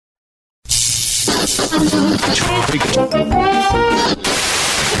Let's intercept the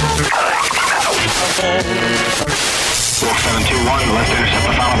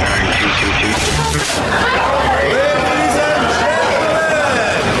final bearing 222. Ladies and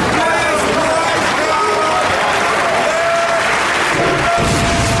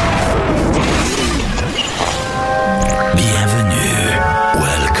Bienvenue.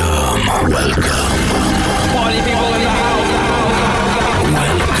 Welcome. party people in the house.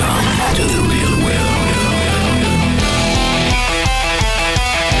 Welcome to the real world.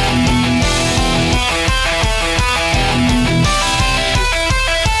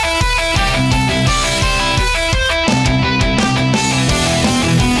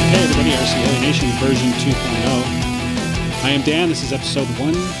 Hey everybody, RC Nation version 2.0. I am Dan, this is episode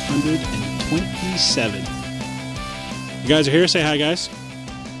 127. You guys are here, say hi guys.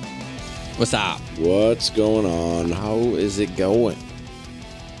 What's up? What's going on? How is it going?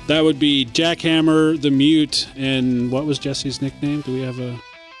 That would be Jackhammer, the Mute, and what was Jesse's nickname? Do we have a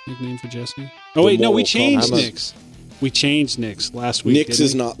nickname for Jesse? Oh wait, no, we changed Nick's. We changed Nick's last week. Nick's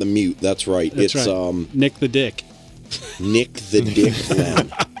is not the Mute, that's right. That's it's right. Nick the Dick. Nick the Dick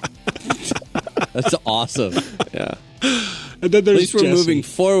Lamb. That's awesome. Yeah. And then there's At least we're Jesse. moving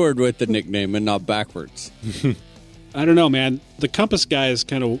forward with the nickname and not backwards. I don't know, man. The Compass guy is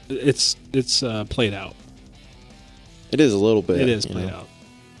kind of it's played out. It is a little bit. It is played out.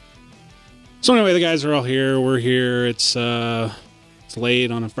 So anyway, the guys are all here. We're here. It's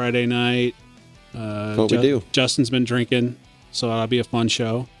late on a Friday night. What we do. Justin's been drinking, so that'll be a fun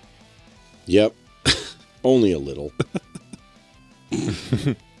show. Yep. Only a little.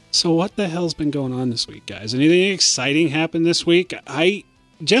 So what the hell's been going on this week, guys? Anything exciting happened this week?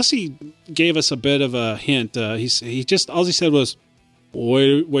 Jesse gave us a bit of a hint. All he said was,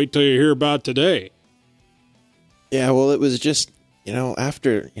 "Wait till you hear about today." Yeah, well, it was just,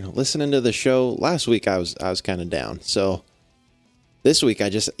 after, listening to the show last week, I was kind of down. So this week I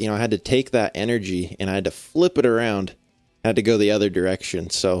just, I had to take that energy and I had to flip it around. I had to go the other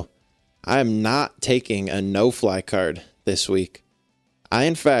direction. So I am not taking a no-fly card this week. I,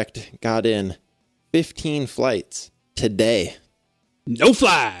 in fact, got in 15 flights today. No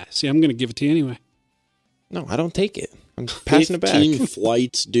fly. See, I'm going to give it to you anyway. No, I don't take it. I'm passing it back. 15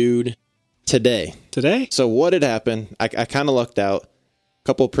 flights, dude. Today. So what had happened, I kind of lucked out. A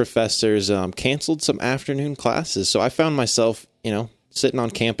couple of professors canceled some afternoon classes. So I found myself, sitting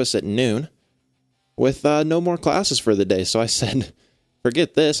on campus at noon with no more classes for the day. So I said,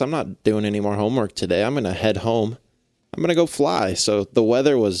 forget this. I'm not doing any more homework today. I'm going to head home. I'm going to go fly. So the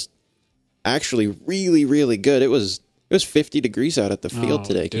weather was actually really, really good. It was 50 degrees out at the field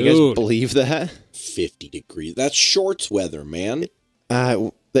today. Can you guys believe that? 50 degrees. That's shorts weather, man.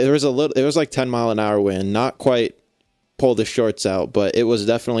 There was like 10 mile an hour wind. Not quite pull the shorts out, but it was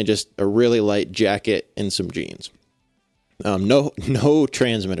definitely just a really light jacket and some jeans. No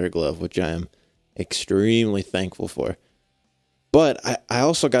transmitter glove, which I am extremely thankful for. But I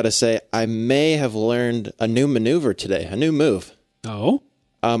also got to say, I may have learned a new maneuver today, a new move. Oh?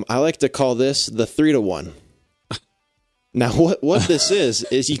 I like to call this the 3-to-1. Now, what this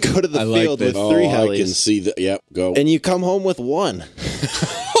is you go to the field with 3 helis. I can see that. Yep, go. And you come home with 1.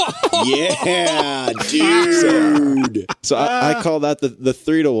 Yeah, dude. So I call that the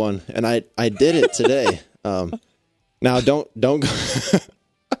 3-to-1, and I did it today. Now, don't go.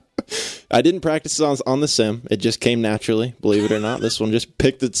 I didn't practice on the sim. It just came naturally, believe it or not. This one just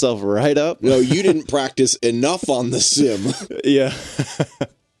picked itself right up. No, you didn't practice enough on the sim. Yeah.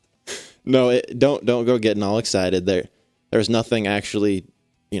 No, don't go getting all excited. There's nothing actually,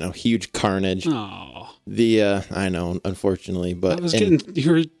 huge carnage. Oh. I know, unfortunately, but I was getting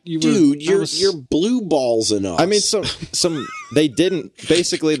Dude, you're blue balls enough. I mean, they didn't.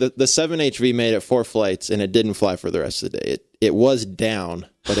 Basically, the 7HV made it 4 flights, and it didn't fly for the rest of the day. It was down,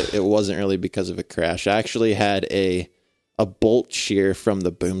 but it wasn't really because of a crash. I actually had a bolt shear from the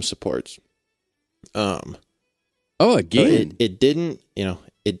boom supports. Again. So it didn't.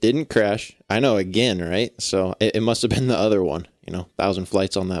 It didn't crash. I know, again, right? So it must have been the other one. 1,000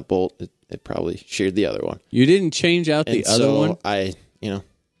 flights on that bolt. It probably sheared the other one. You didn't change out the other one?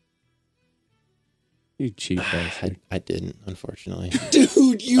 You cheap bastard. I didn't, unfortunately.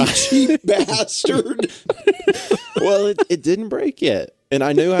 Dude, you cheap bastard. Well, it didn't break yet. And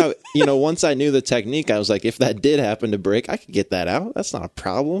I knew how, once I knew the technique, I was like, if that did happen to break, I could get that out. That's not a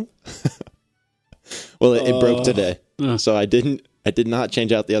problem. Well, it broke today. So I did not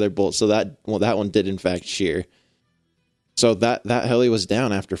change out the other bolt. So that one did in fact shear. So that heli was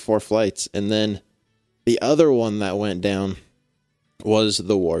down after 4 flights. And then the other one that went down was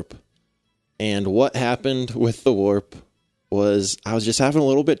the warp. And what happened with the warp was I was just having a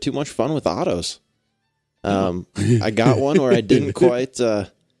little bit too much fun with autos. I got one where I didn't quite.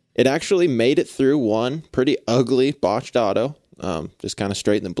 It actually made it through one pretty ugly botched auto. Just kind of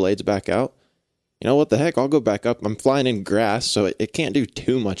straighten the blades back out. You know what the heck? I'll go back up. I'm flying in grass, so it can't do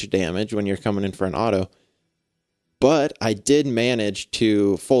too much damage when you're coming in for an auto. But I did manage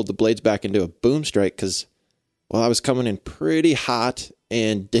to fold the blades back into a boom strike because, well, I was coming in pretty hot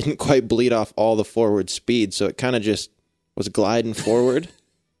and didn't quite bleed off all the forward speed, so it kind of just was gliding forward.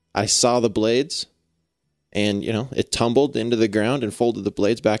 I saw the blades, and, you know, it tumbled into the ground and folded the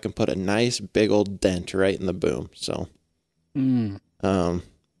blades back and put a nice big old dent right in the boom. So,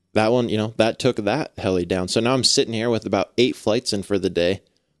 that one, you know, that took that heli down. So now I'm sitting here with about 8 flights in for the day,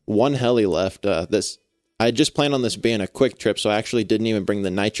 1 heli left. I just planned on this being a quick trip, so I actually didn't even bring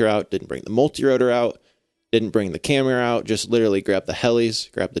the nitro out, didn't bring the multi-rotor out, didn't bring the camera out, just literally grabbed the helis,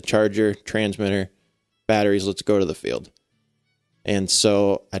 grabbed the charger, transmitter, batteries, let's go to the field. And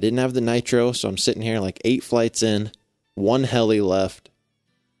so I didn't have the nitro, so I'm sitting here like 8 flights in, 1 heli left.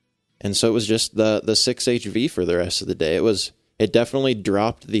 And so it was just the 6HV for the rest of the day. It definitely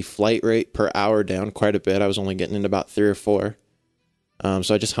dropped the flight rate per hour down quite a bit. I was only getting into about 3 or 4.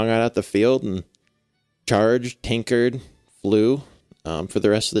 So I just hung out at the field and charged, tinkered, flew for the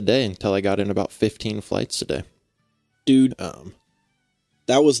rest of the day until I got in about 15 flights today. Dude,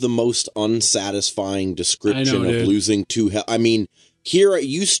 that was the most unsatisfying description of losing 2 I mean, here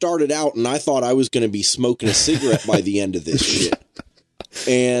you started out and I thought I was going to be smoking a cigarette by the end of this shit.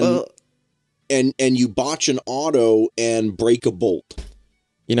 And and you botch an auto and break a bolt.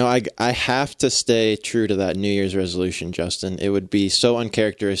 You know, I have to stay true to that New Year's resolution, Justin. It would be so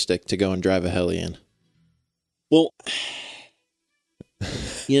uncharacteristic to go and drive a heli in. Well,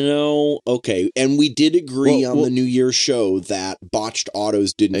 you know, okay. And we did agree on the New Year's show that botched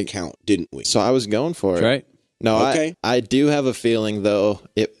autos didn't count, didn't we? So I was going for it. Right. No, okay. I do have a feeling, though,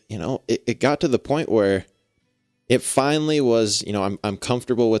 it got to the point where it finally was, you know, I'm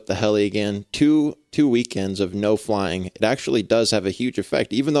comfortable with the heli again. Two weekends of no flying. It actually does have a huge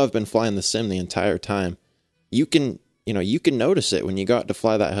effect. Even though I've been flying the sim the entire time, you can notice it when you go out to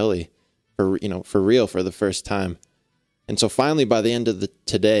fly that heli for real for the first time. And so finally, by the end of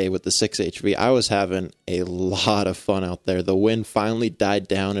today with the 6HV, I was having a lot of fun out there. The wind finally died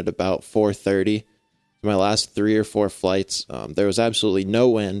down at about 4:30. My last 3 or 4 flights, there was absolutely no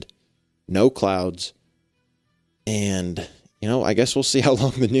wind, no clouds. And, you know, I guess we'll see how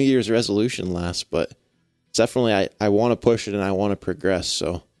long the New Year's resolution lasts, but definitely I want to push it and I want to progress.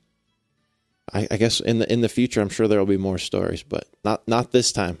 So I guess in the future, I'm sure there will be more stories, but not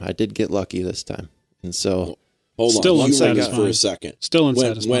this time. I did get lucky this time. And so hold still on, unsatisfying for a second. Still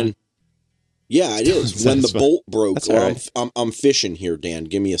unsatisfying. Yeah, it is. When the bolt broke, That's all right. I'm fishing here, Dan.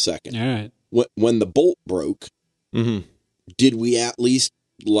 Give me a second. All right. When the bolt broke, did we at least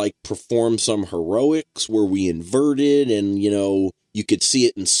like perform some heroics where we inverted and, you know, you could see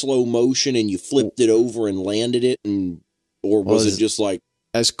it in slow motion and you flipped it over and landed it, or was it just like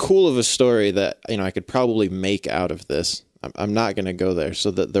as cool of a story that, you know, I could probably make out of this? I'm not going to go there.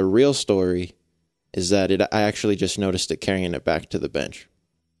 So the real story is that I actually just noticed it carrying it back to the bench.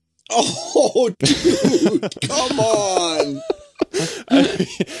 Oh, dude, come on. I'm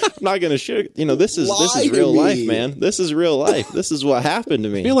not going to show you know, this is real life, man. This is real life. This is what happened to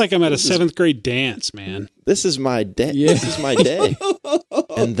me. I feel like I'm at a 7th grade dance, man. This is my day. Yeah. This is my day.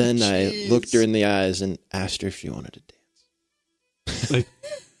 And then I looked her in the eyes and asked her if she wanted to dance. Like,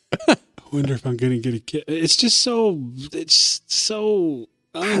 I wonder if I'm going to get a kid. It's so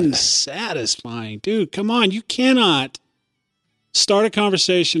unsatisfying. Dude, come on. You cannot start a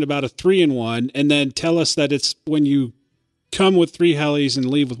conversation about a 3-in-1 and then tell us that it's when you come with 3 helis and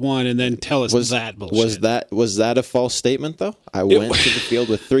leave with 1 and then tell us that bullshit. Was that a false statement, though? I went to the field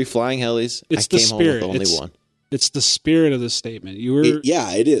with 3 flying helis. It's I came home with only 1. It's the spirit of the statement. You were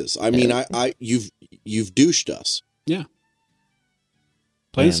it is. I mean, you've douched us. Yeah.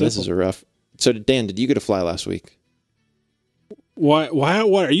 Man, this is a rough. So, Dan, did you get a fly last week? Why?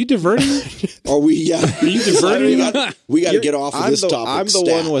 What are you diverting? Are we? Yeah. Are you diverting? We got to get off of this topic. I'm the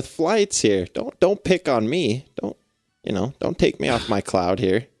one with flights here. Don't pick on me. Don't take me off my cloud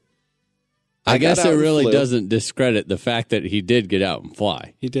here. I guess it really doesn't discredit the fact that he did get out and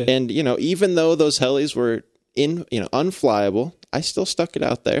fly. He did. And, you know, even though those helis were unflyable, I still stuck it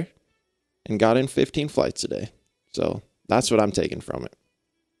out there and got in 15 flights a day. So that's what I'm taking from it.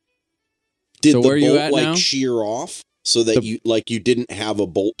 Did so the where bolt you at now? shear off so that you didn't have a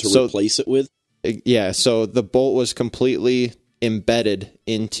bolt to replace it with? Yeah, so the bolt was completely embedded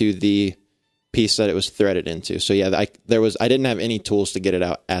into the piece that it was threaded into. So yeah, I didn't have any tools to get it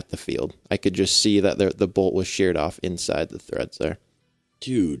out at the field. I could just see that the bolt was sheared off inside the threads there.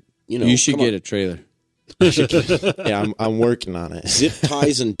 Dude, you know, you should get a trailer. Yeah, I'm working on it. Zip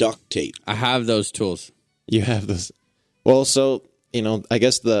ties and duct tape. I have those tools. You have this. Well, so, I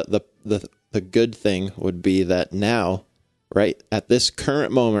guess the good thing would be that now, right at this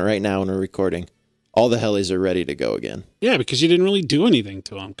current moment, right now when we're recording, all the helis are ready to go again. Yeah, because you didn't really do anything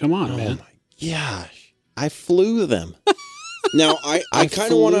to them. Come on, man. Oh my gosh. I flew them. Now, I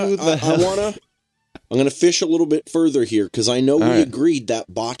kind of want to, I'm going to fish a little bit further here because I know we agreed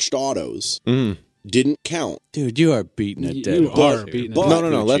that botched autos didn't count. Dude, you are beating it dead. You are beating it dead.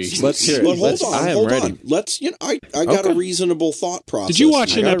 No. Let's hear it. But hold on. I am ready. Let's, I got a reasonable thought process. Did you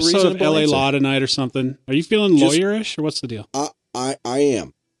watch an got a episode of reasonable LA answer. Law tonight or something? Are you feeling lawyerish or what's the deal? I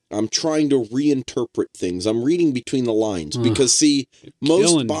am. I'm trying to reinterpret things. I'm reading between the lines because, see, most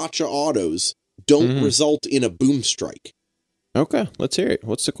killing me. botcha autos don't result in a boom strike. Okay, let's hear it.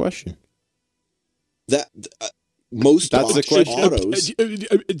 What's the question? Most That's the botcha question. autos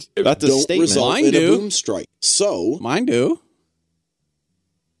That's a don't statement. result Mine in do. a boom strike. So, Mine do.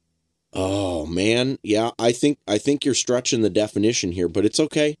 oh man, yeah, I think you're stretching the definition here, but it's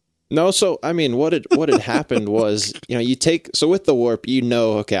okay. No, so I mean, what had happened was, you take with the warp,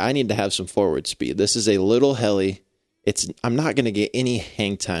 okay, I need to have some forward speed. This is a little heli. I'm not going to get any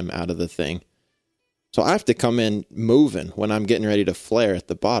hang time out of the thing, so I have to come in moving when I'm getting ready to flare at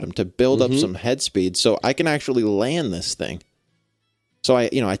the bottom to build up some head speed, so I can actually land this thing. So I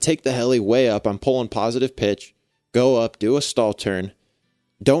take the heli way up. I'm pulling positive pitch, go up, do a stall turn.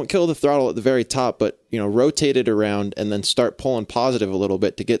 Don't kill the throttle at the very top, but, rotate it around and then start pulling positive a little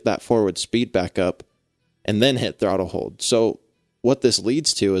bit to get that forward speed back up and then hit throttle hold. So what this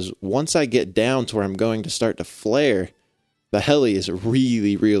leads to is once I get down to where I'm going to start to flare, the heli is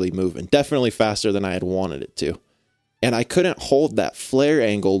really, really moving. Definitely faster than I had wanted it to. And I couldn't hold that flare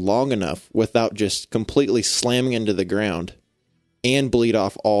angle long enough without just completely slamming into the ground and bleed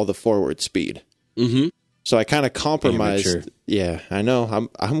off all the forward speed. Mm-hmm. So I kind of compromised. Amateur. Yeah, I know.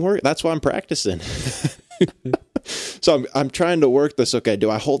 I'm worried. That's why I'm practicing. So I'm trying to work this. Okay, do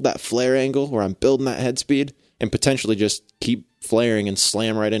I hold that flare angle where I'm building that head speed and potentially just keep flaring and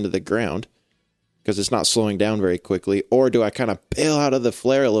slam right into the ground because it's not slowing down very quickly, or do I kind of bail out of the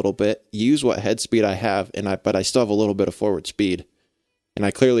flare a little bit, use what head speed I have, but I still have a little bit of forward speed, and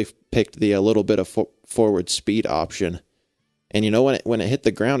I clearly picked the a little bit of forward speed option. And when it hit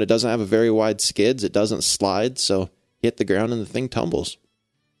the ground, it doesn't have a very wide skids. It doesn't slide, so hit the ground and the thing tumbles.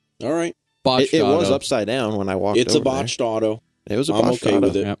 All right. Botched It auto. was upside down when I walked over It's a botched auto. there. It was a I'm botched okay auto.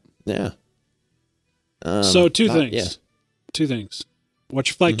 with it. Yep. Yeah. So two things. Yeah. Two things. What's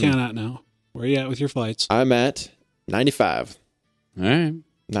your flight count at now? Where are you at with your flights? I'm at 95. All right.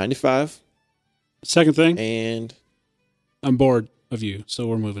 95. Second thing, And I'm bored of you, so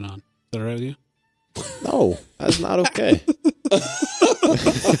we're moving on. Is that all right with you? no, that's not okay.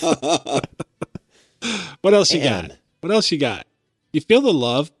 What else you Man. got? What else you got? You feel the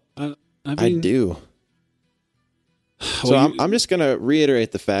love? I do. So I'm just going to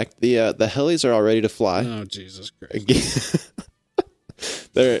reiterate the fact the helis are all ready to fly. Oh, Jesus Christ.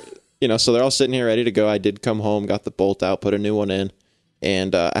 They're so they're all sitting here ready to go. I did come home, got the bolt out, put a new one in,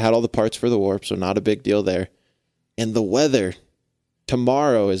 and I had all the parts for the warp, so not a big deal there. And the weather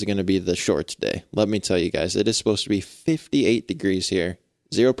tomorrow is going to be the shorts day. Let me tell you guys, it is supposed to be 58 degrees here,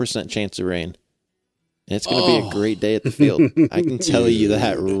 0% chance of rain. And it's going to be a great day at the field. I can tell you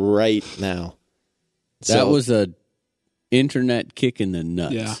that right now. That was a internet kick in the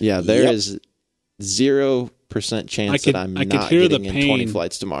nuts. Yeah. Yeah, there is 0% chance that I'm I could not hear the getting in 20 pain.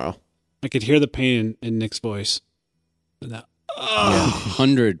 flights tomorrow. I could hear the pain in Nick's voice. And that,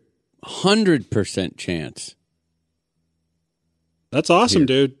 100% chance. that's awesome,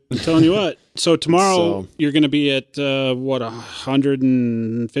 dude. I'm telling you what. So tomorrow So- you're going to be at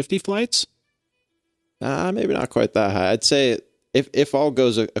 150 flights? Maybe not quite that high. I'd say if all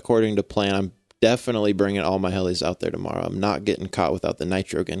goes according to plan, I'm definitely bringing all my helis out there tomorrow. I'm not getting caught without the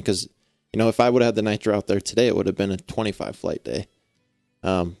nitro again because, if I would have had the nitro out there today, it would have been a 25 flight day.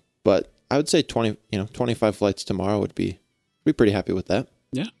 But I would say 25 flights tomorrow would be pretty happy with that.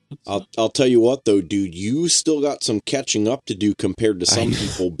 Yeah. I'll tell you what, though, dude, you still got some catching up to do compared to some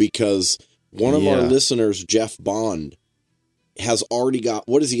people because one of our listeners, Jeff Bond, has already got,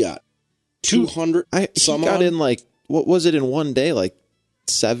 what has he got? 200 He some got odd? in what was it in one day? Like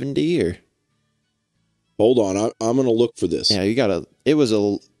 70 or? Hold on, I'm going to look for this. Yeah, it was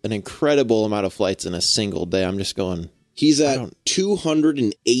an incredible amount of flights in a single day. I'm just going. He's at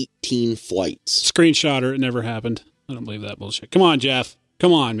 218 flights. Screenshotter. It never happened. I don't believe that bullshit. Come on, Jeff.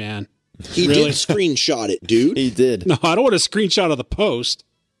 Come on, man. He Really? did screenshot it, dude. He did. No, I don't want a screenshot of the post.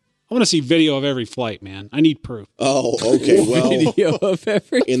 I want to see video of every flight, man. I need proof. Oh, okay. Well, Video of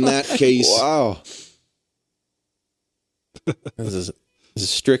every in that case, Wow. This is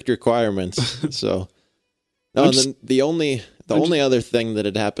strict requirements. So, no, and then the only other thing that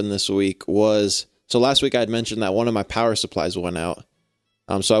had happened this week was, so last week I had mentioned that one of my power supplies went out.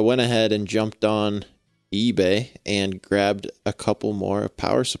 So I went ahead and jumped on eBay and grabbed a couple more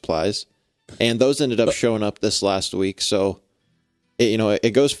power supplies, and those ended up showing up this last week. So,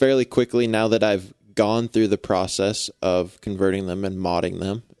 it goes fairly quickly now that I've gone through the process of converting them and modding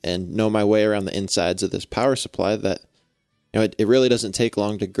them and know my way around the insides of this power supply, that it really doesn't take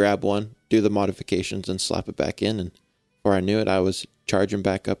long to grab one, do the modifications, and slap it back in. And before I knew it, I was charging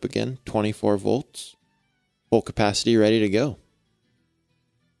back up again, 24 volts, full capacity, ready to go.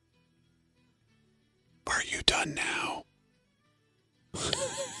 Are you done now?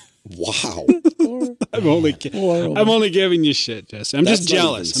 Wow. I'm only giving you shit, Jesse. I'm just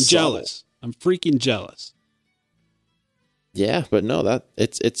jealous. I'm jealous. I'm freaking jealous. Yeah, but no,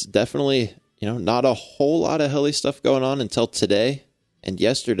 it's definitely, not a whole lot of heli stuff going on until today and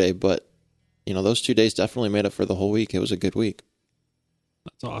yesterday, but those 2 days definitely made up for the whole week. It was a good week.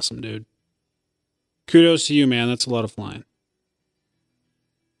 That's awesome, dude. Kudos to you, man. That's a lot of flying.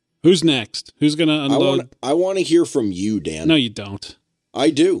 Who's next? Who's going to unload? I want to hear from you, Dan. No, you don't. I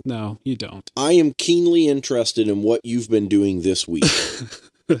do. No, you don't. I am keenly interested in what you've been doing this week.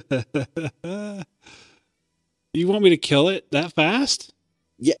 You want me to kill it that fast?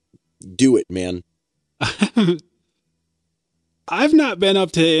 Yeah, do it, man. I've not been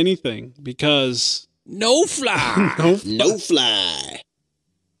up to anything because... No fly. No fly.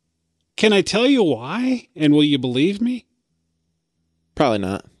 Can I tell you why? And will you believe me? Probably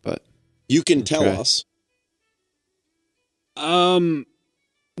not, but... You can tell us.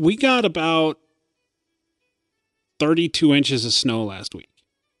 We got about 32 inches of snow last week.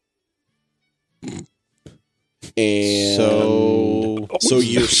 And so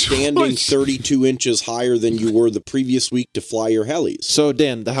you're standing 32 inches higher than you were the previous week to fly your helis. So,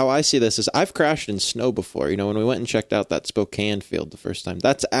 Dan, how I see this is I've crashed in snow before. When we went and checked out that Spokane field the first time,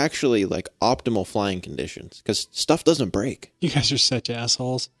 that's actually like optimal flying conditions because stuff doesn't break. You guys are such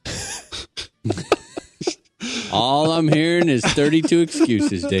assholes. All I'm hearing is 32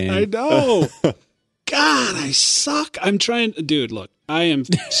 excuses, Dan. I know. God, I suck. I'm trying. Dude, look, I am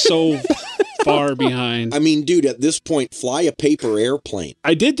so far behind. I mean, dude, at this point, fly a paper airplane.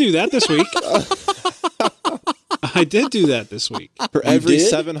 I did do that this week. For every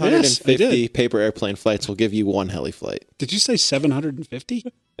 750 paper airplane flights, we'll give you one heli flight. Did you say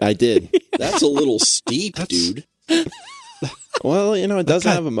 750? I did. That's a little steep, dude. Well, it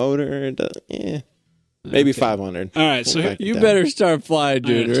doesn't have a motor. Maybe 500. All right, so you better start flying,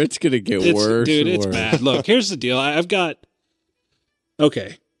 dude, or it's going to get worse. Dude, it's bad. Look, here's the deal. I've got...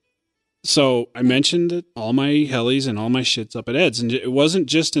 Okay. So I mentioned that all my helis and all my shit's up at Ed's, and it wasn't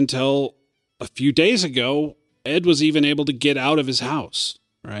just until a few days ago Ed was even able to get out of his house,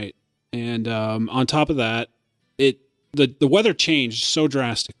 right? And on top of that, the weather changed so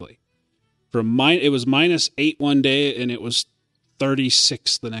drastically. It was -8 one day, and it was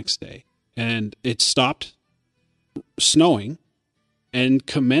 36 the next day. And it stopped snowing and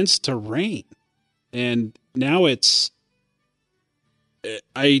commenced to rain. And now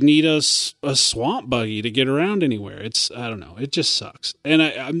I need a swamp buggy to get around anywhere. I don't know. It just sucks. And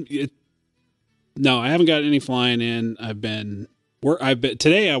no, I haven't got any flying in.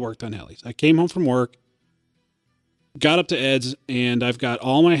 Today I worked on helis. I came home from work, got up to Ed's, and I've got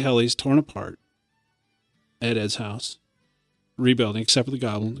all my helis torn apart at Ed's house, rebuilding, except for the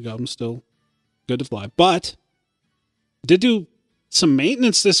Goblin. The Goblin's still good to fly. But did do some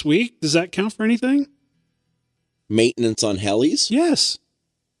maintenance this week. Does that count for anything? Maintenance on helis? Yes.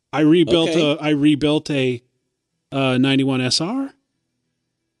 I rebuilt a 91 SR.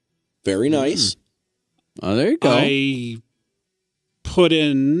 Very nice. Oh, there you go. I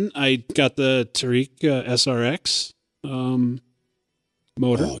got the Tariq SRX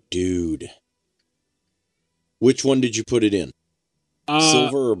motor. Oh, dude. Which one did you put it in?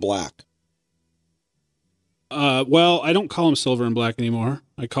 Silver or black? Well, I don't call them silver and black anymore.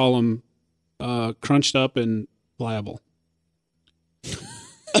 I call them crunched up and pliable.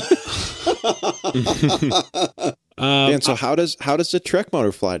 And so how does the Trek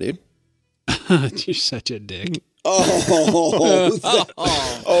motor fly, dude? You're such a dick. That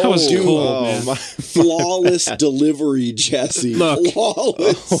was dude, cool, man. Flawless delivery, Jesse. Look.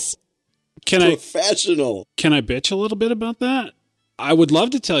 Flawless. Professional. Can I bitch a little bit about that? I would love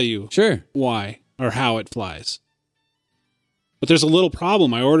to tell you why or how it flies. But there's a little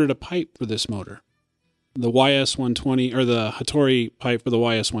problem. I ordered a pipe for this motor. The YS120, or the Hattori pipe for the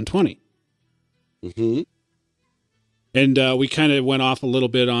YS120. Mm-hmm. And we kind of went off a little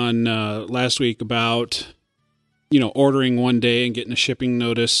bit on last week about ordering one day and getting a shipping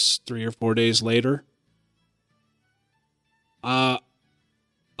notice 3 or 4 days later.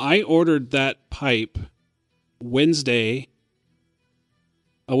 I ordered that pipe Wednesday,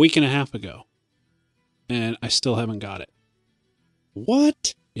 a week and a half ago, and I still haven't got it.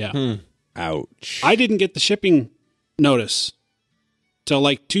 What? Yeah. Ouch. I didn't get the shipping notice till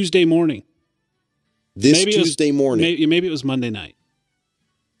like Tuesday morning. Tuesday morning. Maybe it was Monday night.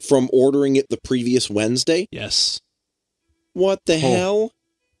 From ordering it the previous Wednesday? Yes. What the hell?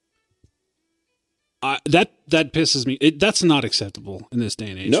 That pisses me. That's not acceptable in this day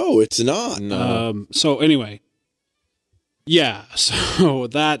and age. No, it's not. No. So anyway, yeah. So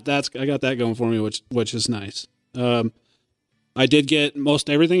that's I got that going for me, which is nice. I did get most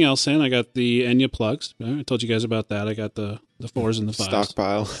everything else in. I got the Enya plugs. I told you guys about that. I got the 4s and the 5s.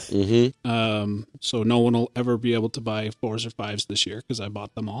 Stockpile. Mm-hmm. So no one will ever be able to buy 4s or 5s this year because I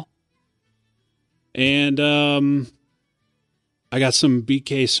bought them all. And I got some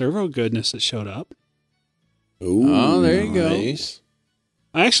BK servo goodness that showed up. Ooh, oh, there you Nice.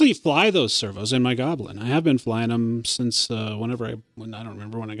 I actually fly those servos in my Goblin. I have been flying them since I don't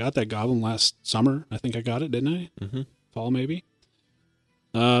remember when I got that Goblin last summer. I think I got it, didn't I? Mm-hmm. Fall maybe.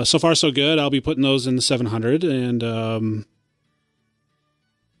 So far so good. I'll be putting those in the 700, and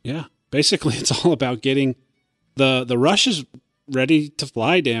yeah, basically it's all about getting the Rush is ready to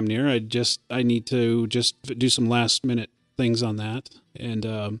fly damn near. I need to just do some last minute things on that,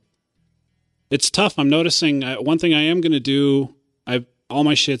 and it's tough. I'm noticing one thing I am going to do. All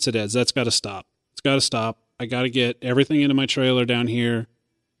my shit's at Ed's. That's got to stop. It's got to stop. I got to get everything into my trailer down here.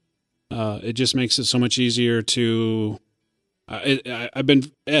 It just makes it so much easier to. I've been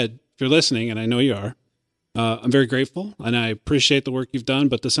Ed. If you're listening, and I know you are, I'm very grateful and I appreciate the work you've done.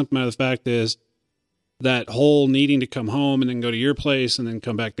 But the simple matter of the fact is that whole needing to come home and then go to your place and then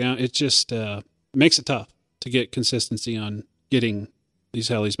come back down. It just makes it tough to get consistency on getting these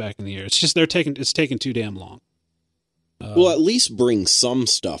helis back in the air. It's just it's taking too damn long. Well, at least bring some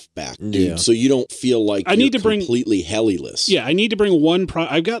stuff back, dude, Yeah. so you don't feel like I need to bring completely heliless. Yeah, I need to bring one.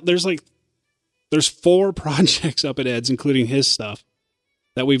 There's 4 projects up at Ed's, including his stuff,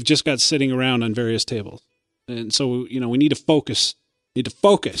 that we've just got sitting around on various tables, and so we need to focus.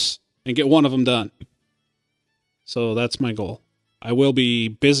 And get one of them done. So that's my goal. I will be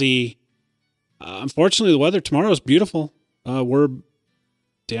busy. Unfortunately, the weather tomorrow is beautiful. We're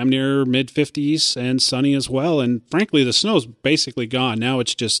damn near mid-50s and sunny as well. And frankly, the snow's basically gone. Now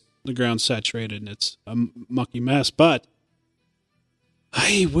it's just the ground's saturated and it's a mucky mess. But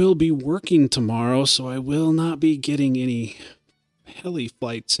I will be working tomorrow, so I will not be getting any heli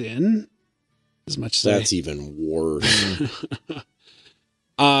flights in as much as That's even worse.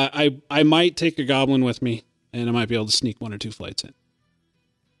 I might take a Goblin with me, and I might be able to sneak 1 or 2 flights in.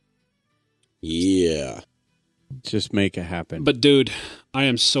 Yeah. Just make it happen. But dude, I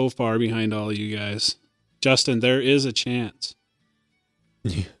am so far behind all of you guys. Justin, there is a chance.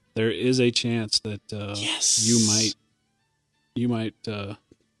 There is a chance that Yes. you might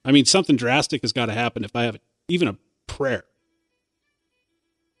I mean, something drastic has got to happen if I have even a prayer.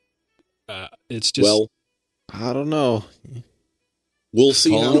 It's just I don't know. We'll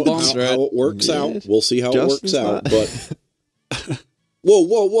see Call how the bombs, right? it works Yeah. out. We'll see how Justin's it works out. not- But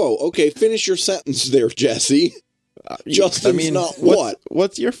whoa. Okay, finish your sentence there, Jesse. Justin's not what?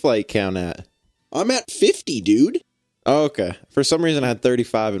 What's your flight count at? I'm at 50, dude. Oh, okay. For some reason, I had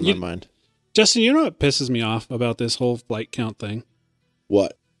 35 in my You- mind. Justin, you know what pisses me off about this whole flight count thing?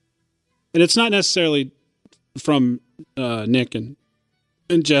 What? And it's not necessarily from Nick and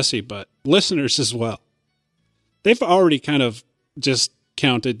Jesse, but listeners as well. They've already kind of just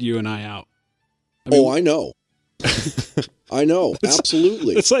counted you and I out. I know. I know.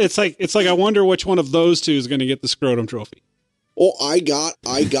 Absolutely. It's like I wonder which one of those two is going to get the scrotum trophy. Oh, I got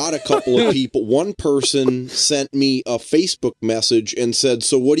a couple of people. One person sent me a Facebook message and said,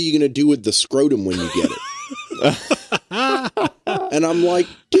 "So what are you going to do with the scrotum when you get it?" And I'm like,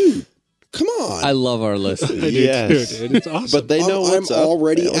 dude, come on. I love our listeners. I do Yes. too, dude. It's awesome. But they know I'm what's up,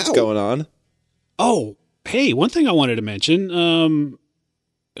 already what's out. going on. Oh, hey, one thing I wanted to mention.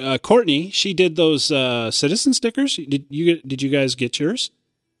 Courtney, she did those citizen stickers. Did you guys get yours?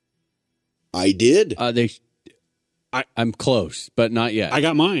 I did. I'm close, but not yet. I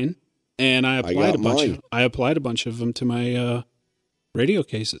got mine, and I applied got I applied a bunch of them to my radio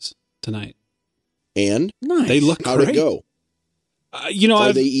cases tonight. And nice. They look how'd great. it go?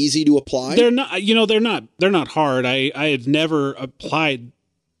 Are they easy to apply? They're not. They're not hard. I had never applied,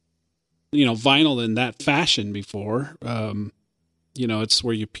 vinyl in that fashion before. It's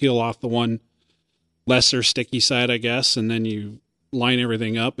where you peel off the one lesser sticky side, I guess, and then you line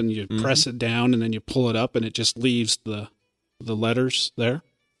everything up, and you press it down, and then you pull it up, and it just leaves the letters there.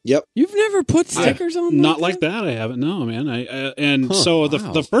 Yep. You've never put stickers on? Not like that. I haven't. No, man.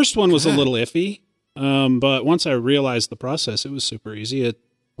 The first one was a little iffy, but once I realized the process, it was super easy.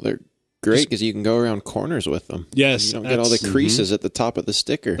 They're great because you can go around corners with them. Yes, you don't get all the creases at the top of the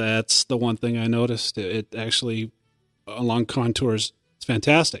sticker. That's the one thing I noticed. It actually, along contours, it's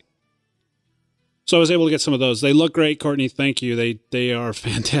fantastic. So I was able to get some of those. They look great, Courtney. Thank you. They are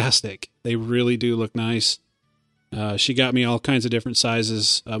fantastic. They really do look nice. She got me all kinds of different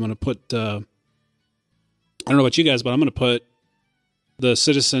sizes. I'm going to put, I don't know about you guys, but I'm going to put the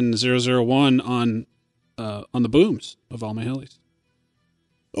Citizen 001 on the booms of all my helis.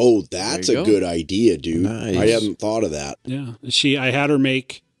 Oh, that's a good idea, dude. Nice. I hadn't thought of that. Yeah. I had her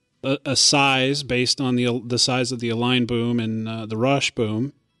make a size based on the size of the Align boom and the Rush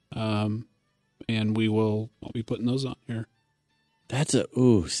boom. And I'll be putting those on here.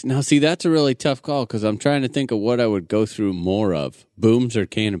 Now see, that's a really tough call because I'm trying to think of what I would go through more of, booms or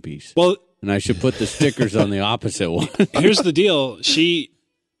canopies. Well, and I should put the stickers on the opposite one. Here's the deal. She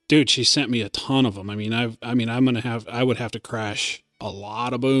sent me a ton of them. I would have to crash a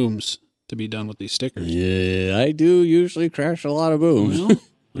lot of booms to be done with these stickers. Yeah, I do usually crash a lot of booms. Well,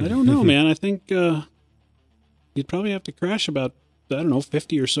 I don't know, man. I think you'd probably have to crash about,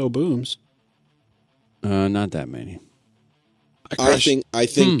 50 or so booms. Not that many. I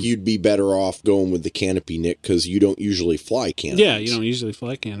think you'd be better off going with the canopy, Nick, because you don't usually fly canopies. Yeah, you don't usually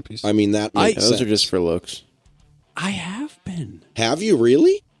fly canopies. I mean, that makes sense. Those are just for looks. I have been. Have you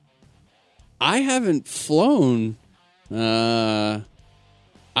really? I haven't flown. I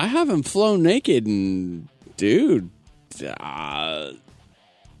haven't flown naked in,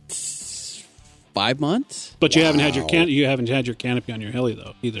 5 months. But you haven't had your canopy on your heli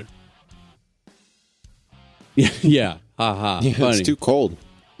though either. Yeah. Haha. Yeah, funny. it's too cold.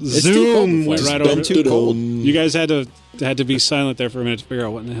 Zoom went right over. Too cold. You guys had to be silent there for a minute to figure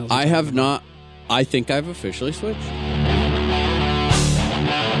out what in the hell. I have not. I think I've officially switched.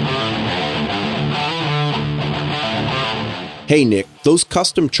 Hey, Nick, those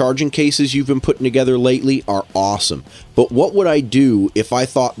custom charging cases you've been putting together lately are awesome. But what would I do if I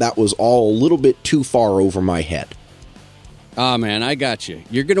thought that was all a little bit too far over my head? Ah, man, I got you.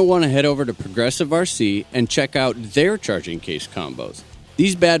 You're going to want to head over to Progressive RC and check out their charging case combos.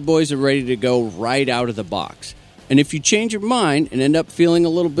 These bad boys are ready to go right out of the box. And if you change your mind and end up feeling a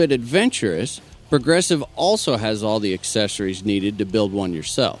little bit adventurous, Progressive also has all the accessories needed to build one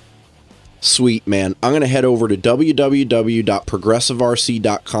yourself. Sweet, man. I'm going to head over to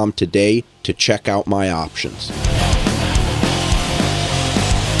www.progressiverc.com today to check out my options.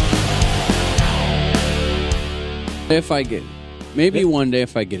 One day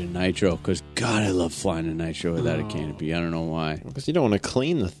if I get a Nitro, because God, I love flying a Nitro without a canopy. I don't know why. Because you don't want to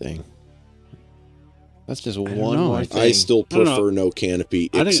clean the thing. That's just one more thing. I still prefer no canopy,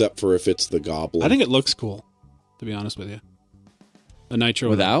 except for if it's the Goblin. I think it looks cool, to be honest with you. A Nitro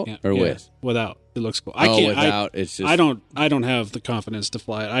without or with? Without. It looks cool. It's just I don't have the confidence to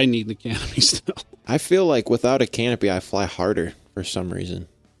fly it. I need the canopy still. I feel like without a canopy, I fly harder for some reason.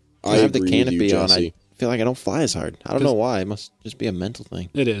 I have the agree canopy with you, on. Jesse. I feel like I don't fly as hard. I don't know why. It must just be a mental thing.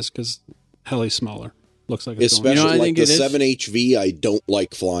 It is because heli's smaller. Looks like it's especially going. like the 7HV. I don't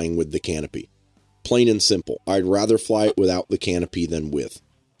like flying with the canopy. Plain and simple. I'd rather fly it without the canopy than with.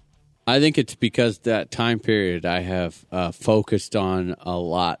 I think it's because that time period I have focused on a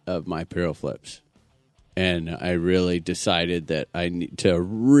lot of my Piro flips. And I really decided that I need to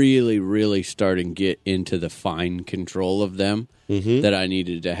really, really start and get into the fine control of them, that I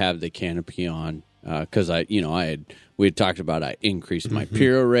needed to have the canopy on. Because we had talked about I increased my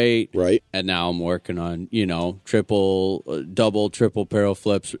Piro rate. Right. And now I'm working on, double, triple Piro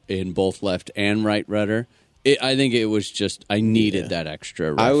flips in both left and right rudder. I think it was just I needed that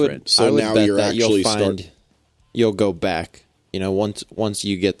extra reference. I would now bet you're that actually you'll go back. Once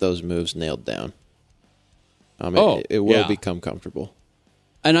you get those moves nailed down, it will become comfortable.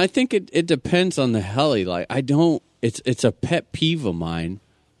 And I think it depends on the heli. Like it's a pet peeve of mine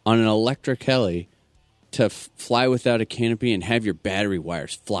on an electric heli to fly without a canopy and have your battery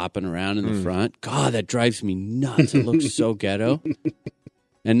wires flopping around in the front. God, that drives me nuts. It looks so ghetto.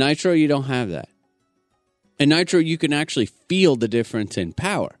 And Nitro, you don't have that. And Nitro, you can actually feel the difference in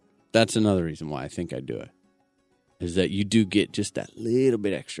power. That's another reason why I think I do it. Is that you do get just that little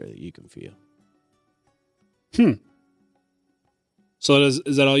bit extra that you can feel. So is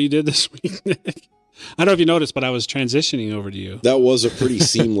that all you did this week, Nick? I don't know if you noticed, but I was transitioning over to you. That was a pretty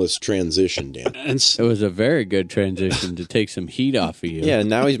seamless transition, Dan. It was a very good transition to take some heat off of you. Yeah,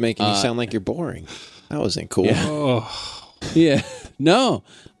 now he's making you sound like you're boring. That wasn't cool. Yeah. Yeah. No,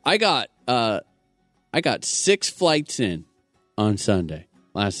 I got 6 flights in on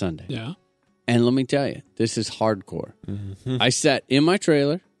last Sunday. Yeah. And let me tell you, this is hardcore. Mm-hmm. I sat in my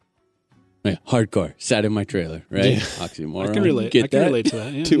trailer. Yeah, hardcore. Sat in my trailer, right? Yeah. Oxymoron. I can relate. Get I can that? relate to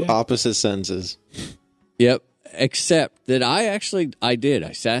that. Yeah, Two yeah. opposite senses. Yep. Except that I did.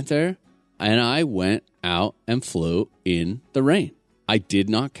 I sat there and I went out and flew in the rain. I did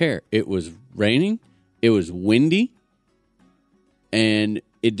not care. It was raining. It was windy. And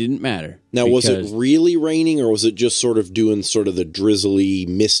it didn't matter. Now, was it really raining, or was it just sort of doing sort of the drizzly,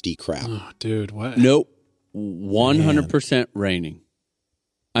 misty crap? Oh, dude, what? Nope. 100% raining.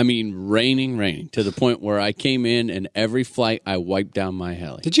 I mean, raining to the point where I came in and every flight I wiped down my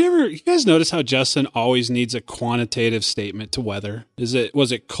heli. Did you guys notice how Justin always needs a quantitative statement to weather? Was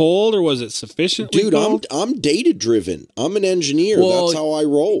it cold or was it sufficiently Dude, cold? I'm data driven. I'm an engineer. Well, that's how I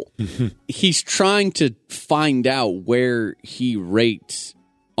roll. He's trying to find out where he rates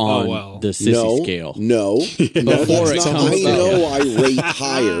on the sissy scale. No, Before that's it not. comes I up. know I rate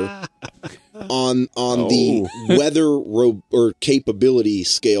higher on the weather or capability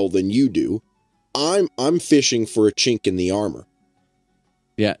scale than you do. I'm fishing for a chink in the armor.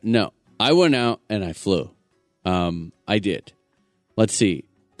 Yeah, no. I went out and I flew. I did. Let's see.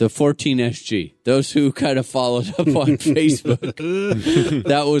 The 14SG. Those who kind of followed up on Facebook.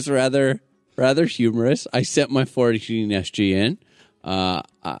 That was rather humorous. I sent my 14SG in.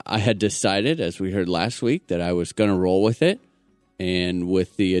 I had decided, as we heard last week, that I was going to roll with it. And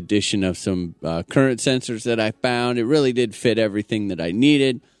with the addition of some current sensors that I found, it really did fit everything that I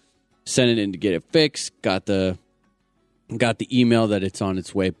needed. Sent it in to get it fixed. Got the email that it's on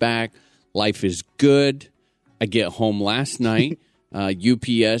its way back. Life is good. I get home last night.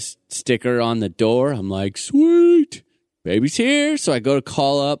 UPS sticker on the door. I'm like, sweet, baby's here. So I go to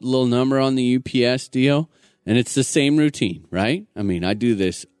call up, little number on the UPS deal. And it's the same routine, right? I mean, I do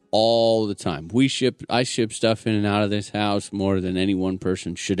this all the time. I ship stuff in and out of this house more than any one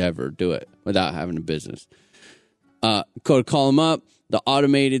person should ever do it without having a business. Go to call them up, the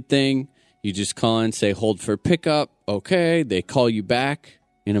automated thing. You just call in, say, hold for pickup. Okay. They call you back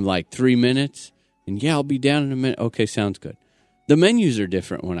in like 3 minutes. And yeah, I'll be down in a minute. Okay, sounds good. The menus are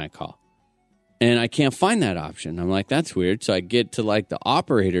different when I call. And I can't find that option. I'm like, that's weird. So I get to like the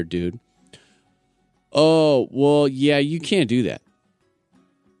operator dude. Oh, well, yeah, you can't do that.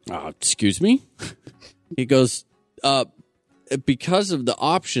 Excuse me? He goes, because of the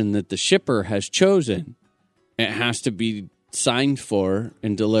option that the shipper has chosen, it has to be signed for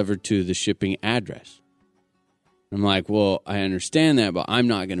and delivered to the shipping address. I'm like, well, I understand that, but I'm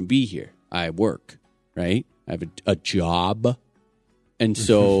not going to be here. I work, right? I have a job. And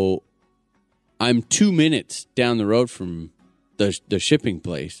so I'm 2 minutes down the road from the shipping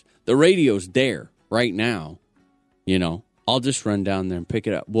place. The radio's there right now. You know, I'll just run down there and pick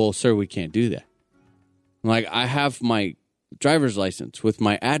it up. Well, sir, we can't do that. I'm like, I have my driver's license with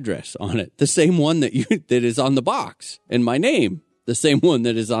my address on it. The same one that is on the box. And my name, the same one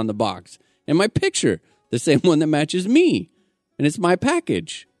that is on the box. And my picture, the same one that matches me. And it's my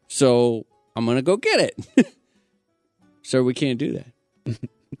package. So I'm going to go get it. Sir, we can't do that.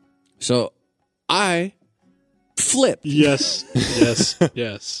 So I flipped. Yes.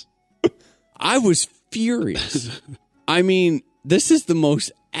 I was furious. I mean, this is the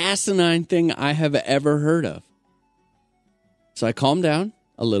most asinine thing I have ever heard of. So I calmed down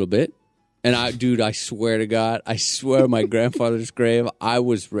a little bit. And I swear to God, I swear on my grandfather's grave,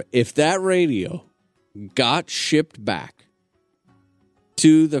 if that radio got shipped back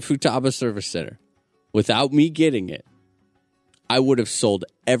to the Futaba Service Center without me getting it, I would have sold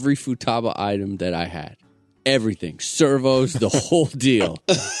every Futaba item that I had. Everything. Servos, the whole deal.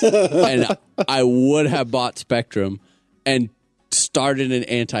 And I would have bought Spectrum and started an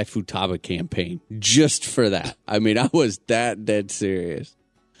anti-Futaba campaign just for that. I mean, I was that dead serious.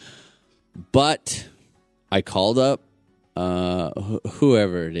 But I called up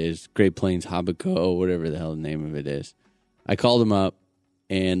whoever it is, Great Plains Hobbico, whatever the hell the name of it is. I called him up,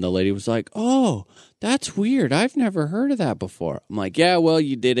 and the lady was like, oh, that's weird. I've never heard of that before. I'm like, yeah, well,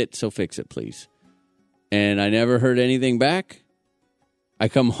 you did it, so fix it, please. And I never heard anything back. I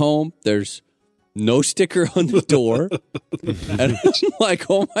come home, there's no sticker on the door. And I'm like,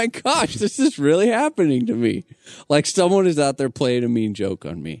 oh my gosh, this is really happening to me. Like someone is out there playing a mean joke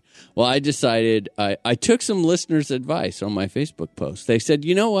on me. Well, I decided, I took some listeners' advice on my Facebook post. They said,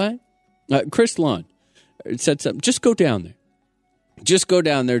 you know what? Chris Lawn said something, just go down there. Just go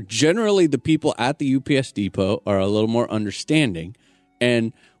down there. Generally, the people at the UPS depot are a little more understanding.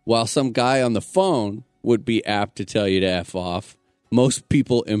 And while some guy on the phone would be apt to tell you to F off, most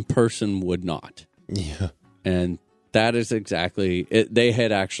people in person would not. Yeah. And That is exactly it. They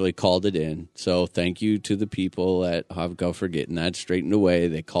had actually called it in. So thank you to the people at Hovgo for getting that straightened away.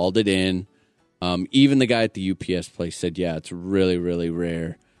 They called it in. Even the guy at the UPS place said, yeah, it's really, really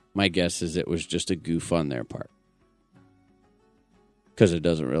rare. My guess is it was just a goof on their part. Because it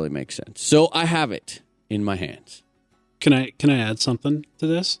doesn't really make sense. So I have it in my hands. Can I add something to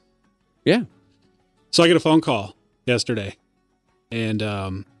this? Yeah. So I get a phone call yesterday, and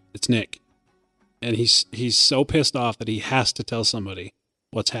it's Nick. And he's so pissed off that he has to tell somebody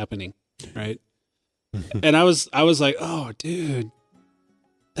what's happening, right? And I was like, oh, dude,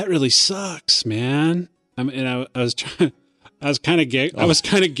 that really sucks, man. I was kind of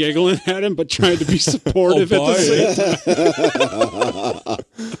giggling at him, but trying to be supportive at the same time.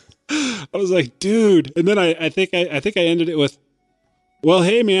 I was like, dude, and then I think I ended it with, well,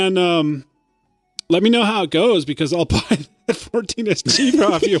 hey, man, let me know how it goes because I'll buy that 14S Jeep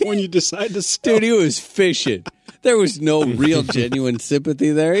off you when you decide to sell. Dude, he was fishing. There was no real genuine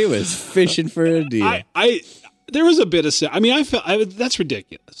sympathy there. He was fishing for a deal. There was a bit of, I felt that's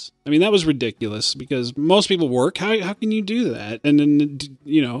ridiculous. I mean, that was ridiculous because most people work. How can you do that? And then,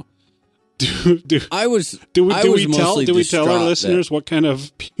 you know, do we tell our listeners what kind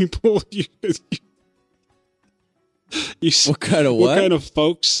of people you what kind of what? What kind of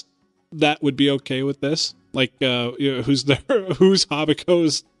folks that would be okay with this? Like, who's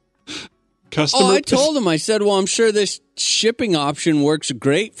Hobbico's customer? Oh, I told him. I said, well, I'm sure this shipping option works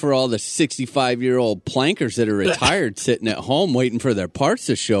great for all the 65-year-old plankers that are retired sitting at home waiting for their parts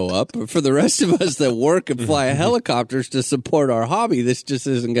to show up. But for the rest of us that work and fly helicopters to support our hobby, this just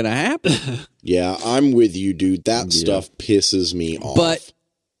isn't going to happen. Yeah, I'm with you, dude. That stuff pisses me off. But,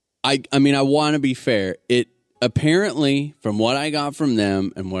 I mean, I want to be fair. It apparently, from what I got from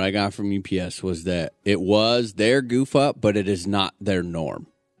them and what I got from UPS, was that it was their goof up, but it is not their norm.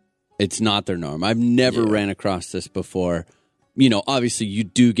 It's not their norm. I've never ran across this before. You know, obviously you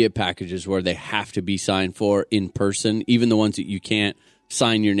do get packages where they have to be signed for in person, even the ones that you can't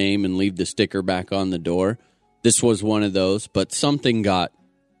sign your name and leave the sticker back on the door. This was one of those, but something got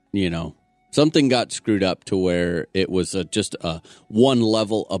screwed up to where it was just a one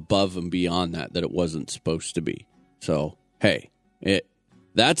level above and beyond that it wasn't supposed to be. So, hey,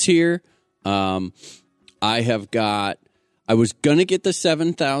 that's here. I was going to get the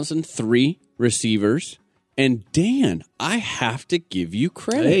 7003 receivers. And Dan, I have to give you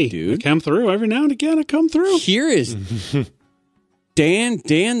credit, dude. I come through every now and again. I come through. Here is Dan,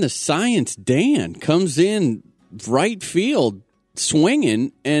 the science Dan, comes in right field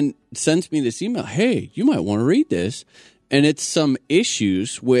swinging and sends me this email. Hey, you might want to read this. And it's some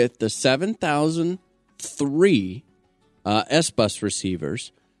issues with the 7003 S-Bus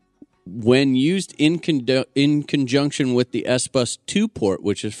receivers when used in conjunction with the S-Bus 2 port,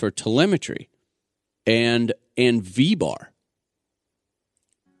 which is for telemetry, and V-bar.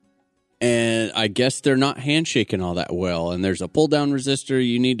 And I guess they're not handshaking all that well. And there's a pull-down resistor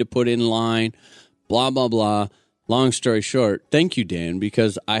you need to put in line, blah, blah, blah. Long story short, thank you, Dan,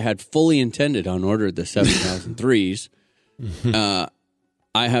 because I had fully intended on ordering the 7003s.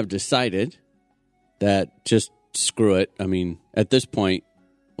 I have decided that just screw it. I mean, at this point,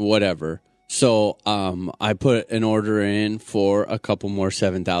 whatever. So I put an order in for a couple more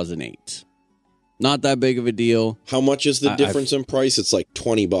 7008s. Not that big of a deal. How much is the difference in price? It's like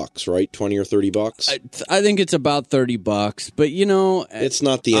 $20, right? 20 or $30. I think it's about $30, but you know, it's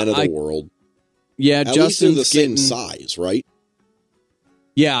not the end of the world. Yeah, at Justin's least they're the same size, right?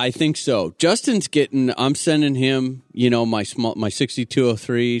 Yeah, I think so. Justin's getting. I'm sending him, my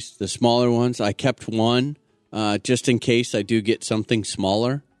 6203s, the smaller ones. I kept one just in case I do get something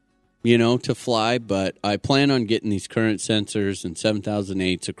smaller, to fly. But I plan on getting these current sensors and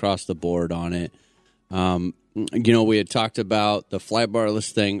 7008s across the board on it. We had talked about the fly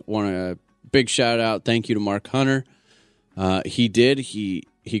barless thing. Want a big shout out. Thank you to Mark Hunter. He did.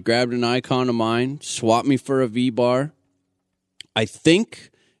 He grabbed an icon of mine, swapped me for a V-bar. I think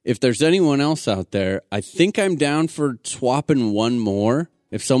if there's anyone else out there, I think I'm down for swapping one more.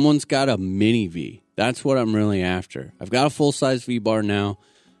 If someone's got a mini V, that's what I'm really after. I've got a full-size V-bar now.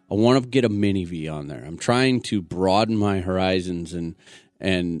 I want to get a mini V on there. I'm trying to broaden my horizons, and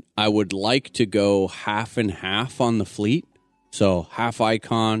I would like to go half and half on the fleet. So half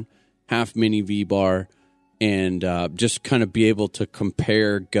icon, half mini V-bar, and just kind of be able to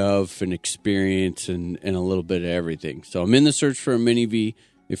compare gov and experience and a little bit of everything. So I'm in the search for a mini V.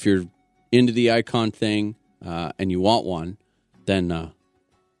 If you're into the icon thing and you want one, then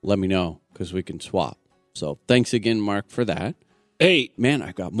let me know because we can swap. So thanks again, Mark, for that. Hey, man,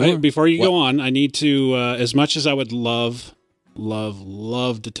 I got more. Before you go on, I need to, as much as I would love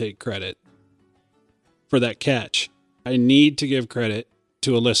to take credit for that catch I need to give credit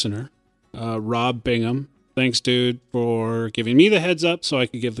to a listener, Rob Bingham. Thanks, dude, for giving me the heads up so I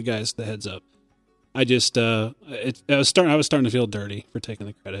could give the guys the heads up. I just, I was starting to feel dirty for taking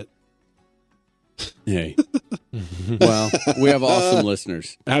the credit. Hey. Well, we have awesome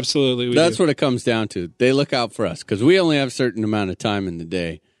listeners. Absolutely. That's what it comes down to. They look out for us because we only have a certain amount of time in the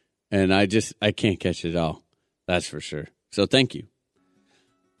day, and I can't catch it all. That's for sure. So thank you.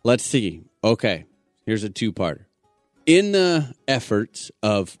 Let's see. Okay, here's a two-parter. In the efforts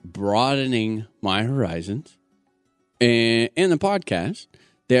of broadening my horizons and the podcast,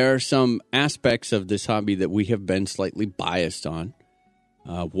 there are some aspects of this hobby that we have been slightly biased on.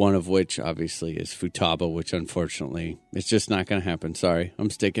 One of which, obviously, is Futaba, which, unfortunately, it's just not going to happen. Sorry,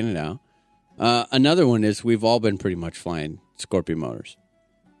 I'm sticking it out. Another one is we've all been pretty much flying Scorpion motors.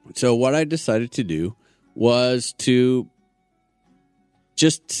 So what I decided to do was to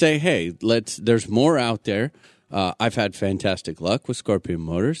just say, hey, there's more out there. I've had fantastic luck with Scorpion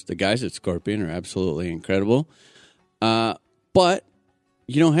motors. The guys at Scorpion are absolutely incredible. But,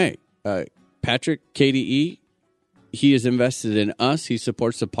 hey, Patrick, KDE, he is invested in us. He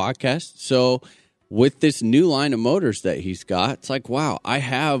supports the podcast. So with this new line of motors that he's got, it's like, wow, I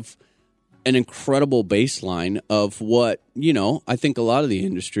have an incredible baseline of what, I think a lot of the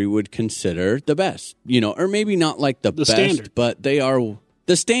industry would consider the best, or maybe not like the best, standard. But they are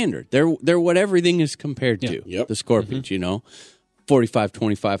the standard. They're what everything is compared to. Yep. The Scorpions,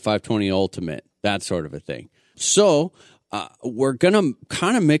 4525, 520 Ultimate, that sort of a thing. So we're going to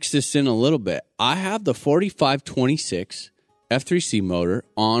kind of mix this in a little bit. I have the 4526 F3C motor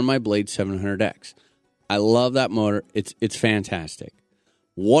on my Blade 700X. I love that motor. It's fantastic.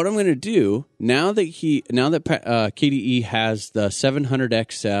 What I'm going to do now that KDE has the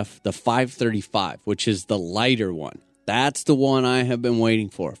 700XF, the 535, which is the lighter one. That's the one I have been waiting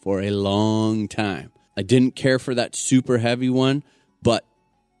for a long time. I didn't care for that super heavy one, but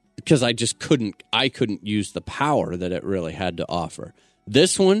because I couldn't use the power that it really had to offer.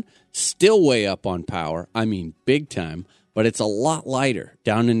 This one, still way up on power. I mean, big time, but it's a lot lighter,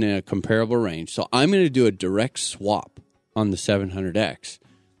 down in a comparable range. So I'm going to do a direct swap on the 700X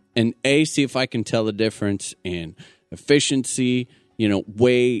and see if I can tell the difference in efficiency,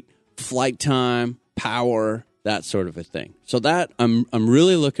 weight, flight time, power, that sort of a thing. So that I'm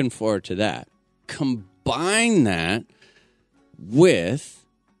really looking forward to that. Combine that with,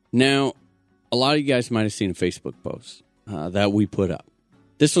 now, a lot of you guys might have seen a Facebook post that we put up.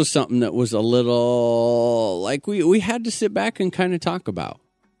 This was something that was a little like we had to sit back and kind of talk about.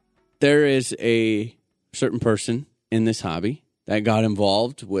 There is a certain person in this hobby that got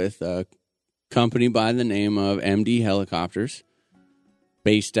involved with a company by the name of MD Helicopters,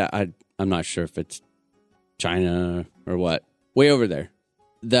 based at, I'm not sure if it's China or what, way over there,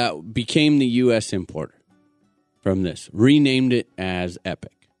 that became the U.S. importer from this, renamed it as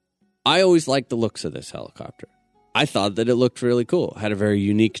Epic. I always liked the looks of this helicopter. I thought that it looked really cool. Had a very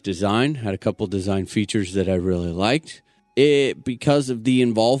unique design, had a couple design features that I really liked. Because of the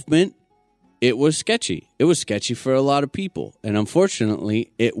involvement, it was sketchy. It was sketchy for a lot of people. And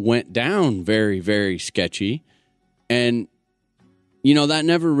unfortunately, it went down very, very sketchy. And, that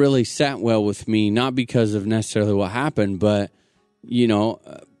never really sat well with me, not because of necessarily what happened, but,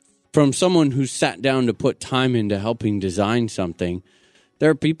 from someone who sat down to put time into helping design something, there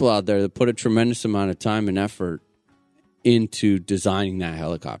are people out there that put a tremendous amount of time and effort into designing that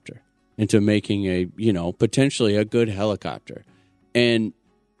helicopter, into making a, potentially a good helicopter. And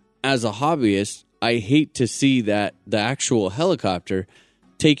as a hobbyist, I hate to see that the actual helicopter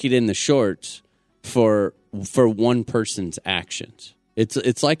take it in the shorts for one person's actions.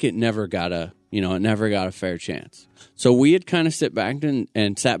 It's like it never got a fair chance. So we had kind of sat back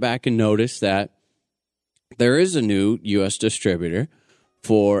and noticed that there is a new U.S. distributor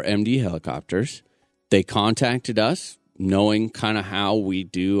for MD Helicopters. They contacted us knowing kind of how we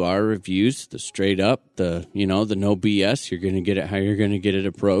do our reviews, the straight up, the no BS, you're going to get it how you're going to get it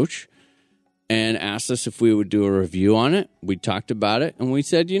approach, and asked us if we would do a review on it. We talked about it, and we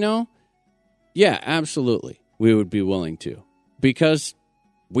said, yeah, absolutely, we would be willing to, because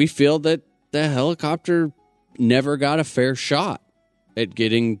we feel that the helicopter never got a fair shot at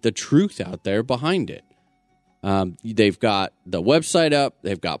getting the truth out there behind it. They've got the website up.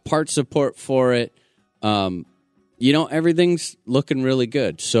 They've got part support for it. Everything's looking really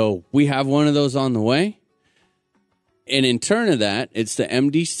good. So we have one of those on the way. And in turn of that, it's the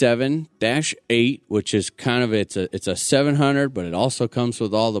MD7-8, which is kind of, it's a 700, but it also comes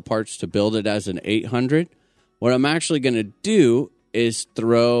with all the parts to build it as an 800. What I'm actually going to do is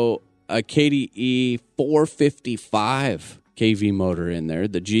throw a KDE 455 kV motor in there,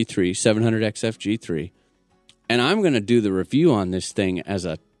 the G3, 700XF G3. And I'm going to do the review on this thing as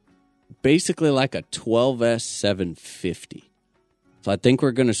basically like a 12S 750. So I think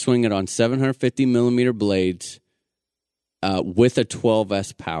we're going to swing it on 750 millimeter blades with a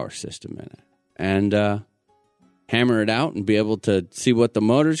 12S power system in it. And hammer it out and be able to see what the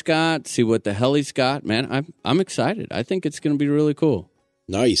motor's got, see what the heli's got. Man, I'm excited. I think it's going to be really cool.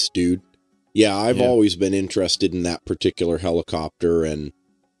 Nice, dude. Yeah, I've always been interested in that particular helicopter and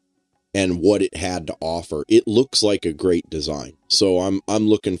what it had to offer. It looks like a great design. So I'm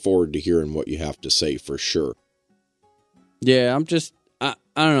looking forward to hearing what you have to say for sure. Yeah, I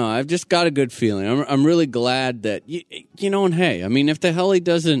don't know. I've just got a good feeling. I'm really glad that, you know, and hey, I mean, if the heli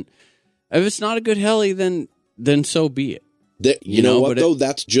if it's not a good heli, then so be it. You know what, though?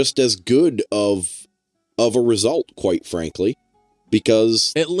 That's just as good of a result, quite frankly,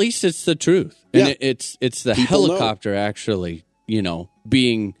 because... At least it's the truth. And it's the People helicopter actually, you know,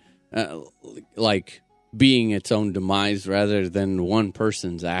 being being its own demise rather than one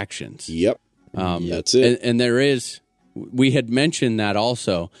person's actions. Yep. That's it. And we had mentioned that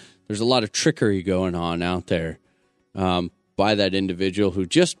also. There's a lot of trickery going on out there by that individual who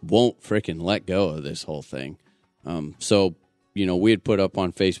just won't freaking let go of this whole thing. So, you know, we had put up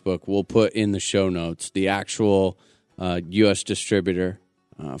on Facebook, we'll put in the show notes the actual U.S. distributor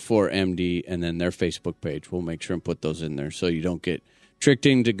for MD and then their Facebook page. We'll make sure and put those in there so you don't get tricked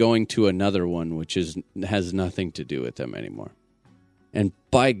into going to another one, which has nothing to do with them anymore. And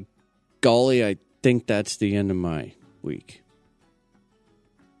by golly, I think that's the end of my week.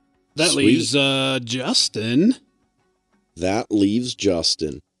 That leaves Justin. That leaves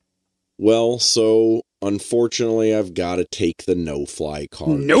Justin. Well, so unfortunately, I've got to take the no-fly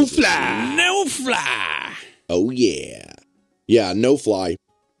card. No fly! No fly! Oh, yeah. Yeah, no fly.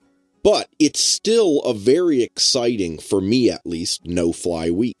 But it's still a very exciting, for me at least,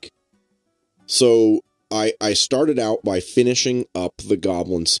 no-fly week. So I started out by finishing up the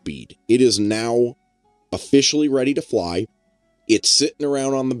Goblin Speed. It is now officially ready to fly. It's sitting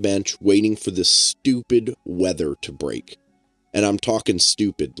around on the bench waiting for this stupid weather to break. And I'm talking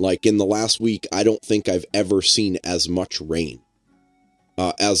stupid. Like in the last week, I don't think I've ever seen as much rain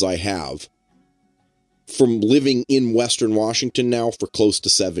as I have from living in Western Washington now for close to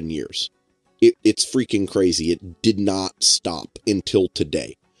 7 years. It's freaking crazy. It did not stop until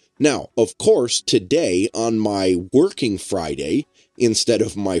today. Now, of course, today on my working Friday, instead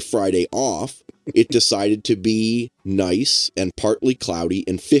of my Friday off, it decided to be nice and partly cloudy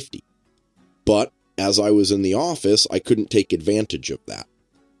and 50. But as I was in the office, I couldn't take advantage of that.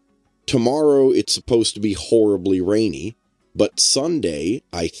 Tomorrow, it's supposed to be horribly rainy, but Sunday,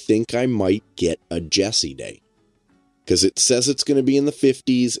 I think I might get a Jesse day. Because it says it's going to be in the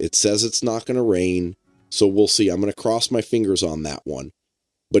 50s, it says it's not going to rain, so we'll see. I'm going to cross my fingers on that one.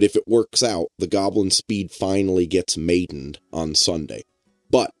 But if it works out, the Goblin Speed finally gets maidened on Sunday.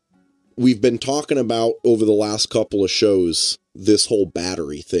 But we've been talking about, over the last couple of shows, this whole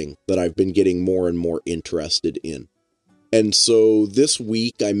battery thing that I've been getting more and more interested in. And so this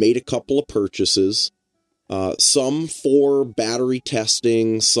week I made a couple of purchases, some for battery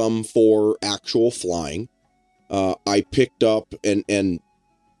testing, some for actual flying. I picked up, and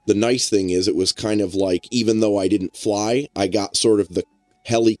the nice thing is it was kind of like, even though I didn't fly, I got sort of the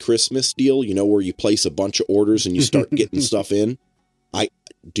Heli Christmas deal, you know, where you place a bunch of orders and you start getting stuff in. I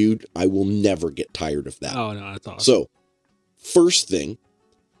will never get tired of that. Oh, no, that's awesome. So, first thing,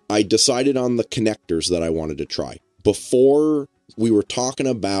 I decided on the connectors that I wanted to try. Before, we were talking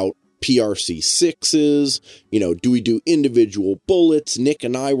about PRC6s, you know, do we do individual bullets? Nick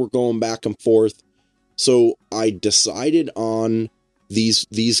and I were going back and forth. So, I decided on these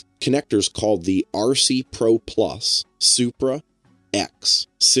connectors called the RC Pro Plus Supra X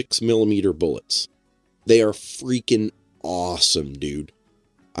 6mm bullets. They are freaking awesome, dude.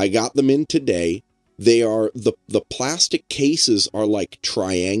 I got them in today. They are, the plastic cases are like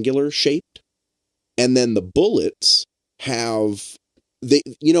triangular shaped. And then the bullets have,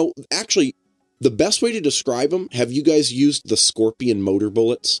 actually, the best way to describe them, have you guys used the Scorpion motor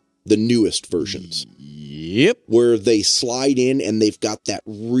bullets? The newest versions. Yep. Where they slide in and they've got that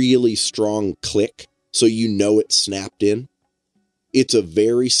really strong click, so you know it's snapped in. It's a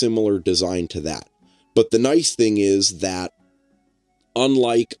very similar design to that. But the nice thing is that,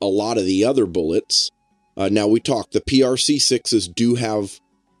 unlike a lot of the other bullets, now we talked, the PRC6s do have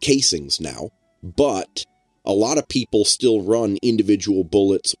casings now, but a lot of people still run individual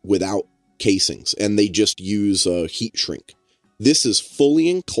bullets without casings, and they just use a heat shrink. This is fully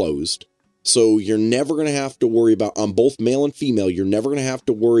enclosed, so you're never going to have to worry about, on both male and female, you're never going to have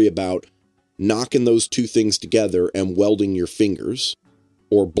to worry about knocking those two things together and welding your fingers.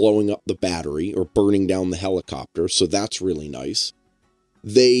 or blowing up the battery or burning down the helicopter, so that's really nice.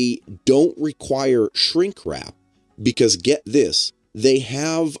 They don't require shrink wrap because, get this, they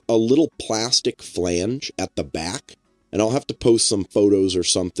have a little plastic flange at the back, and I'll have to post some photos or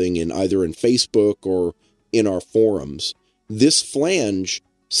something in either in Facebook or in our forums. This flange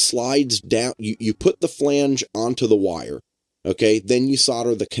slides down. You put the flange onto the wire, okay? Then you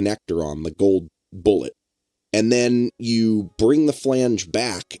solder the connector on, the gold bullet. And then you bring the flange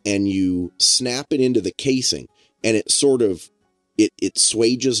back and you snap it into the casing, and it sort of, it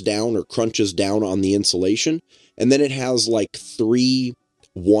swages down or crunches down on the insulation. And then it has like 3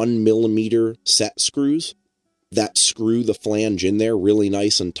 1mm set screws that screw the flange in there really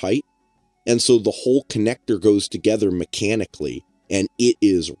nice and tight. And so the whole connector goes together mechanically, and it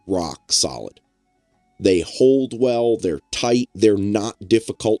is rock solid. They hold well, they're tight, they're not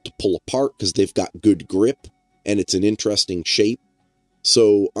difficult to pull apart because they've got good grip, and it's an interesting shape.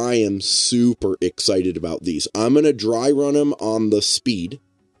 So I am super excited about these. I'm going to dry run them on the Speed,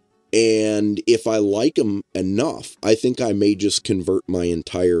 and if I like them enough, I think I may just convert my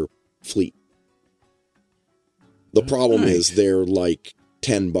entire fleet. The problem is they're like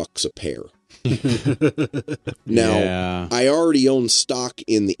 $10 a pair. Now, I already own stock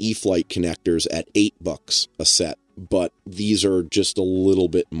in the E-Flite connectors at $8 a set, but these are just a little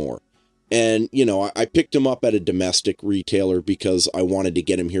bit more. And, you know, I picked them up at a domestic retailer because I wanted to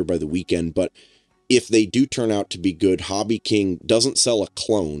get them here by the weekend, but if they do turn out to be good, Hobby King doesn't sell a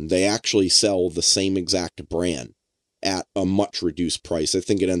clone. They actually sell the same exact brand at a much reduced price. I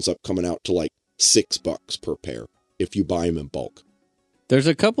think it ends up coming out to like $6 per pair if you buy them in bulk. There's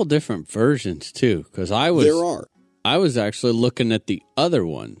a couple different versions too, because I was actually looking at the other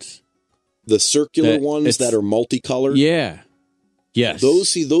ones, the circular ones that are multicolored. Yeah, yes.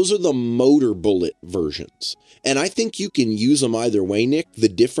 Those are the motor bullet versions, and I think you can use them either way, Nick. The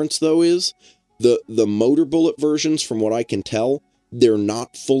difference though is the motor bullet versions, from what I can tell, they're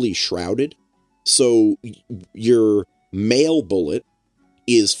not fully shrouded, so your male bullet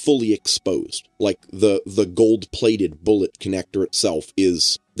is fully exposed. Like the gold-plated bullet connector itself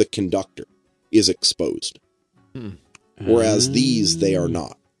is, the conductor is exposed. Whereas these, they are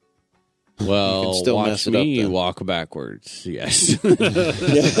not. Well, still watch mess it me up, then. walk backwards. Yes.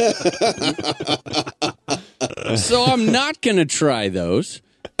 So I'm not going to try those.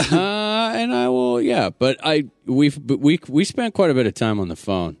 And I will, yeah. But we spent quite a bit of time on the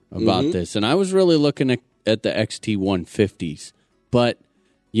phone about this, and I was really looking at the XT150s. But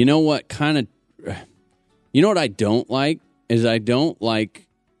you know what you know what I don't like is I don't like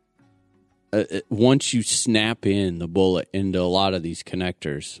once you snap in the bullet into a lot of these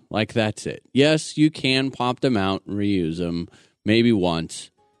connectors, like that's it. Yes, you can pop them out and reuse them maybe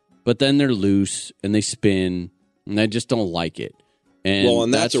once, but then they're loose and they spin, and I just don't like it.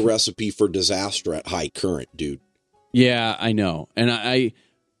 And that's a recipe for disaster at high current, dude. Yeah, I know. And I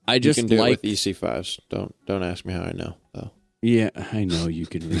just you can do like it with EC5s. Don't ask me how I know, though. Yeah, I know you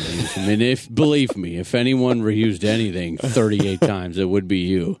can reuse them. And believe me, if anyone reused anything 38 times, it would be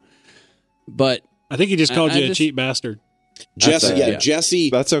you. But I think he just called you a cheap bastard.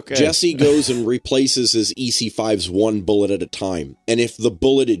 Jesse. That's okay. Jesse goes and replaces his EC5s one bullet at a time, and if the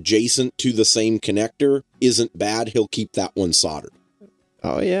bullet adjacent to the same connector isn't bad, he'll keep that one soldered.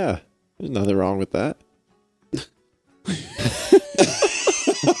 Oh yeah, there's nothing wrong with that.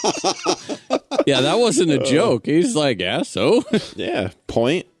 Yeah, that wasn't a joke. He's like, yeah, so Yeah,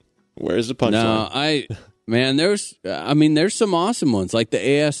 point. Where's the punchline? No, there's some awesome ones like the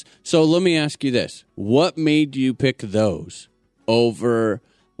AS. So let me ask you this. What made you pick those over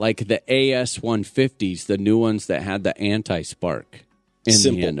like the AS 150s, the new ones that had the anti-spark in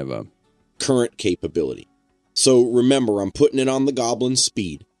the end of them? Current capability. So remember, I'm putting it on the Goblin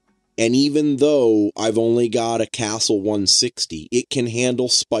Speed. And even though I've only got a Castle 160, it can handle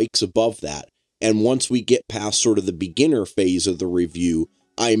spikes above that. And once we get past sort of the beginner phase of the review,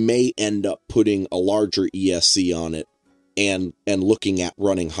 I may end up putting a larger ESC on it and looking at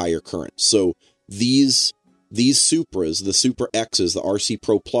running higher currents. So these Supras, the Super X's, the RC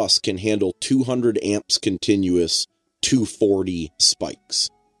Pro Plus, can handle 200 amps continuous 240 spikes.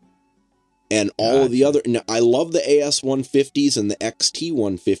 And all of the other... Now, I love the AS 150s and the XT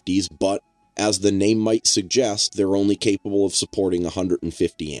 150s, but as the name might suggest, they're only capable of supporting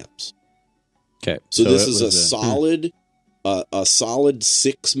 150 amps. Okay. So this is a solid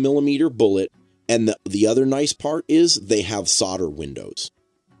 6mm bullet, and the other nice part is they have solder windows.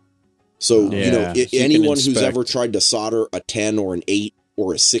 So anyone who's ever tried to solder a 10 or an 8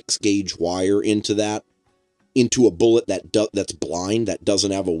 or a 6 gauge wire into a bullet that's blind, that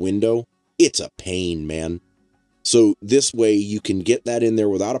doesn't have a window, it's a pain, man. So this way you can get that in there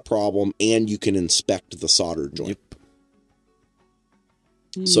without a problem, and you can inspect the solder joint.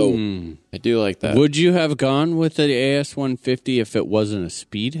 So I do like that. Would you have gone with the AS-150 if it wasn't a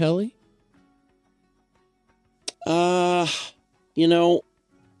speed heli? You know,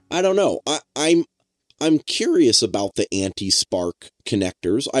 I don't know. I'm curious about the anti-spark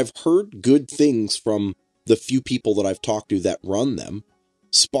connectors. I've heard good things from the few people that I've talked to that run them.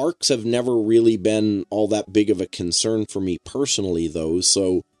 Sparks have never really been all that big of a concern for me personally, though,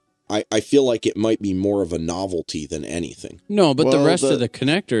 so I feel like it might be more of a novelty than anything. No, but the rest of the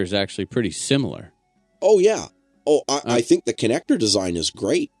connector is actually pretty similar. Oh, yeah. Oh, I think the connector design is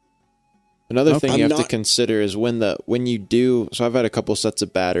great. Another thing you have to consider is when you do... So I've had a couple sets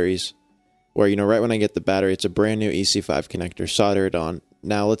of batteries where, you know, right when I get the battery, it's a brand new EC5 connector, solder it on.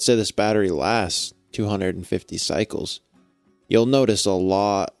 Now, let's say this battery lasts 250 cycles. You'll notice a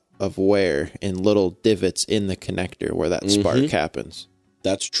lot of wear in little divots in the connector where that spark happens.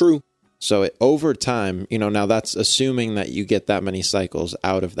 That's true. So over time, you know, now that's assuming that you get that many cycles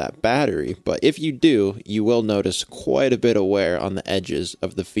out of that battery. But if you do, you will notice quite a bit of wear on the edges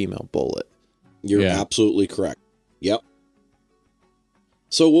of the female bullet. You're absolutely correct. Yep.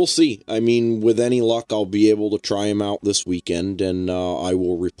 So we'll see. I mean, with any luck, I'll be able to try them out this weekend, and I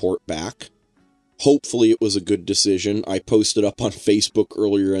will report back. Hopefully it was a good decision. I posted up on Facebook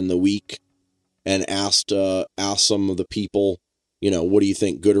earlier in the week and asked some of the people, you know, what do you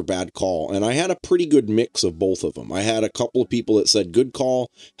think, good or bad call? And I had a pretty good mix of both of them. I had a couple of people that said good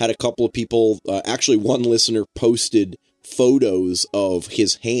call, had a couple of people, actually one listener posted photos of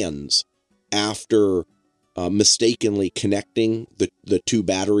his hands after mistakenly connecting the two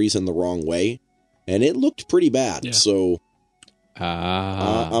batteries in the wrong way, and it looked pretty bad. Yeah. So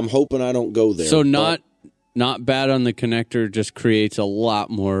I'm hoping I don't go there. So not bad on the connector, just creates a lot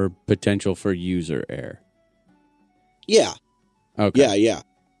more potential for user error. Yeah. Okay. Yeah.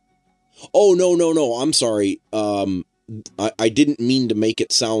 Oh, no. I'm sorry. I didn't mean to make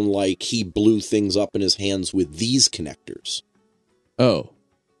it sound like he blew things up in his hands with these connectors. Oh.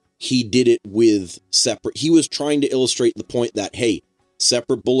 He did it with separate... He was trying to illustrate the point that, hey,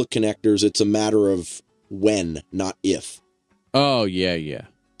 separate bullet connectors, it's a matter of when, not if. Oh, yeah.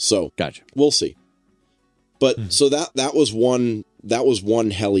 So, gotcha. We'll see. But, so that was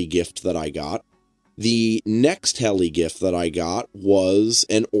one heli gift that I got. The next heli gift that I got was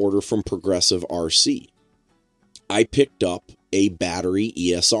an order from Progressive RC. I picked up a battery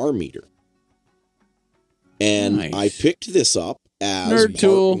ESR meter. And nice. I picked this up as nerd part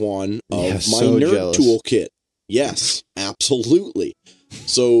tool. One of my nerd toolkit. Yes, absolutely.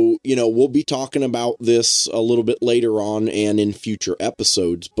 So, you know, we'll be talking about this a little bit later on and in future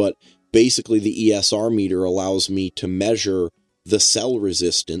episodes, but basically the ESR meter allows me to measure the cell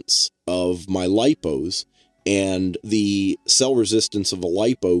resistance of my lipos, and the cell resistance of a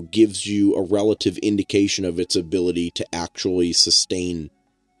lipo gives you a relative indication of its ability to actually sustain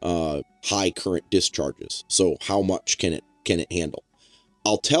high current discharges. So how much can it handle?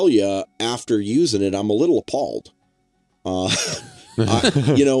 I'll tell you, after using it, I'm a little appalled. I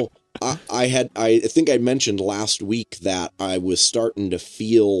think I mentioned last week that I was starting to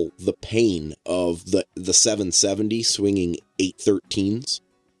feel the pain of the 770 swinging 813s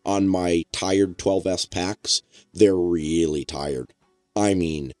on my tired 12S packs. They're really tired. I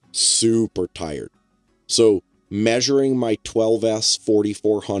mean, super tired. So measuring my 12S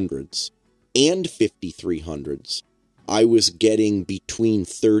 4400s and 5300s, I was getting between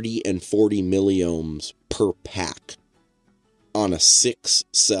 30 and 40 milliohms per pack on a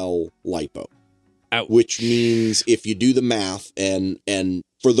 6-cell lipo. Ouch. Which means if you do the math, and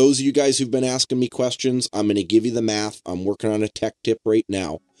for those of you guys who've been asking me questions, I'm going to give you the math. I'm working on a tech tip right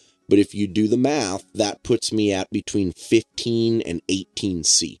now. But if you do the math, that puts me at between 15 and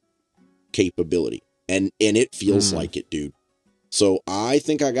 18C capability. And it feels like it, dude. So I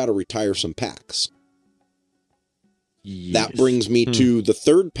think I got to retire some packs. Yes. That brings me to the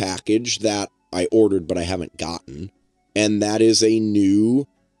third package that I ordered but I haven't gotten. And that is a new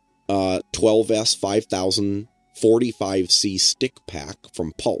 12S 5000 45C stick pack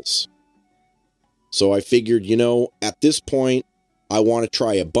from Pulse. So I figured, you know, at this point, I want to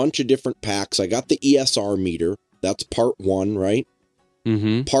try a bunch of different packs. I got the ESR meter. That's part one, right?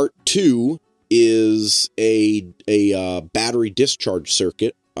 Mm-hmm. Part two is a battery discharge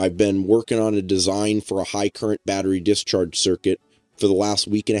circuit. I've been working on a design for a high current battery discharge circuit for the last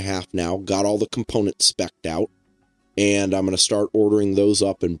week and a half now. Got all the components spec'd out. And I'm going to start ordering those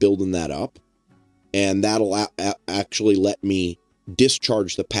up and building that up. And that'll actually let me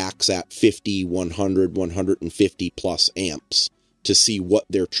discharge the packs at 50, 100, 150 plus amps to see what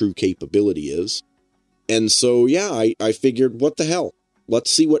their true capability is. And so, yeah, I figured, what the hell?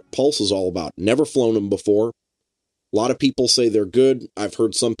 Let's see what Pulse is all about. Never flown them before. A lot of people say they're good. I've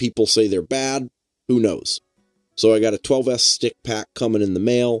heard some people say they're bad. Who knows? So I got a 12S stick pack coming in the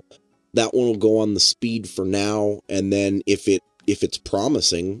mail. That one will go on the Speed for now. And then if it's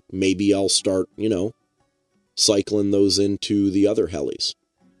promising, maybe I'll start, cycling those into the other helis.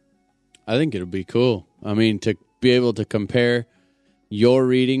 I think it'll be cool. I mean, to be able to compare your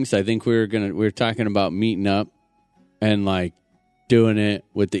readings, I think we were talking about meeting up and like doing it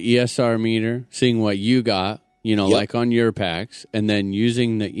with the ESR meter, seeing what you got, like on your packs, and then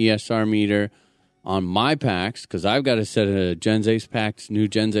using the ESR meter on my packs, because I've got a set of Gens Ace packs, new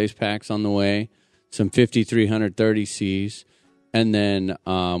Gens Ace packs on the way, some 5330Cs. And then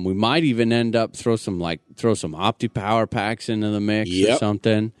we might even end up throw some OptiPower packs into the mix or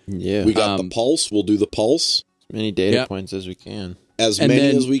something. Yeah, we got the Pulse. We'll do the Pulse. As many data points as we can, as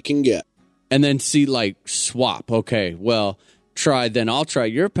we can get, and then see swap. Okay, well, I'll try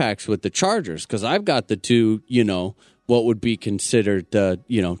your packs with the Chargers because I've got the two. What would be considered the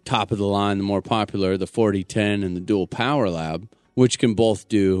top of the line, the more popular, the 4010 and the Dual Power Lab, which can both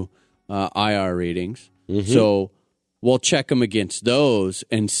do IR readings. Mm-hmm. So we'll check them against those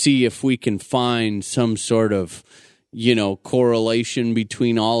and see if we can find some sort of, correlation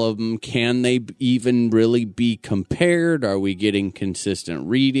between all of them. Can they even really be compared? Are we getting consistent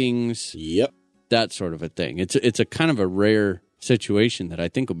readings? Yep. That sort of a thing. It's a kind of a rare situation that I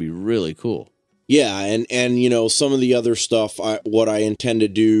think will be really cool. Yeah, and some of the other stuff, what I intend to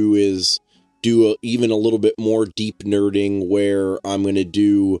do is do even a little bit more deep nerding where I'm going to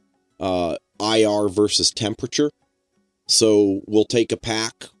do IR versus temperature. So we'll take a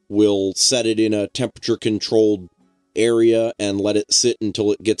pack, we'll set it in a temperature-controlled area and let it sit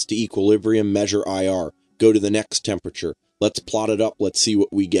until it gets to equilibrium, measure IR, go to the next temperature. Let's plot it up, let's see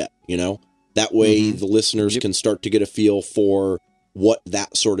what we get, That way the listeners can start to get a feel for what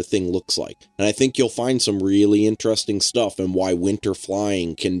that sort of thing looks like. And I think you'll find some really interesting stuff and why winter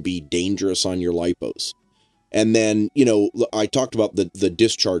flying can be dangerous on your lipos. And then, I talked about the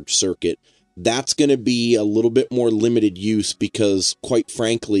discharge circuit. That's going to be a little bit more limited use because, quite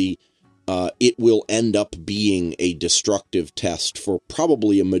frankly, it will end up being a destructive test for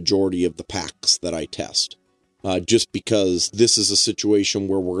probably a majority of the packs that I test. Just because this is a situation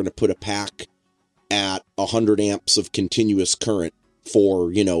where we're going to put a pack at 100 amps of continuous current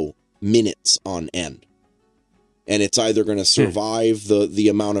for, minutes on end. And it's either going to survive the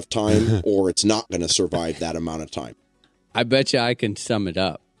amount of time or it's not going to survive that amount of time. I bet you I can sum it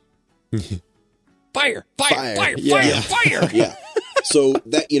up. Fire. Yeah. So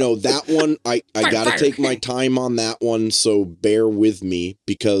that, that one, I got to take my time on that one. So bear with me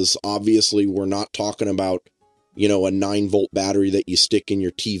because obviously we're not talking about, a 9-volt battery that you stick in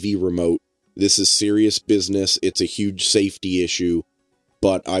your TV remote. This is serious business. It's a huge safety issue,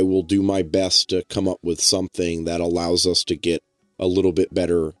 but I will do my best to come up with something that allows us to get a little bit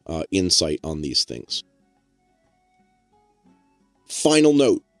better insight on these things. Final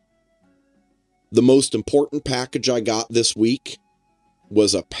note. The most important package I got this week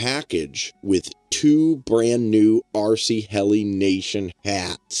was a package with 2 brand new RC Heli Nation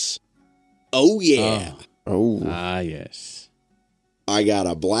hats. Oh, yeah. Oh. Ah, yes. I got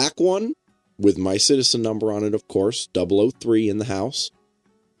a black one with my citizen number on it, of course, 003 in the house,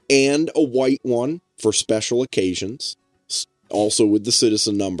 and a white one for special occasions, also with the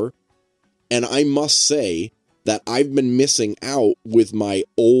citizen number. And I must say that I've been missing out with my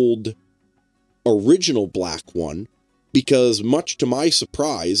old original black one because, much to my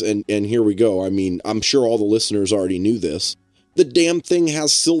surprise, and here we go, I mean, I'm sure all the listeners already knew this, the damn thing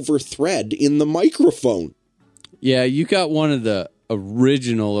has silver thread in the microphone. Yeah, you got one of the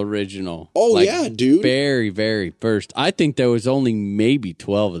original. Oh, yeah, dude. Very, very first. I think there was only maybe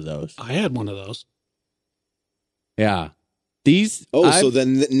 12 of those. I had one of those. Yeah. These. So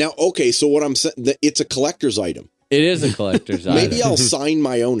then now, okay, so what I'm saying, it's a collector's item. It is a collector's item. Maybe I'll sign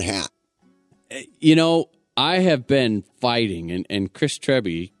my own hat. I have been fighting, and Chris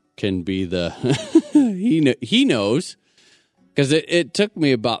Trebby can be the he knows, because it took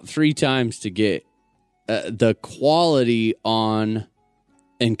me about 3 times to get the quality on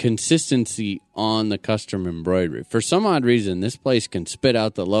and consistency on the custom embroidery. For some odd reason, this place can spit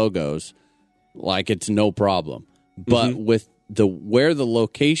out the logos like it's no problem, but with where the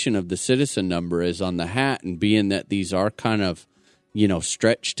location of the citizen number is on the hat, and being that these are kind of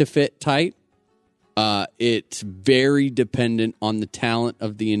stretched to fit tight. It's very dependent on the talent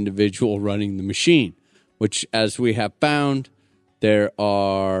of the individual running the machine, which, as we have found, There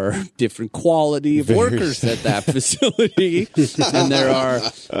are different quality of workers at that facility. And there are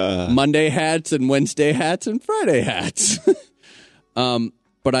Monday hats and Wednesday hats and Friday hats.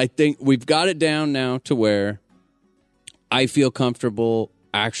 But I think we've got it down now to where I feel comfortable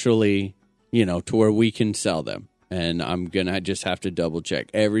actually, to where we can sell them. And I'm going to just have to double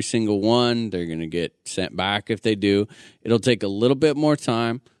check every single one. They're going to get sent back if they do. It'll take a little bit more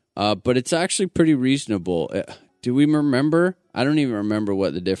time, but it's actually pretty reasonable. Do we remember? I don't even remember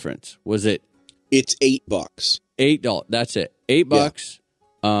what the difference was. It's $8. $8. That's it. $8.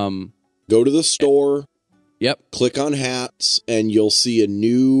 Go to the store. Yep. Click on hats, and you'll see a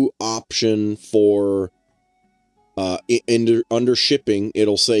new option for under shipping.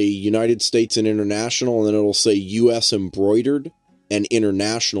 It'll say United States and International, and then it'll say U.S. embroidered and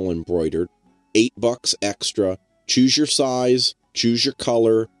International embroidered. $8 extra. Choose your size, choose your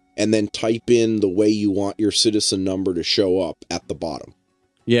color, and then type in the way you want your citizen number to show up at the bottom.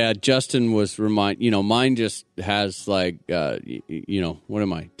 Yeah, Justin was mine just has like, what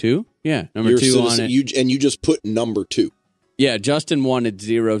am I, 2? Yeah, number your 2 citizen, on it. You just put number 2. Yeah, Justin wanted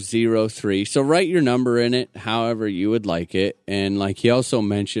 003. So write your number in it however you would like it. And like he also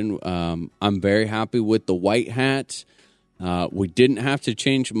mentioned, I'm very happy with the white hats. We didn't have to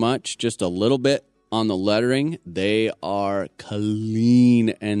change much, just a little bit on the lettering. They are clean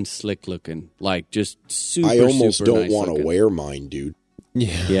and slick looking. Like just super, I almost super don't nice want to looking. wear mine, dude.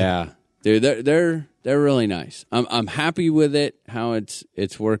 Yeah. They're really nice. I'm happy with it, how it's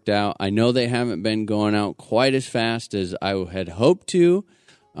worked out. I know they haven't been going out quite as fast as I had hoped to,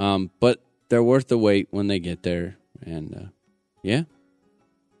 but they're worth the wait when they get there. And yeah,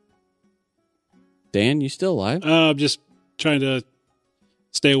 Dan, you still alive? I'm just trying to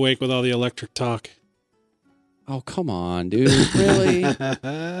stay awake with all the electric talk. Oh, come on, dude! Really?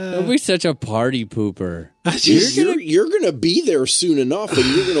 Don't be such a party pooper. You're gonna be there soon enough, and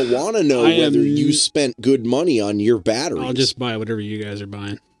you're gonna want to know whether you spent good money on your batteries. I'll just buy whatever you guys are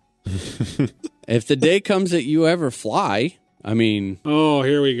buying. If the day comes that you ever fly, I mean, oh,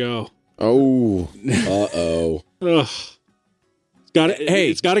 here we go. Oh,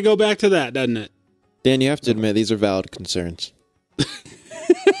 It's got to go back to that, doesn't it? Dan, you have to admit these are valid concerns.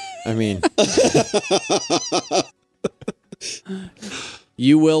 I mean,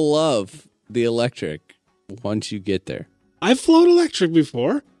 you will love the electric once you get there. I've flown electric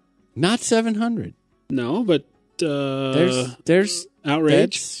before. Not 700. No, but there's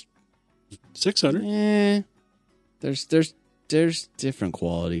outrage 600. There's different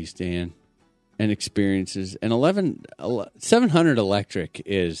qualities, Dan, and experiences. And 700 electric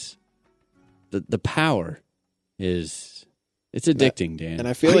is the power is. It's addicting, Dan. And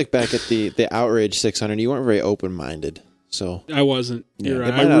I feel like back at the Outrage 600, you weren't very open-minded. So I wasn't. You're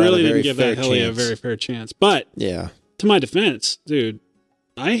right. they might not I have really a didn't very give that fair heli a chance. very fair chance. But yeah, to my defense, dude,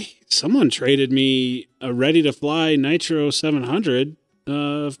 someone traded me a ready-to-fly Nitro 700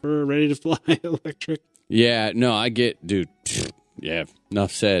 for a ready-to-fly electric. Yeah, no, I get, dude. Yeah,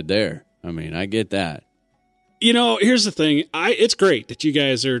 enough said there. I mean, I get that. Here's the thing. It's great that you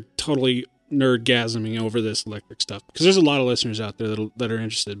guys are totally nerdgasming over this electric stuff because there's a lot of listeners out there that are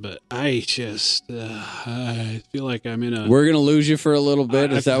interested, but I just I feel like I'm in a... We're going to lose you for a little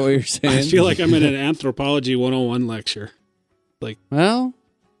bit. Is that what you're saying? I feel like I'm in an Anthropology 101 lecture. Like, well,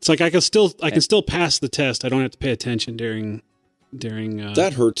 it's like I can still pass the test. I don't have to pay attention during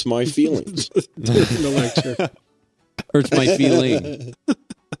that hurts my feelings. during the lecture. Hurts my feeling.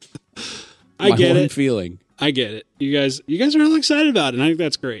 I get it. Feeling. I get it. You guys are all excited about it, and I think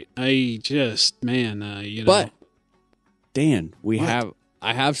that's great. I just, man, But, Dan,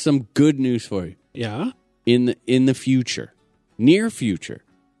 I have some good news for you. Yeah? In the future, near future,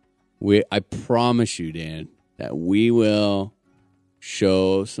 I promise you, Dan, that we will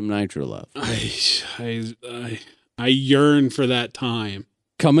show some Nitro love. I yearn for that time.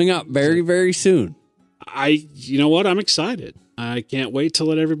 Coming up very, very soon. You know what? I'm excited. I can't wait to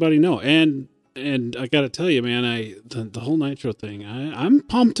let everybody know. And I got to tell you, man, the whole Nitro thing, I'm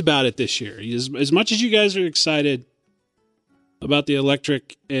pumped about it this year. As much as you guys are excited about the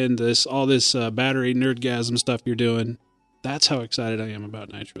electric and all this battery nerdgasm stuff you're doing, that's how excited I am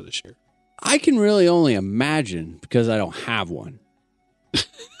about Nitro this year. I can really only imagine because I don't have one.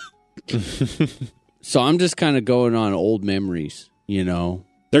 So I'm just kind of going on old memories,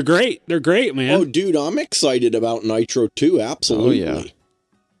 They're great. They're great, man. Oh, dude, I'm excited about Nitro too. Absolutely. Oh, yeah.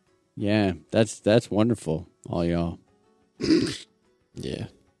 Yeah, that's wonderful, all y'all. yeah.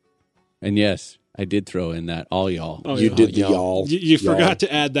 And yes, I did throw in that all y'all. Oh, You yeah. did the y'all. You forgot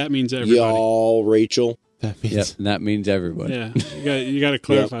to add that means everybody. Y'all, Rachel. That means Yep, and that means everybody. Yeah, you got to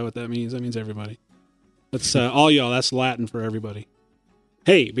clarify what that means. That means everybody. That's all y'all. That's Latin for everybody.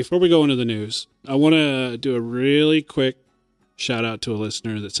 Hey, before we go into the news, I want to do a really quick shout out to a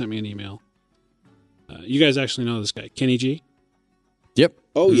listener that sent me an email. You guys actually know this guy, Kenny G. Yep.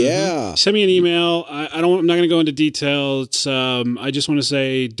 Oh, yeah. Send me an email. I'm not going to go into details. I just want to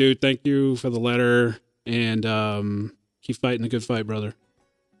say, dude, thank you for the letter, and keep fighting the good fight, brother.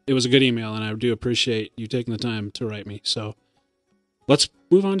 It was a good email, and I do appreciate you taking the time to write me. So let's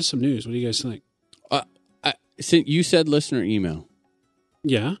move on to some news. What do you guys think? You said listener email.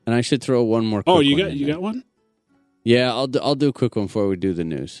 Yeah. And I should throw one more quick Oh, you one got one? Yeah, I'll do a quick one before we do the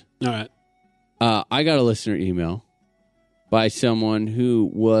news. All right. I got a listener email by someone who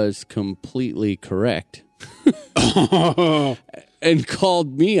was completely correct and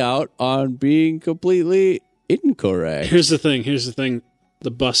called me out on being completely incorrect. Here's the thing.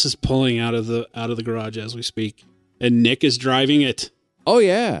 The bus is pulling out of the garage as we speak, and Nick is driving it. Oh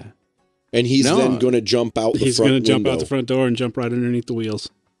yeah. And he's then going to jump out the front window. He's going to jump out the front door and jump right underneath the wheels.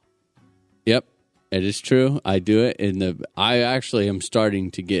 Yep, it is true. I do it I actually am starting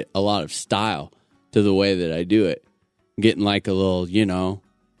to get a lot of style to the way that I do it. Getting like a little,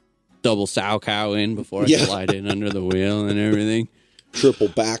 double sow cow in before I slide in under the wheel and everything. Triple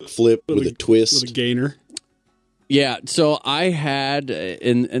backflip with a twist. With a gainer. Yeah, so I had,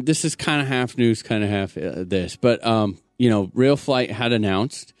 and this is kind of half news, kind of half this, but, Real Flight had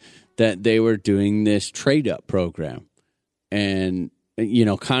announced that they were doing this trade-up program. And,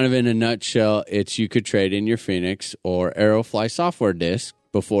 kind of in a nutshell, it's you could trade in your Phoenix or Aerofly software disk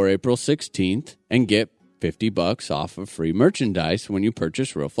before April 16th and get $50 off of free merchandise when you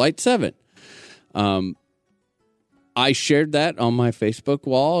purchase Real Flight 7. I shared that on my Facebook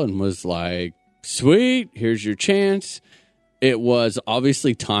wall and was like, sweet, here's your chance. It was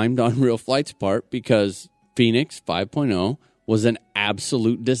obviously timed on Real Flight's part because Phoenix 5.0 was an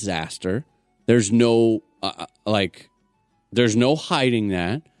absolute disaster. There's no there's no hiding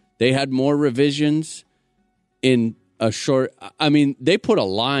that. They had more revisions in a short. I mean, they put a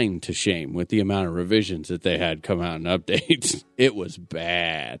line to shame with the amount of revisions that they had come out in updates. It was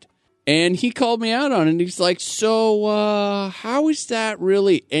bad. And he called me out on it. He's like, so how is that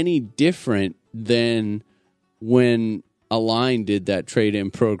really any different than when Align did that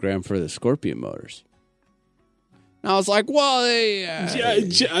trade-in program for the Scorpion motors? And I was like, well,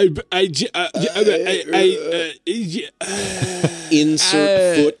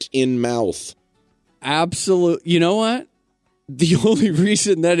 insert foot in mouth. Absolute. You know what? The only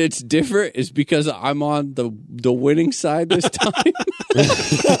reason that it's different is because I'm on the winning side this time.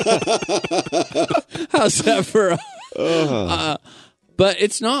 How's that for? But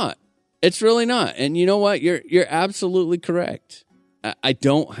it's not. It's really not. And you know what? You're absolutely correct. I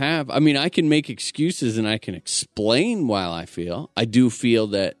can make excuses and I can explain why I feel. I do feel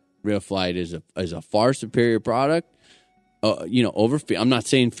that Real Flight is a far superior product. Over. I'm not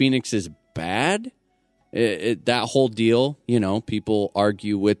saying Phoenix is bad. That whole deal, people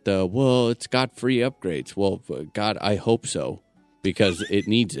argue with it's got free upgrades. Well, God, I hope so because it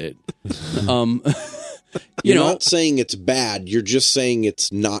needs it. You're not saying it's bad. You're just saying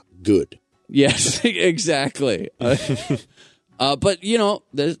it's not good. Yes, exactly. But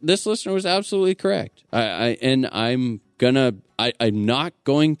this listener was absolutely correct. I'm not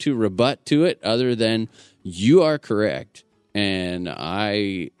going to rebut to it other than you are correct. And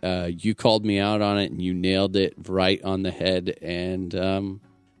you called me out on it and you nailed it right on the head. And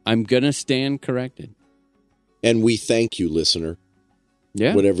I'm going to stand corrected. And we thank you, listener.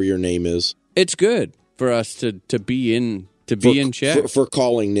 Yeah. Whatever your name is. It's good for us to be in check. For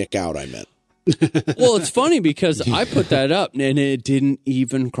calling Nick out, I meant. Well, it's funny because I put that up and it didn't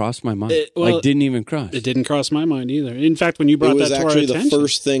even cross my mind. It didn't even cross. It didn't cross my mind either. In fact, when you brought that to our attention. It was actually the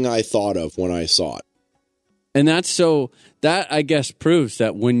first thing I thought of when I saw it. And that I guess proves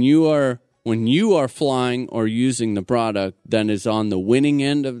that when you are flying or using the product that is on the winning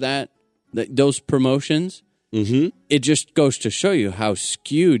end of those promotions, it just goes to show you how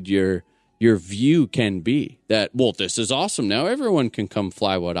skewed your view can be. That, well, this is awesome. Now everyone can come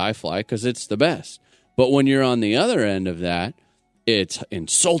fly what I fly because it's the best. But when you're on the other end of that, it's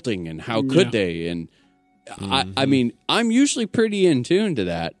insulting and how could they? And I mean, I'm usually pretty in tune to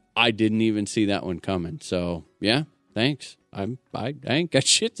that. I didn't even see that one coming. So, yeah, thanks. I ain't got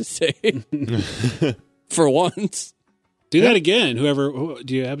shit to say for once. Do that again. Do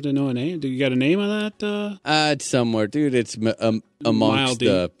you happen to know a name? Do you got a name on that? It's somewhere, dude. It's amongst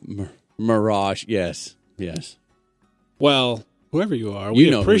the mirage. Yes. Well, whoever you are, who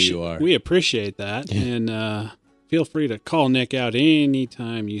you are. We appreciate that, and feel free to call Nick out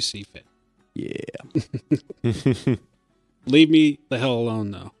anytime you see fit. Yeah. Leave me the hell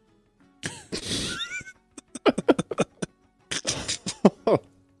alone, though.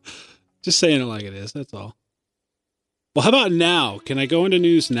 Just saying it like it is. That's all. Well, how about now? Can I go into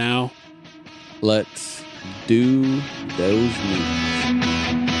news now? Let's do those news.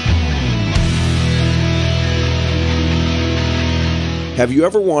 Have you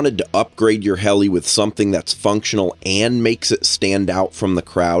ever wanted to upgrade your heli with something that's functional and makes it stand out from the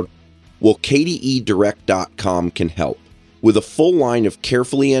crowd? Well, KDEDirect.com can help. With a full line of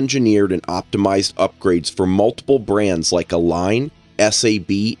carefully engineered and optimized upgrades for multiple brands like Align,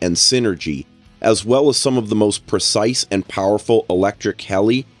 SAB, and Synergy, as well as some of the most precise and powerful electric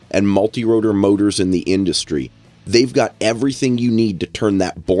heli and multi-rotor motors in the industry, they've got everything you need to turn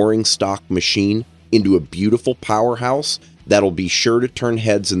that boring stock machine into a beautiful powerhouse that'll be sure to turn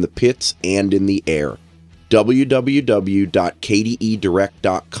heads in the pits and in the air.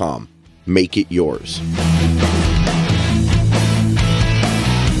 www.kdedirect.com. Make it yours.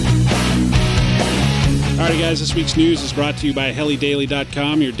 All right, guys, this week's news is brought to you by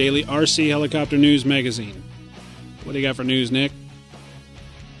HeliDaily.com, your daily RC helicopter news magazine. What do you got for news, Nick?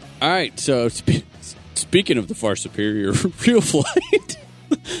 All right, so speaking of the far superior real flight,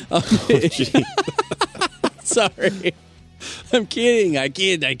 sorry, I'm kidding. I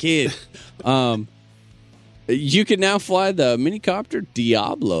kid. You can now fly the minicopter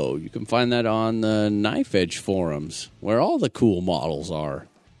Diablo. You can find that on the Knife Edge forums, where all the cool models are.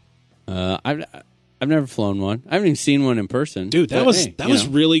 I've never flown one. I haven't even seen one in person. Dude, that was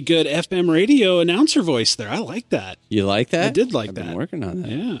really good FM radio announcer voice there. I like that. You like that? I did like that. I've been working on that.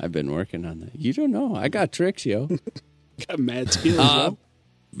 Yeah. I've been working on that. You don't know. I got tricks, yo. Got mad skills,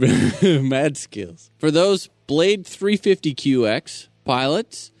 Mad skills. For those Blade 350QX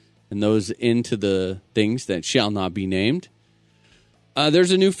pilots and those into the things that shall not be named,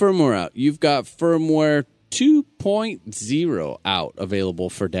 there's a new firmware out. You've got firmware 2.0 out available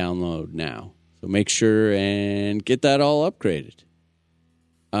for download now. So make sure and get that all upgraded.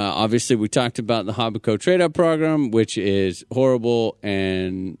 Obviously, we talked about the Hobbico trade-up program, which is horrible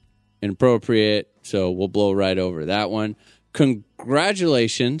and inappropriate, so we'll blow right over that one.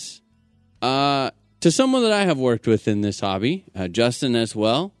 Congratulations to someone that I have worked with in this hobby, Justin as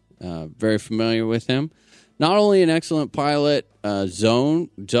well. Very familiar with him. Not only an excellent pilot,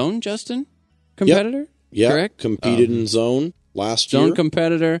 Zone Justin? Competitor? Yeah, correct? competed in Zone last year. Zone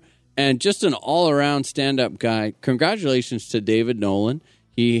competitor. And just an all-around stand-up guy. Congratulations to David Nolan.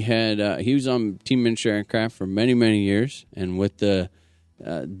 He was on Team Miniature Aircraft for many, many years, and with the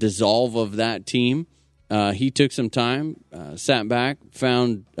dissolve of that team, he took some time, sat back,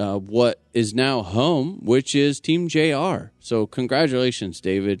 found what is now home, which is Team JR. So congratulations,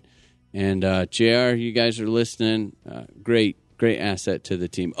 David. And JR, you guys are listening. Great asset to the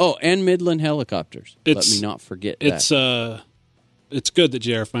team. Oh, and Midland Helicopters. Let me not forget that. It's good that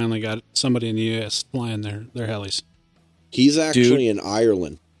JR finally got somebody in the U.S. flying their helis. He's actually in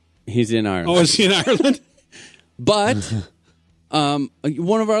Ireland. He's in Ireland. Oh, is he in Ireland? But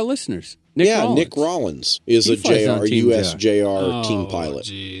one of our listeners, Nick Rollins is a U.S. JR team pilot.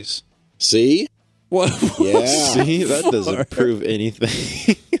 Jeez. See? What? Yeah. See, that doesn't prove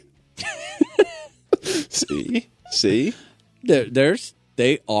anything. See?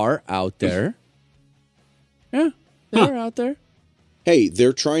 They are out there. Yeah, they're out there. Hey,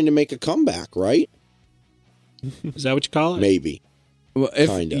 they're trying to make a comeback, right? Is that what you call it? Maybe. Well,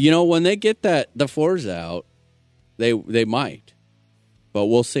 Kinda. When they get the fours out, they might, but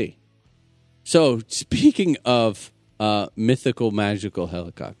we'll see. So, speaking of mythical, magical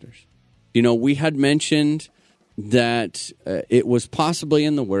helicopters, we had mentioned that it was possibly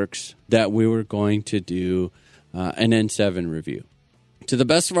in the works that we were going to do an N7 review. To the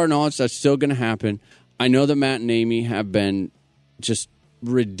best of our knowledge, that's still going to happen. I know that Matt and Amy have been just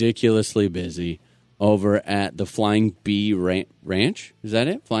ridiculously busy over at the Flying Bee Ranch. Is that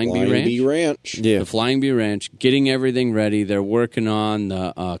it? Flying Bee Ranch? Yeah. The Flying Bee Ranch, getting everything ready. They're working on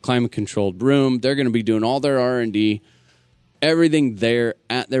the climate-controlled room. They're going to be doing all their R&D, everything there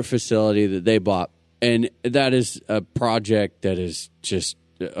at their facility that they bought. And that is a project that is just,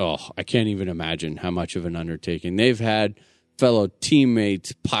 I can't even imagine how much of an undertaking. They've had fellow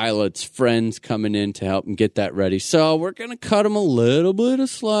teammates, pilots, friends coming in to help them get that ready. So we're going to cut them a little bit of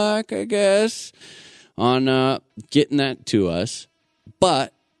slack, I guess, on getting that to us.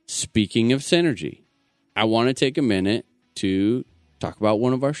 But speaking of Synergy, I want to take a minute to talk about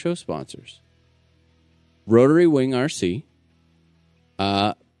one of our show sponsors, Rotary Wing RC.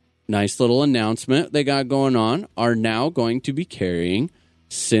 Nice little announcement they got going on, are now going to be carrying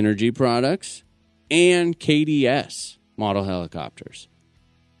Synergy products and KDS model helicopters.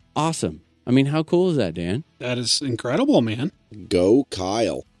 Awesome. I mean, how cool is that, Dan? That is incredible, man. Go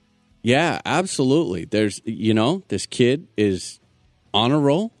Kyle. Yeah, absolutely. There's, this kid is on a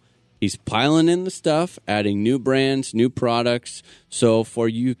roll. He's piling in the stuff, adding new brands, new products. So for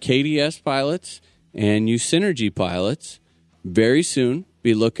you KDS pilots and you Synergy pilots, very soon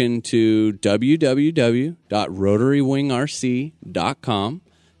be looking to www.rotarywingrc.com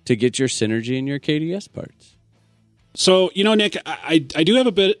to get your Synergy and your KDS parts. So, Nick, I do have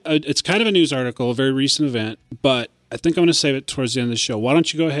a bit, it's kind of a news article, a very recent event, but I think I'm going to save it towards the end of the show. Why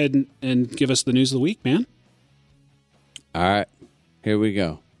don't you go ahead and give us the news of the week, man? All right, here we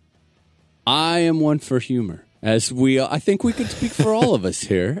go. I am one for humor, as I think we could speak for all of us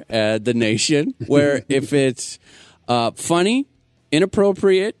here at the nation, where if it's funny,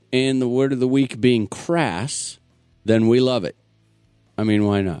 inappropriate, and the word of the week being crass, then we love it. I mean,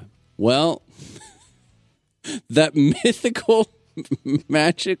 why not? Well, that mythical,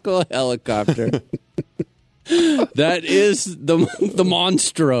 magical helicopter that is the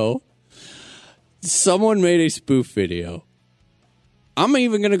Monstro. Someone made a spoof video. I'm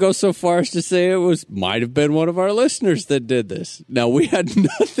even going to go so far as to say might have been one of our listeners that did this. Now, we had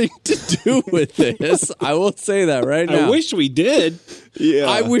nothing to do with this. I will say that right now. I wish we did. Yeah.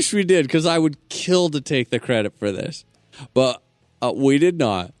 I wish we did, because I would kill to take the credit for this. But we did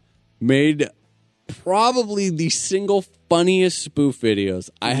not. Made probably the single funniest spoof videos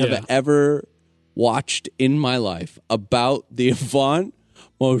I have ever watched in my life about the Avant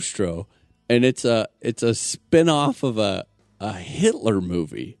Monstro. And it's a spin-off of a Hitler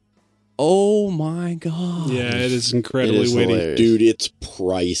movie. Oh my God. Yeah, it is incredibly witty. Hilarious. Dude, it's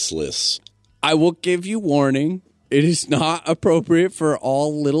priceless. I will give you warning. It is not appropriate for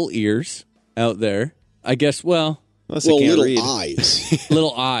all little ears out there. I guess, Unless they can't little read. eyes.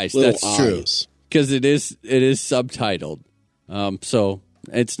 little eyes. Little That's true. eyes. Because it is subtitled. So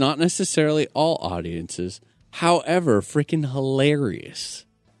it's not necessarily all audiences. However, freaking hilarious.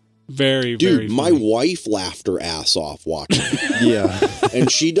 Very, Dude, very my funny. wife laughed her ass off watching it. Yeah,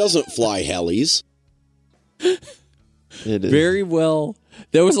 And she doesn't fly helis. it is. Very well.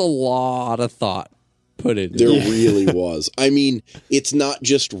 There was a lot of thought put into There it. really was. I mean, it's not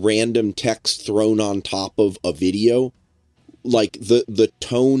just random text thrown on top of a video. Like, the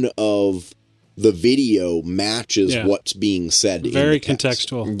tone of the video matches what's being said. Very in the text.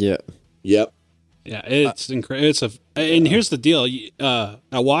 contextual. Yeah. Yep. Yeah, it's incredible. And here's the deal. I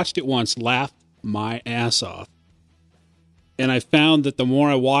watched it once, laughed my ass off. And I found that the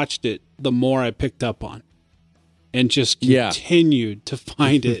more I watched it, the more I picked up on. And just continued to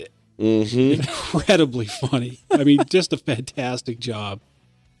find it incredibly funny. I mean, just a fantastic job.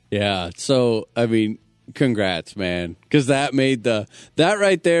 Yeah. So, I mean, congrats, man. Because that right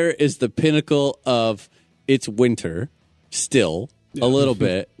there is the pinnacle of it's winter still. A little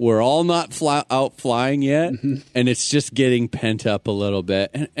bit. We're all not out flying yet, and it's just getting pent up a little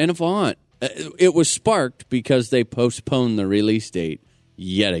bit. And Avant, it was sparked because they postponed the release date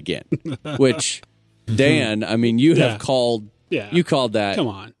yet again. Which, Dan, I mean, you have called. Yeah. You called that. Come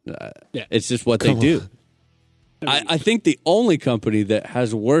on. It's just what they do. I think the only company that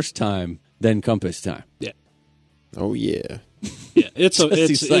has worse time than Compass time. Yeah. Oh yeah. Yeah, it's a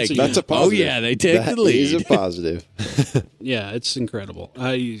That's a unit. positive. Oh yeah, they take That the lead. is a positive. Yeah, it's incredible.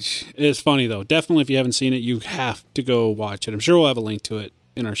 It's funny though. Definitely, if you haven't seen it, you have to go watch it. I'm sure we'll have a link to it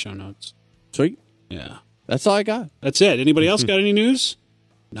in our show notes. Sweet. Yeah, That's all I got. that's it. Anybody else got any news?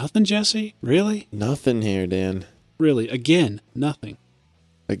 Nothing, Jesse? Really? Nothing here, Dan. Really? Again, nothing.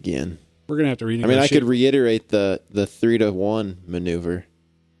 Again. We're gonna have to renegotiate. I mean, I could reiterate the 3-1 maneuver.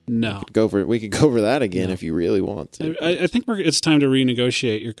 No, We could go over that again if you really want to. I think it's time to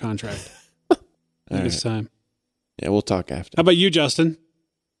renegotiate your contract. I think it's time. Yeah, we'll talk after. How about you, Justin?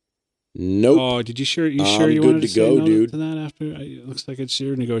 Nope. Oh, did you sure you I'm wanted good to say go, no dude. to that after? It looks like it's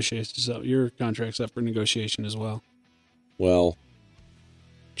your negotiations. Your contract's up for negotiation as well. Well,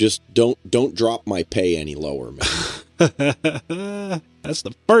 just don't drop my pay any lower, man. That's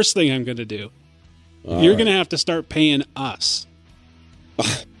the first thing I'm going to do. You're going to have to start paying us.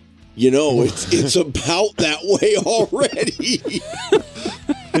 You know, it's about that way already.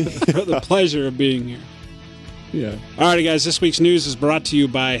 For the pleasure of being here. Yeah. Alrighty, guys, this week's news is brought to you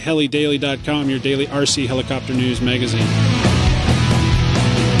by helidaily.com, your daily RC helicopter news magazine.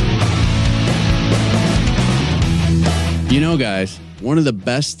 You know, guys, one of the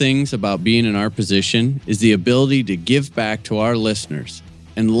best things about being in our position is the ability to give back to our listeners.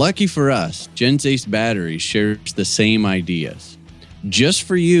 And lucky for us, Gens Ace Batteries shares the same ideas. Just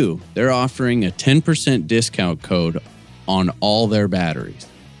for you, they're offering a 10% discount code on all their batteries.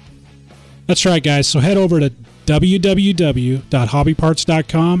 That's right, guys. So head over to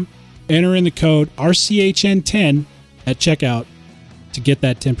www.hobbyparts.com, enter in the code RCHN10 at checkout to get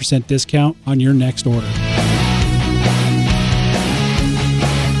that 10% discount on your next order.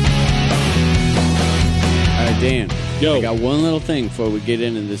 Dan, Yo. I got one little thing before we get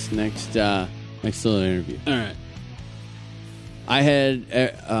into this next little interview. All right. I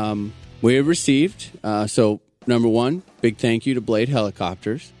had, we had received, so number one, big thank you to Blade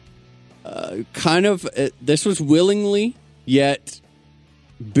Helicopters. This was willingly, yet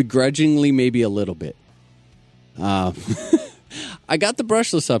begrudgingly, maybe a little bit. I got the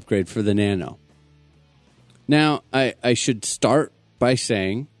brushless upgrade for the Nano. Now, I should start by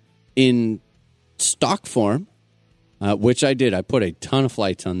saying, in stock form, which I did, I put a ton of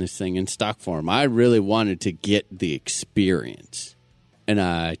flights on this thing in stock form. I really wanted to get the experience, and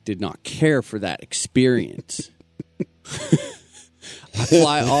I did not care for that experience. I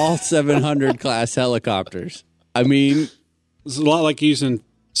fly all 700 class helicopters. I mean, It's a lot like using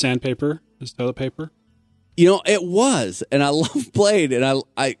sandpaper as toilet paper. It was, and I love Blade, and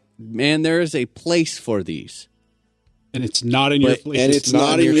I man, there is a place for these. And it's not in your fleet. And it's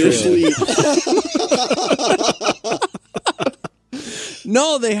not in your fleet.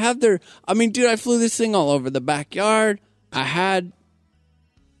 No, they have their. I mean, dude, I flew this thing all over the backyard. I had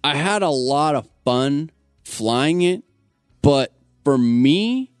a lot of fun flying it, but for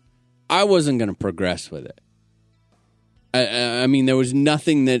me, I wasn't going to progress with it. I mean, there was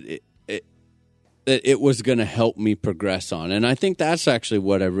nothing that it was going to help me progress on, and I think that's actually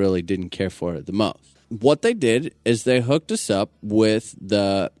what I really didn't care for the most. What they did is they hooked us up with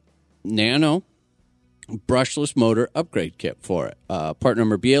the Nano brushless motor upgrade kit for it. Part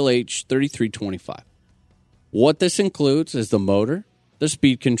number BLH 3325. What this includes is the motor, the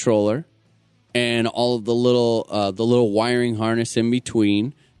speed controller, and all of the little wiring harness in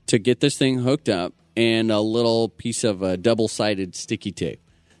between to get this thing hooked up, and a little piece of double-sided sticky tape.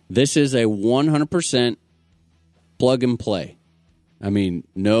 This is a 100% plug and play. I mean,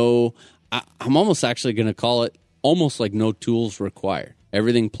 I'm almost actually going to call it almost like no tools required.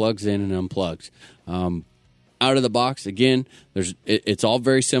 Everything plugs in and unplugs. Out of the box, again, it's all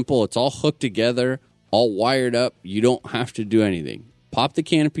very simple. It's all hooked together, all wired up. You don't have to do anything. Pop the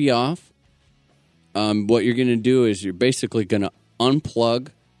canopy off. What you're going to do is you're basically going to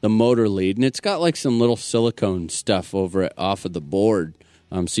unplug the motor lead, and it's got like some little silicone stuff over it off of the board.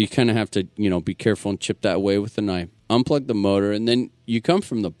 So you kind of have to, be careful and chip that away with a knife. Unplug the motor, and then you come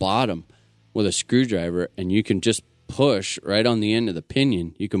from the bottom with a screwdriver, and you can just push right on the end of the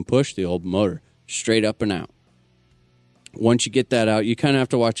pinion. You can push the old motor straight up and out. Once you get that out, you kind of have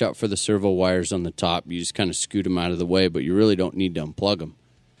to watch out for the servo wires on the top. You just kind of scoot them out of the way, but you really don't need to unplug them.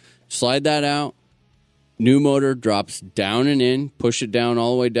 Slide that out. New motor drops down and in. Push it down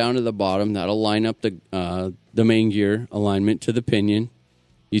all the way down to the bottom. That'll line up the main gear alignment to the pinion.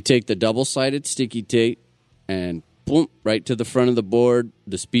 You take the double-sided sticky tape and boom, right to the front of the board.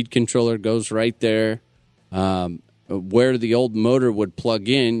 The speed controller goes right there. Where the old motor would plug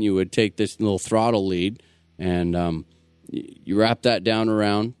in, you would take this little throttle lead and you wrap that down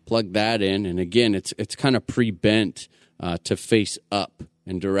around, plug that in, and again, it's kind of pre-bent to face up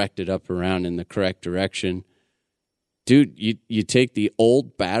and direct it up around in the correct direction. Dude, you take the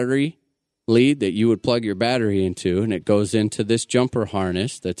old battery lead that you would plug your battery into, and it goes into this jumper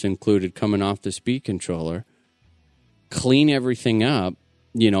harness that's included coming off the speed controller. Clean everything up,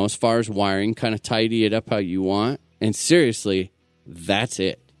 as far as wiring, kind of tidy it up how you want, and seriously, that's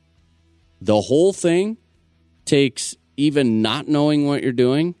it. The whole thing takes even not knowing what you're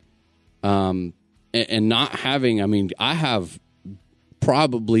doing, and not having, I have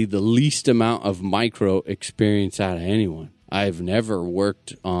probably the least amount of micro experience out of anyone. I've never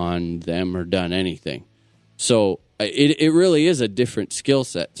worked on them or done anything. So it really is a different skill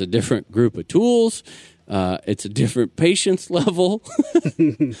set. It's a different group of tools. It's a different patience level.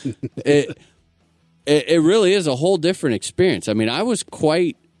 It really is a whole different experience. I mean, I was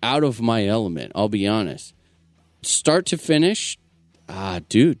quite out of my element, I'll be honest. Start to finish,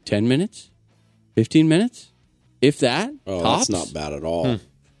 10 minutes, 15 minutes, if that. Oh, tops. That's not bad at all.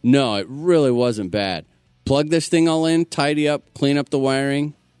 No, it really wasn't bad. Plug this thing all in, tidy up, clean up the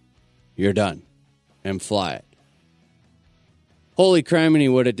wiring, you're done, and fly it. Holy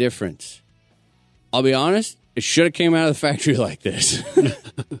criminy, what a difference. I'll be honest, it should have came out of the factory like this.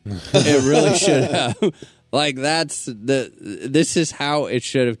 It really should have. Like, this is how it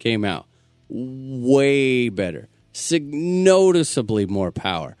should have came out. Way better. Noticeably more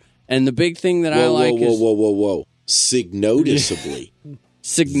power. And the big thing that I like is... Whoa. Signoticeably.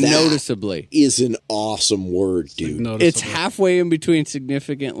 Signoticeably. That is an awesome word, dude. It's halfway in between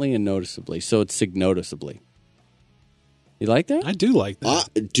significantly and noticeably, so it's signoticeably. You like that? I do like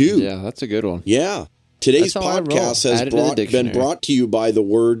that. Dude. Yeah, that's a good one. Yeah. Today's That's how I roll. podcast has Add it to the been dictionary. brought to you by the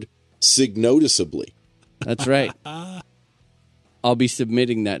word signoticeably. That's right. I'll be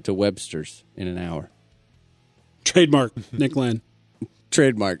submitting that to Webster's in an hour. Trademark, Nick Lynn.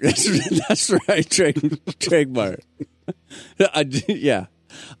 Trademark. That's right. Trademark. Yeah.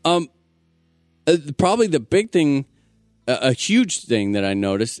 Probably the big thing, a huge thing that I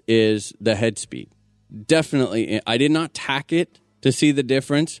noticed is the head speed. Definitely. I did not tack it to see the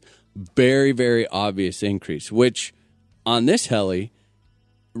difference. Very, very obvious increase, which on this heli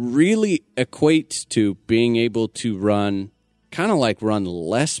really equates to being able to run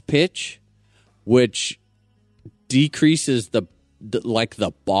less pitch, which decreases the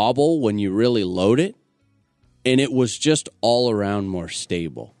bobble when you really load it, and it was just all around more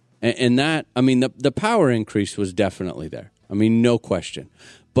stable. And that, I mean, the power increase was definitely there. I mean, no question.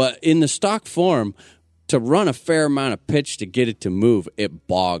 But in the stock form, to run a fair amount of pitch to get it to move, it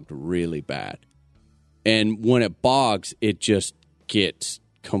bogged really bad. And when it bogs, it just gets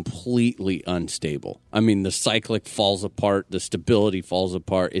completely unstable. I mean, the cyclic falls apart, the stability falls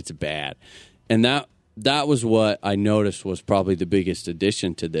apart. It's bad. And that was what I noticed was probably the biggest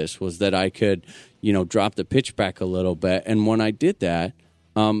addition to this, was that I could, drop the pitch back a little bit. And when I did that,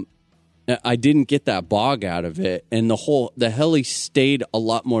 I didn't get that bog out of it. And the heli stayed a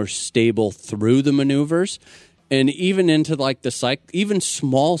lot more stable through the maneuvers and even into like even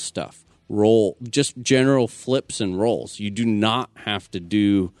small stuff. Roll, just general flips and rolls. You do not have to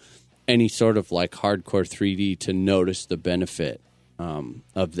do any sort of like hardcore 3D to notice the benefit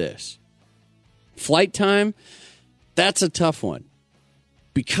of this. Flight time, that's a tough one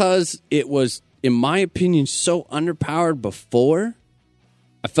because it was, in my opinion, so underpowered before.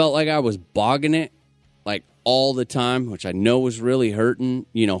 I felt like I was bogging it like all the time, which I know was really hurting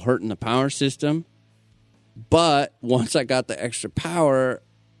the power system. But once I got the extra power,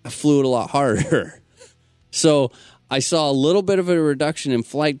 I flew it a lot harder. So I saw a little bit of a reduction in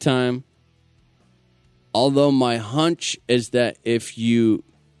flight time, although my hunch is that if you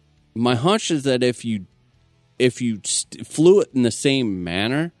flew it in the same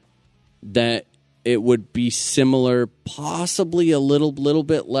manner, that it would be similar, possibly a little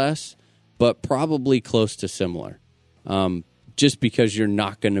bit less, but probably close to similar. Just because you're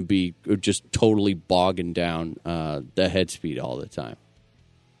not going to be just totally bogging down the head speed all the time.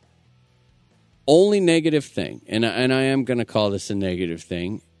 Only negative thing, and I am going to call this a negative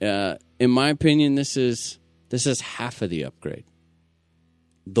thing. In my opinion, this is half of the upgrade.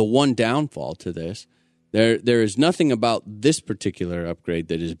 The one downfall to this, there is nothing about this particular upgrade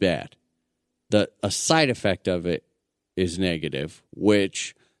that is bad. A side effect of it is negative,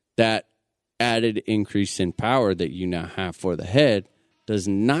 which that added increase in power that you now have for the head does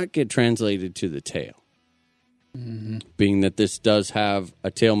not get translated to the tail. Mm-hmm. Being that this does have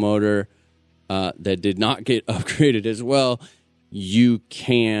a tail motor that did not get upgraded as well,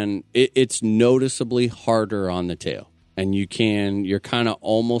 it's noticeably harder on the tail. And you're kind of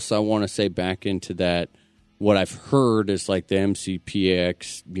almost, I want to say, back into that, what I've heard is like the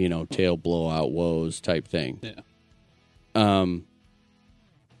MCPX, tail blowout woes type thing. Yeah.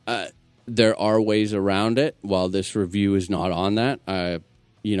 There are ways around it. While this review is not on that,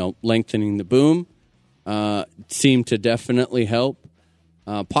 lengthening the boom seemed to definitely help.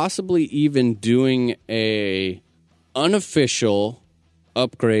 Possibly even doing a unofficial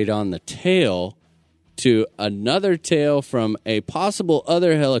upgrade on the tail to another tail from a possible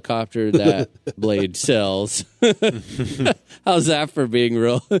other helicopter that Blade sells. How's that for being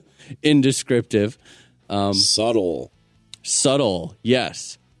real indescriptive? Subtle,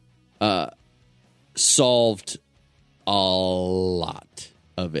 yes. Solved a lot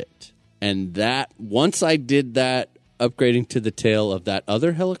of it. And that, once I did that, upgrading to the tail of that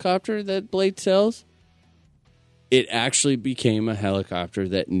other helicopter that Blade sells, it actually became a helicopter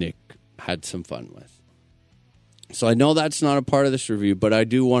that Nick had some fun with. So I know that's not a part of this review, but I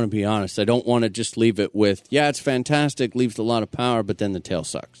do want to be honest. I don't want to just leave it with, yeah, it's fantastic, leaves a lot of power, but then the tail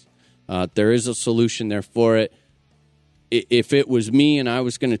sucks. There is a solution there for it. If it was me and I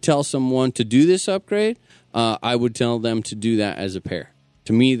was going to tell someone to do this upgrade, I would tell them to do that as a pair.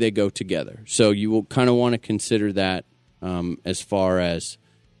 To me, they go together. So you will kind of want to consider that as far as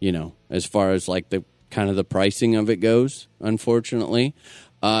like the kind of the pricing of it goes, unfortunately.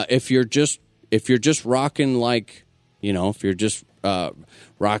 If you're just rocking if you're just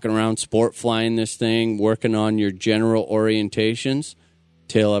rocking around sport flying this thing, working on your general orientations,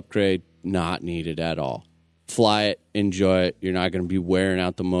 tail upgrade not needed at all. Fly it, enjoy it. You're not going to be wearing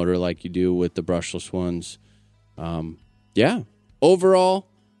out the motor like you do with the brushless ones. Overall,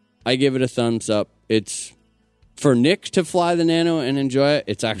 I give it a thumbs up. It's for Nick to fly the Nano and enjoy it.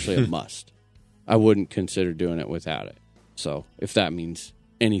 It's actually a must. I wouldn't consider doing it without it. So if that means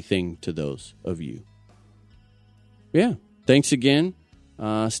anything to those of you. Yeah. Thanks again,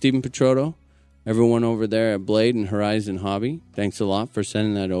 Stephen Petrotto, everyone over there at Blade and Horizon Hobby, thanks a lot for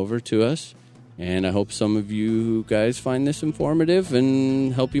sending that over to us. And I hope some of you guys find this informative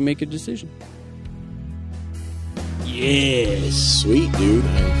and help you make a decision. Yes. Sweet, dude.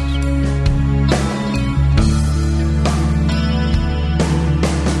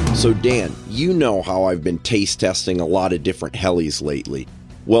 So, Dan, you know how I've been taste testing a lot of different helis lately.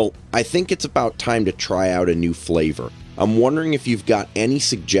 Well, I think it's about time to try out a new flavor. I'm wondering if you've got any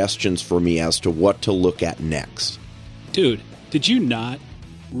suggestions for me as to what to look at next. Dude, did you not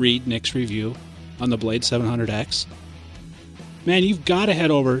read Nick's review on the Blade 700X? Man, you've got to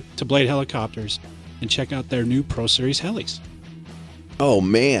head over to Blade Helicopters and check out their new Pro Series helis. Oh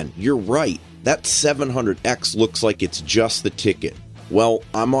man, you're right. That 700X looks like it's just the ticket. Well,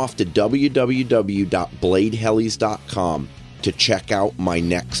 I'm off to www.bladehelis.com to check out my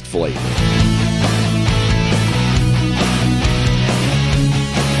next flavor.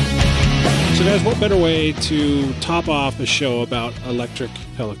 So guys, what better way to top off a show about electric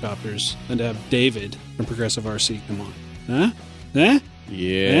helicopters than to have David from Progressive RC come on? Huh? Huh?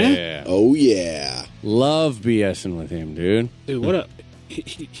 Yeah. Oh yeah. Love BSing with him, dude. Dude, what a...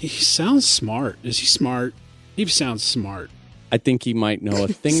 He sounds smart. Is he smart? He sounds smart. I think he might know a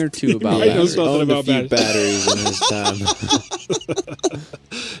thing or two about He knows batteries. something about batteries in his time.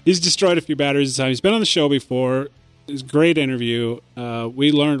 He's destroyed a few batteries this time. He's been on the show before. It was a great interview. I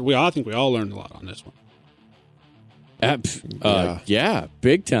think we all learned a lot on this one. Yeah,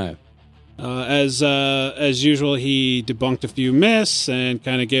 big time. As usual, he debunked a few myths and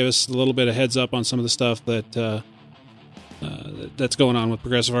kind of gave us a little bit of heads up on some of the stuff that that's going on with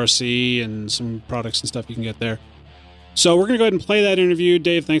Progressive RC and some products and stuff you can get there. So we're going to go ahead and play that interview.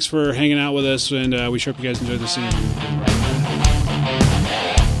 Dave, thanks for hanging out with us, and we sure hope you guys enjoyed this interview.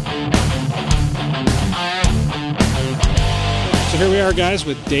 So here we are, guys,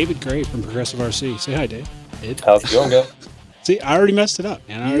 with David Gray from Progressive RC. Say hi, Dave. How's it going, guys? See, I already messed it up,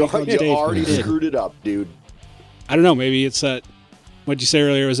 man. You already screwed it up, dude. I don't know. Maybe it's that. What'd you say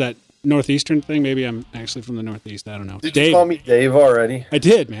earlier? Was that Northeastern thing? Maybe I'm actually from the Northeast. I don't know. Did Dave. you call me Dave already? I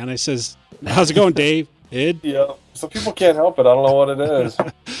did, man. I says, "How's it going, Dave?" Ed? Yeah. Some people can't help it. I don't know what it is.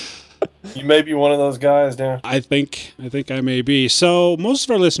 You may be one of those guys, Dan. I think I may be. So most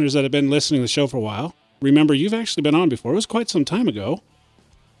of our listeners that have been listening to the show for a while, remember you've actually been on before. It was quite some time ago.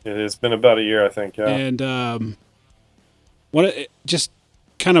 It's been about a year, I think. Yeah. And just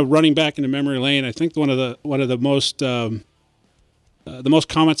kind of running back into memory lane, I think one of the most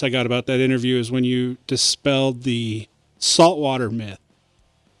comments I got about that interview is when you dispelled the saltwater myth.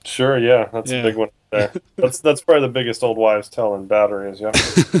 Sure. Yeah, that's a big one there. That's probably the biggest old wives' tale in batteries. Yeah.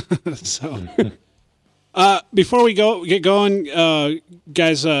 So, before we get going,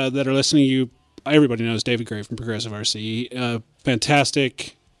 guys that are listening, everybody knows David Gray from Progressive RC,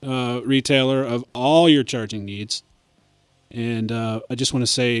 fantastic retailer of all your charging needs. And I just want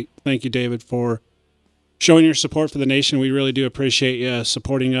to say thank you, David, for showing your support for the nation. We really do appreciate you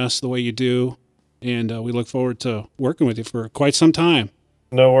supporting us the way you do, and we look forward to working with you for quite some time.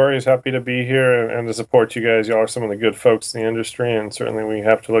 No worries. Happy to be here and to support you guys. Y'all are some of the good folks in the industry, and certainly we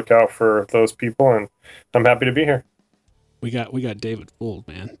have to look out for those people, and I'm happy to be here. We got David fooled,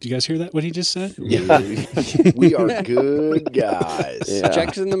 man. Did you guys hear that, what he just said? Yeah. We are good guys. Yeah.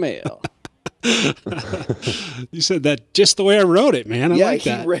 Checks in the mail. You said that just the way I wrote it, man. I like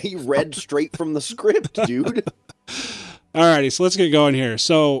that. He read straight from the script, dude. Alrighty, so let's get going here.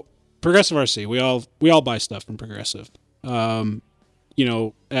 So, Progressive RC, we all buy stuff from Progressive. And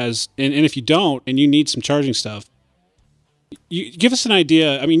if you don't, and you need some charging stuff, you give us an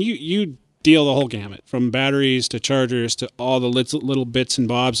idea. I mean, you deal the whole gamut, from batteries to chargers to all the little bits and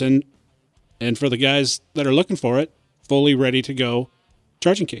bobs, and for the guys that are looking for it, fully ready to go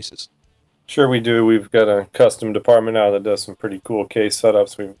charging cases. Sure we do. We've got a custom department now that does some pretty cool case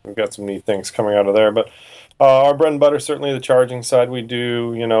setups. We've got some neat things coming out of there. But our bread and butter, certainly the charging side. We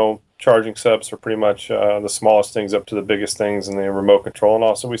do, charging setups for pretty much the smallest things up to the biggest things in the remote control. And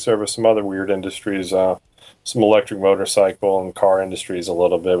also we service some other weird industries, some electric motorcycle and car industries a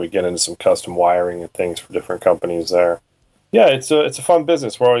little bit. We get into some custom wiring and things for different companies there. Yeah, it's a fun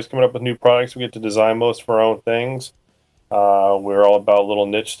business. We're always coming up with new products. We get to design most of our own things. We're all about little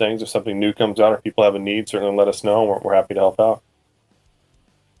niche things. If something new comes out or people have a need, certainly let us know. We're happy to help out.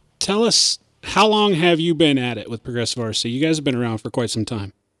 Tell us, how long have you been at it with Progressive RC? You guys have been around for quite some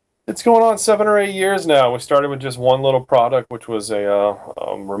time. It's going on 7 or 8 years now. We started with just one little product, which was a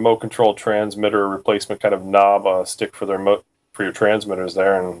remote control transmitter replacement kind of knob stick for the remote for your transmitters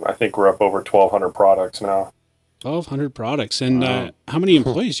there, and I think we're up over 1,200 products now. 1,200 products, and how many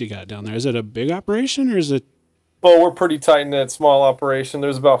employees you got down there? Is it a big operation, or is it? Well, we're pretty tight knit, small operation.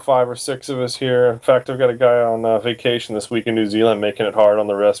 There's about 5 or 6 of us here. In fact, I've got a guy on vacation this week in New Zealand, making it hard on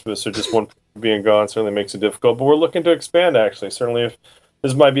the rest of us. So just one being gone certainly makes it difficult. But we're looking to expand. Actually, certainly, if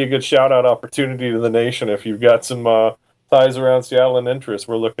this might be a good shout out opportunity to the nation. If you've got some ties around Seattle and interest,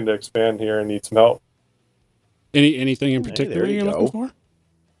 we're looking to expand here and need some help. Anything in particular you're looking for?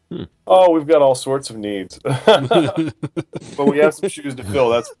 Oh, we've got all sorts of needs, but we have some shoes to fill.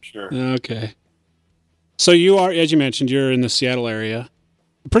 That's for sure. Okay. So you are, as you mentioned, you're in the Seattle area,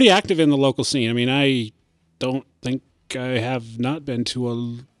 pretty active in the local scene. I mean, I don't think I have not been to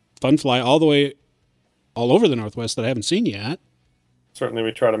a fun fly all over the Northwest that I haven't seen yet. Certainly,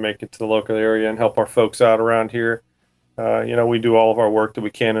 we try to make it to the local area and help our folks out around here. We do all of our work that we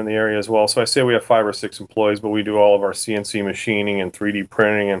can in the area as well. So I say we have 5 or 6 employees, but we do all of our CNC machining and 3D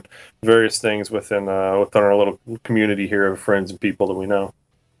printing and various things within our little community here of friends and people that we know.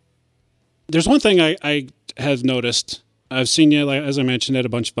 There's one thing I have noticed. I've seen you, like, as I mentioned, at a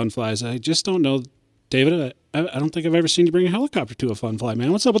bunch of fun flies. I just don't know, David, I don't think I've ever seen you bring a helicopter to a fun fly,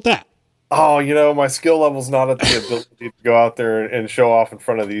 man. What's up with that? Oh, my skill level's not at the ability to go out there and show off in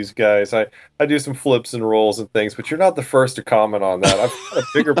front of these guys. I do some flips and rolls and things, but you're not the first to comment on that. I've got a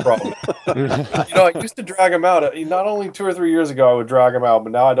bigger problem. I used to drag them out. Not only 2 or 3 years ago I would drag them out,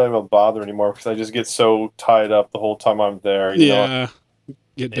 but now I don't even bother anymore because I just get so tied up the whole time I'm there.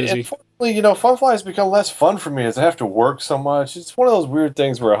 Get busy. Unfortunately, fun flies become less fun for me as I have to work so much. It's one of those weird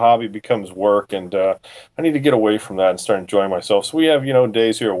things where a hobby becomes work, and I need to get away from that and start enjoying myself. So we have,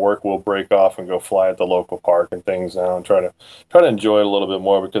 days here at work we'll break off and go fly at the local park and things now, and try to enjoy it a little bit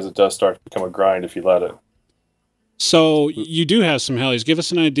more because it does start to become a grind if you let it. So you do have some helis. Give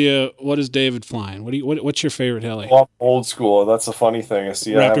us an idea. What is David flying? What's your favorite heli? Well, I'm old school. That's the funny thing.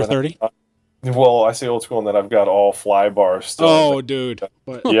 Raptor 30. Well, I say old school, and then I've got all fly bars still. Oh, dude.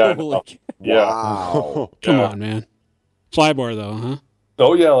 Yeah. Yeah. Wow. Come on, man. Fly bar, though, huh?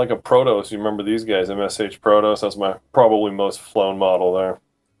 Oh, yeah, like a Protos. You remember these guys, MSH Protos. That's my probably most flown model there.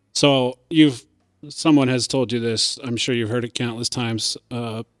 So someone has told you this. I'm sure you've heard it countless times.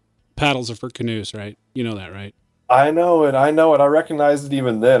 Paddles are for canoes, right? You know that, right? I know it. I recognized it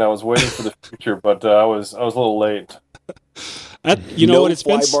even then. I was waiting for the future, but I was a little late. No what? It's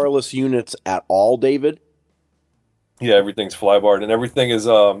fly barless units at all, David. Yeah, everything's fly barred, and everything is.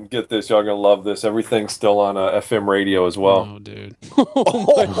 Get this, y'all gonna love this. Everything's still on FM radio as well. Oh, dude.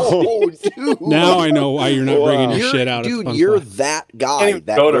 Dude. Now I know why you're not bringing your shit out. Dude, you're that guy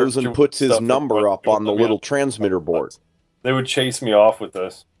that goes and puts his number up on the little transmitter board. They would chase me off with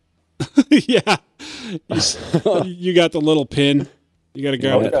this. Yeah, you got the little pin. You got to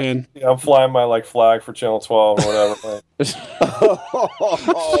grab the pin. Yeah, I'm flying my flag for Channel 12 or whatever.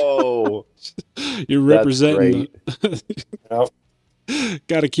 Oh, you're representing. Yep.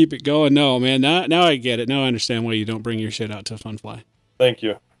 Got to keep it going. No, man. Now I get it. Now I understand why you don't bring your shit out to Fun Fly. Thank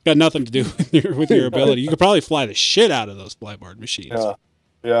you. Got nothing to do with your ability. You could probably fly the shit out of those flyboard machines.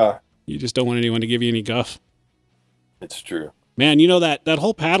 Yeah. You just don't want anyone to give you any guff. It's true. Man, that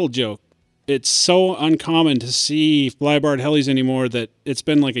whole paddle joke. It's so uncommon to see flybarred helis anymore that it's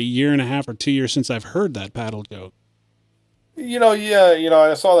been like a year and a half or 2 years since I've heard that paddle joke.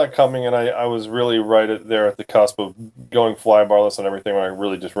 I saw that coming, and I was really right there at the cusp of going flybarless and everything when I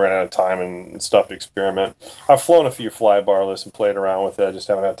really just ran out of time and stuff to experiment. I've flown a few flybarless and played around with it. I just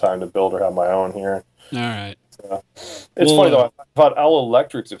haven't had time to build or have my own here. All right. It's funny, though. I thought Owl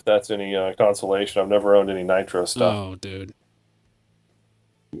Electrics, if that's any consolation. I've never owned any Nitro stuff. Oh, dude.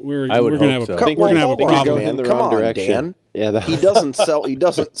 We're gonna have a problem. Man, come on, Dan. Yeah, he doesn't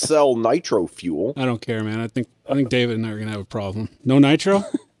sell nitro fuel. I don't care, man. I think David and I are gonna have a problem. No nitro?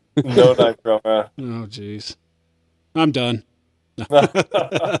 No nitro, man. Oh, jeez. I'm done.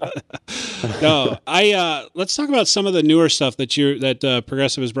 No, let's talk about some of the newer stuff that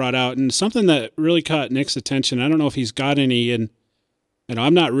Progressive has brought out, and something that really caught Nick's attention. I don't know if he's got any, and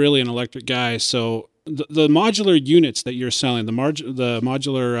I'm not really an electric guy, so. The modular units that you're selling, the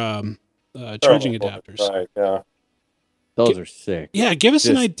modular charging adapters. Right, yeah. Those are sick. Yeah, give us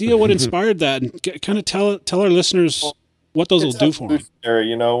an idea what inspired that, and kind of tell our listeners what those will do for them.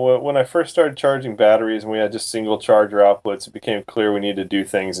 When I first started charging batteries and we had just single charger outputs, it became clear we needed to do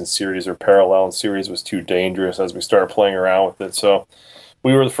things in series or parallel, and series was too dangerous as we started playing around with it. So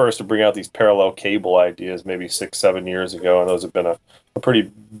we were the first to bring out these parallel cable ideas maybe 6-7 years ago, and those have been a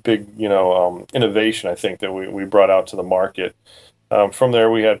pretty big, innovation, I think, that we brought out to the market. From there,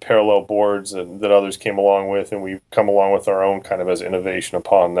 we had parallel boards that others came along with, and we've come along with our own kind of as innovation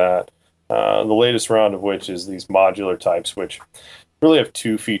upon that. The latest round of which is these modular types, which really have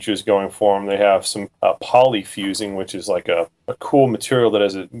two features going for them. They have some polyfusing, which is like a cool material that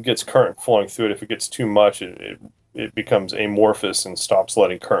as it gets current flowing through it, if it gets too much, it becomes amorphous and stops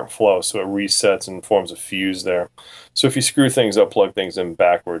letting current flow. So it resets and forms a fuse there. So if you screw things up, plug things in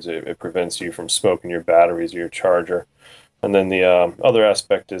backwards, it prevents you from smoking your batteries or your charger. And then the other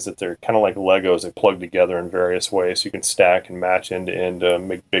aspect is that they're kind of like Legos. They plug together in various ways. So you can stack and match end to end to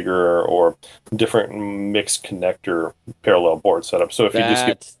make bigger or different mixed connector parallel board setup. So if you just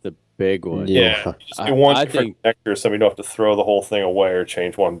get the big one, you just get one different connector, so you don't have to throw the whole thing away or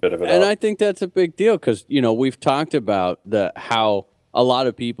change one bit of it. And up. I think that's a big deal because we've talked about how a lot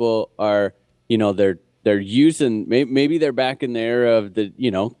of people are they're using maybe they're back in the era of the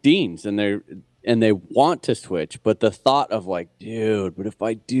Deans and they want to switch, but the thought of like, dude, but if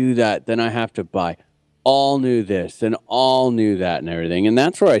I do that, then I have to buy all new this and all new that and everything. And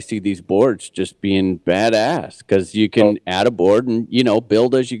that's where I see these boards just being badass because you can add a board and,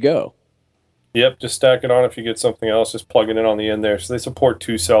 build as you go. Yep, just stack it on. If you get something else, just plug it in on the end there. So they support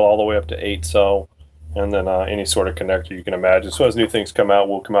 2-cell all the way up to 8-cell, and then any sort of connector you can imagine. So as new things come out,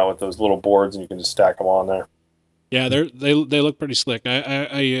 we'll come out with those little boards and you can just stack them on there. Yeah, they look pretty slick.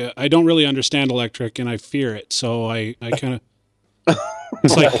 I don't really understand electric, and I fear it. So I kind of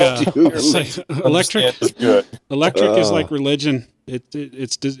it's like electric is good. Electric is like religion.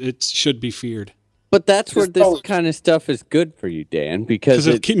 It should be feared. But that's where this kind of stuff is good for you, Dan, because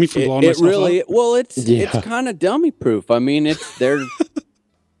it'll keep me from blowing myself up. Well, it's kind of dummy proof. I mean,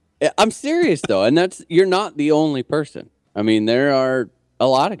 I'm serious though, and you're not the only person. I mean, there are a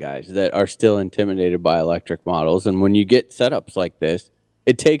lot of guys that are still intimidated by electric models, and when you get setups like this,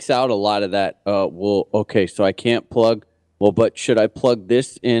 it takes out a lot of that. Well, okay, so I can't plug. Well, but should I plug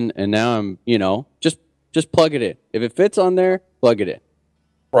this in? And now I'm, just plug it in. If it fits on there, plug it in.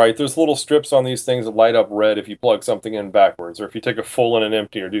 Right. There's little strips on these things that light up red if you plug something in backwards, or if you take a full and an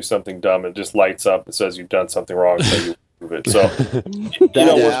empty or do something dumb, it just lights up. It says you've done something wrong, so you move it. So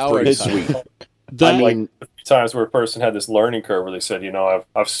That was pretty sweet. Like a few times where a person had this learning curve where they said,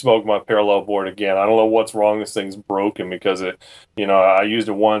 I've smoked my parallel board again. I don't know what's wrong. This thing's broken because I used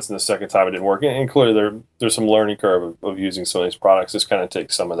it once and the second time it didn't work. And clearly there's some learning curve of using some of these products. This kind of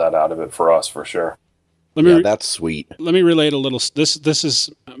takes some of that out of it for us, for sure. That's sweet. Let me relate a little. This is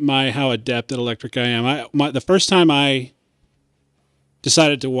how adept at electric I am. The first time I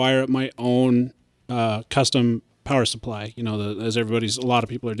decided to wire up my own custom power supply, as a lot of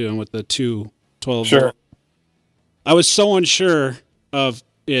people are doing with the 212. Sure. I was so unsure of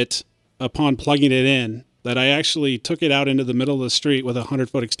it upon plugging it in that I actually took it out into the middle of the street with a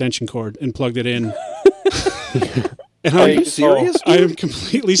 100-foot extension cord and plugged it in. Are you serious? I am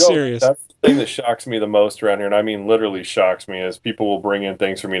completely serious. That's the thing that shocks me the most around here, and I mean literally shocks me, is people will bring in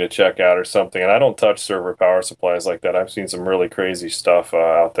things for me to check out or something, and I don't touch server power supplies like that. I've seen some really crazy stuff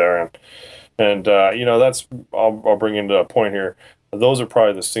out there, and that's I'll bring into a point here. Those are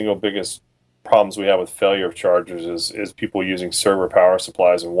probably the single biggest problems we have with failure of chargers is people using server power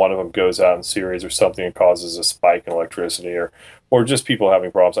supplies, and one of them goes out in series or something and causes a spike in electricity, or just people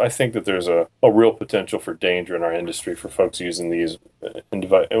having problems. I think that there's a real potential for danger in our industry for folks using these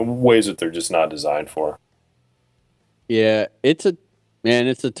in ways that they're just not designed for. Yeah, it's a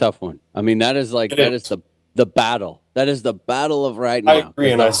tough one. I mean, that is the battle. That is the battle of right now. I agree,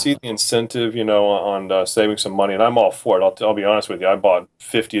 and I see the incentive, on saving some money, and I'm all for it. I'll be honest with you. I bought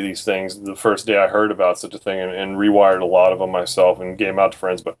 50 of these things the first day I heard about such a thing, and rewired a lot of them myself and gave them out to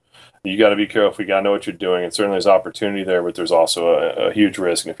friends. But you got to be careful. You got to know what you're doing, and certainly there's opportunity there, but there's also a huge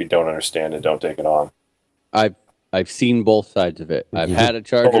risk. And if you don't understand it, don't take it on. I've seen both sides of it. I've had a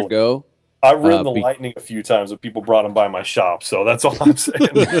charger go. I've ridden the Lightning a few times, but people brought them by my shop, so that's all I'm saying.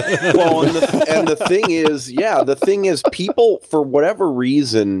 Well, and the thing is, people, for whatever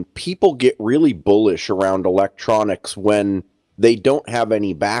reason, people get really bullish around electronics when they don't have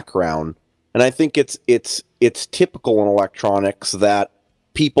any background, and I think it's typical in electronics that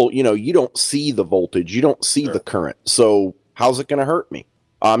people, you don't see the voltage, you don't see the current, so how's it going to hurt me?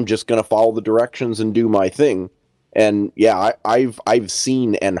 I'm just going to follow the directions and do my thing. And yeah, I've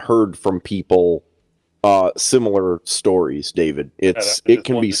seen and heard from people similar stories, David. It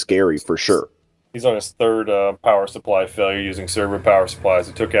can be scary for sure. He's on his third power supply failure using server power supplies.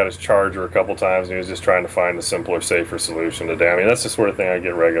 He took out his charger a couple times, and he was just trying to find a simpler, safer solution to that. I mean, that's the sort of thing I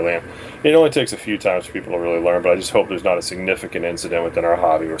get regularly. And it only takes a few times for people to really learn, but I just hope there's not a significant incident within our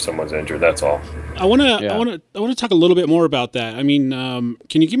hobby where someone's injured. That's all. I want to talk a little bit more about that. I mean,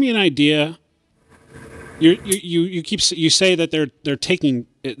 can you give me an idea You say that they're taking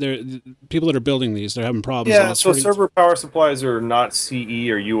people that are building these, they're having problems. Yeah, so server power supplies are not CE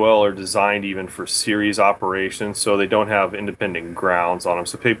or UL or designed even for series operations, so they don't have independent grounds on them.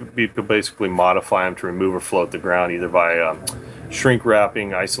 So people basically modify them to remove or float the ground either by shrink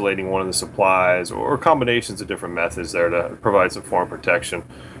wrapping, isolating one of the supplies, or combinations of different methods there to provide some form of protection.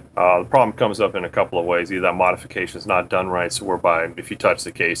 The problem comes up in a couple of ways. Either that modification is not done right, so whereby if you touch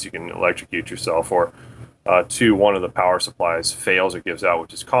the case, you can electrocute yourself, or two, one of the power supplies fails or gives out,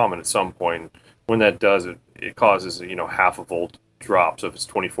 which is common at some point. When that does, it causes half a volt drop. So if it's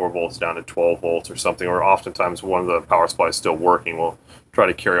 24 volts down to 12 volts or something, or oftentimes one of the power supplies still working will try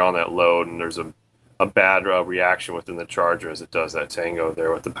to carry on that load, and there's a bad reaction within the charger as it does that tango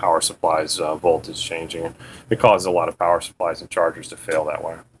there with the power supplies voltage changing. And it causes a lot of power supplies and chargers to fail that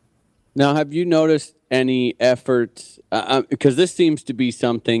way. Now, have you noticed any efforts? Because this seems to be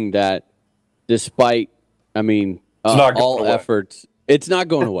something that, despite, all efforts, it's not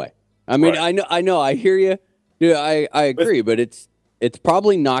going away. I mean, right. I know, I hear you. Yeah, I agree, but it's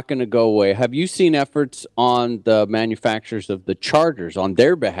probably not going to go away. Have you seen efforts on the manufacturers of the chargers on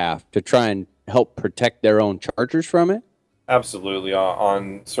their behalf to try and help protect their own chargers from it? Absolutely.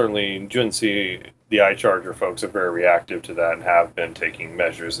 Certainly, GNC, the iCharger folks are very reactive to that and have been taking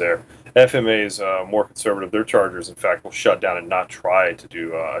measures there. FMA is more conservative. Their chargers, in fact, will shut down and not try to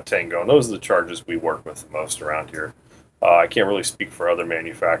do a Tango. And those are the chargers we work with the most around here. I can't really speak for other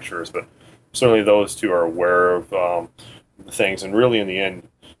manufacturers, but certainly those two are aware of things. And really, in the end,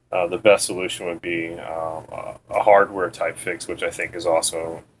 the best solution would be a hardware type fix, which I think is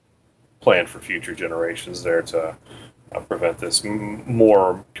also planned for future generations there to prevent this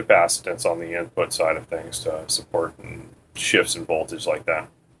more capacitance on the input side of things to support shifts in voltage like that.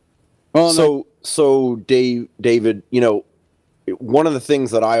 Well, so David, one of the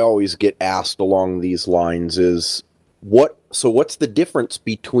things that I always get asked along these lines is what's the difference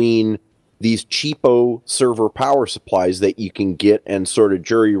between these cheapo server power supplies that you can get and sort of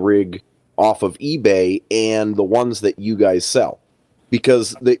jury rig off of eBay and the ones that you guys sell?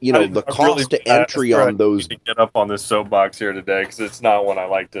 Because the cost to entry on those. To get up on this soapbox here today because it's not one I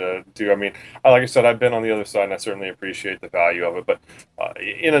like to do. I mean, like I said, I've been on the other side and I certainly appreciate the value of it. But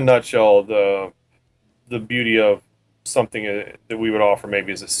in a nutshell, the beauty of something that we would offer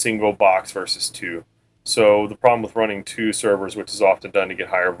maybe is a single box versus two. So the problem with running two servers, which is often done to get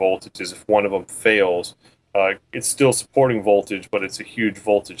higher voltage, is if one of them fails, it's still supporting voltage, but it's a huge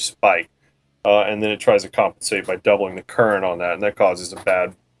voltage spike. And then it tries to compensate by doubling the current on that, and that causes a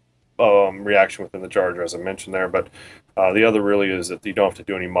bad reaction within the charger, as I mentioned there. But the other really is that you don't have to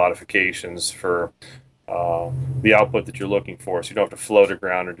do any modifications for the output that you're looking for, so you don't have to flow to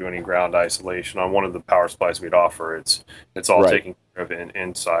ground or do any ground isolation. On one of the power supplies we'd offer, it's all taken care of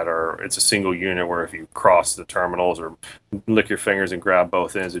inside, or it's a single unit where if you cross the terminals or lick your fingers and grab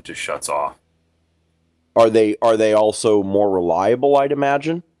both ends, it just shuts off. Are they also more reliable, I'd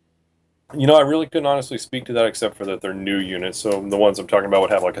imagine? I really couldn't honestly speak to that except for that they're new units. So the ones I'm talking about would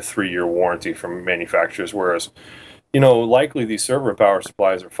have like a 3-year warranty from manufacturers, whereas, likely these server power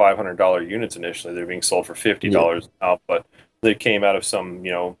supplies are $500 units initially. They're being sold for $50 now, but they came out of some,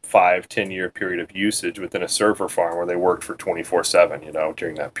 5-10 year period of usage within a server farm where they worked for 24/7,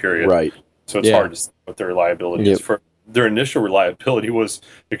 during that period. Right. So it's hard to see what their reliability is. For their initial reliability was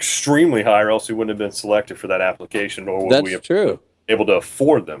extremely high, or else we wouldn't have been selected for that application, or would we have been able to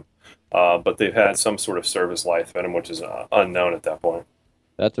afford them. But they've had some sort of service life in them, which is unknown at that point.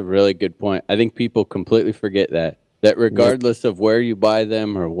 That's a really good point. I think people completely forget that regardless of where you buy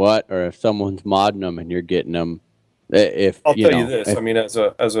them or what, or if someone's modding them and you're getting them, I'll tell you this. I mean, as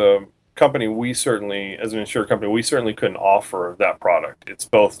a company, as an insurer company, we certainly couldn't offer that product. It's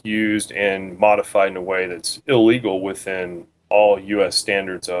both used and modified in a way that's illegal within all U.S.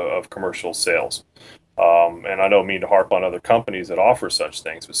 standards of commercial sales. And I don't mean to harp on other companies that offer such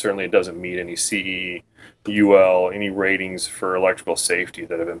things, but certainly it doesn't meet any CE, UL, any ratings for electrical safety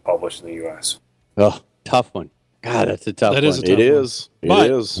that have been published in the U.S. Oh, tough one. God, that's a tough one. It is.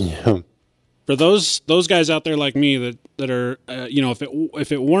 For those guys out there like me that are,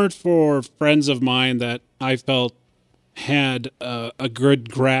 if it weren't for friends of mine that I felt had a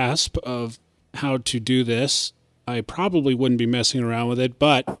good grasp of how to do this, I probably wouldn't be messing around with it.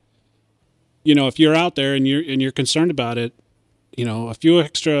 But if you're out there and you're concerned about it, a few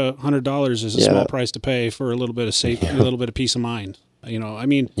extra $100 is a small price to pay for a little bit of safety, a little bit of peace of mind.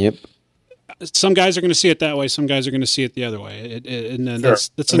 Yep. Some guys are going to see it that way. Some guys are going to see it the other way. And then that's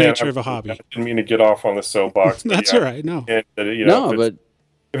the nature of a hobby. I didn't mean to get off on the soapbox. That's all right. No. But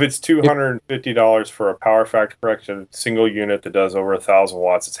If it's $250 for a power factor correction single unit that does over 1,000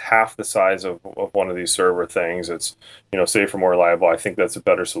 watts, it's half the size of one of these server things. It's, safer, more reliable. I think that's a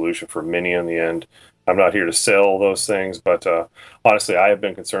better solution for many in the end. I'm not here to sell those things, but honestly, I have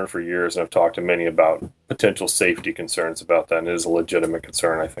been concerned for years, and I've talked to many about potential safety concerns about that, and it is a legitimate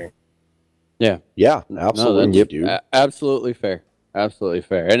concern, I think. Yeah. Yeah, absolutely, dude. Absolutely fair. Absolutely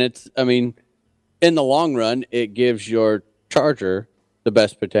fair. And it's, in the long run, it gives your charger the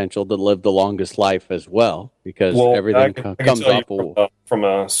best potential to live the longest life as well, because everything comes up. From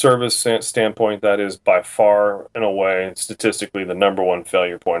a service standpoint, that is by far and away statistically the number one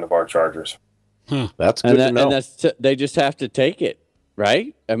failure point of our chargers. That's good to know. And they just have to take it,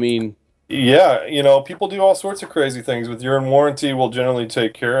 right? Yeah, people do all sorts of crazy things. With you're in warranty, we'll generally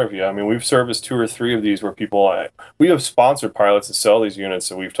take care of you. We've serviced 2 or 3 of these where we have sponsored pilots that sell these units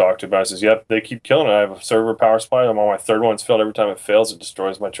that we've talked about. It says, yep, they keep killing it. I have a server power supply. I'm on my 3rd one. It's failed. Every time it fails, it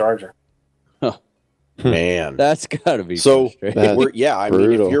destroys my charger. Huh. Man. That's got to be frustrating.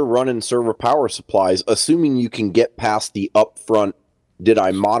 If you're running server power supplies, assuming you can get past the upfront, did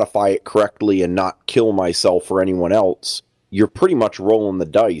I modify it correctly and not kill myself or anyone else, you're pretty much rolling the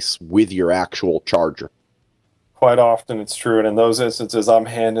dice with your actual charger. Quite often it's true, and in those instances, I'm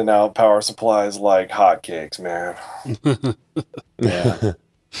handing out power supplies like hotcakes, man. Yeah.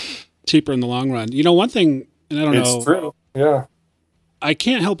 Cheaper in the long run. One thing, and I don't know. It's true, yeah. I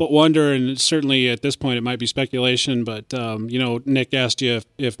can't help but wonder, and certainly at this point it might be speculation, but, Nick asked you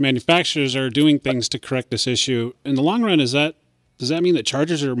if manufacturers are doing things to correct this issue. In the long run, does that mean that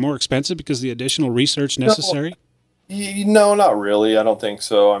chargers are more expensive because of the additional research necessary? No, not really. I don't think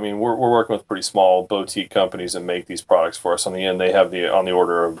so. We're working with pretty small boutique companies that make these products for us. On the end, they have on the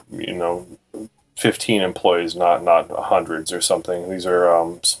order of 15 employees, not hundreds or something. These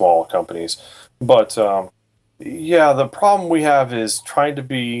are small companies, but the problem we have is trying to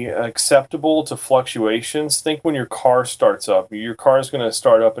be acceptable to fluctuations. Think when your car starts up, your car is going to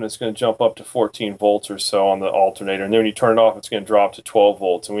start up and it's going to jump up to 14 volts or so on the alternator. And then when you turn it off, it's going to drop to 12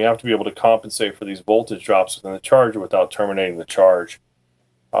 volts. And we have to be able to compensate for these voltage drops within the charger without terminating the charge.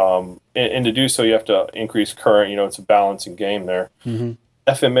 And to do so, you have to increase current. It's a balancing game there. Mm-hmm.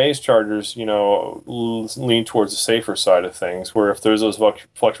 FMA's chargers, lean towards the safer side of things, where if there's those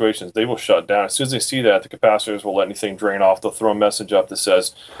fluctuations, they will shut down. As soon as they see that, the capacitors will let anything drain off. They'll throw a message up that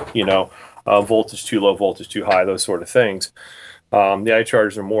says, voltage too low, voltage too high, those sort of things. The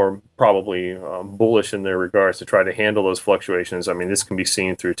iChargers are more probably bullish in their regards to try to handle those fluctuations. This can be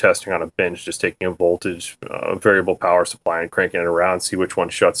seen through testing on a bench, just taking a voltage, variable power supply and cranking it around, see which one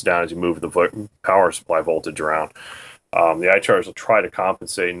shuts down as you move the power supply voltage around. The iChargers will try to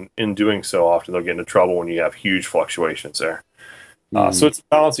compensate, and in doing so, often they'll get into trouble when you have huge fluctuations there. So it's a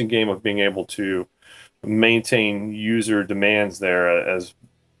balancing game of being able to maintain user demands there as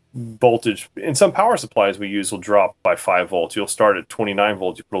voltage. In some power supplies we use will drop by 5 volts. You'll start at 29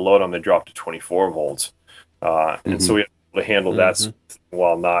 volts, you put a load on, they drop to 24 volts. And so we have to handle that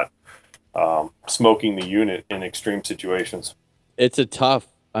while not smoking the unit in extreme situations. It's a tough,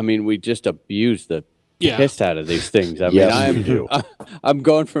 we just abuse the piss out of these things. I'm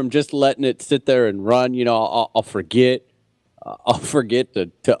going from just letting it sit there and run. I'll forget. I'll forget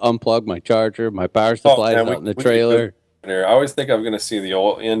to unplug my charger. My power supply's out in the trailer. I always think I'm going to see the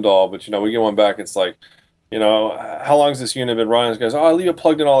end all, but we get one back. It's like, how long has this unit been running? This guy's, I leave it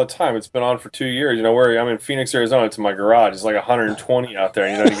plugged in all the time. It's been on for 2 years. Where I'm in Phoenix, Arizona, to my garage. It's like 120 out there.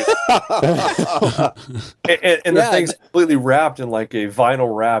 And the thing's completely wrapped in like a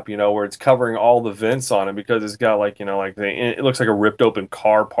vinyl wrap, where it's covering all the vents on it because it's got it looks like a ripped open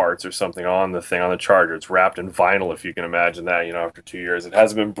car parts or something on the thing on the charger. It's wrapped in vinyl, if you can imagine that. After 2 years, it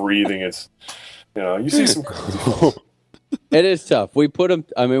hasn't been breathing. It's, you see some. It is tough. We put them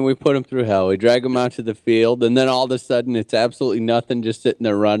through hell. We drag them out to the field, and then all of a sudden it's absolutely nothing, just sitting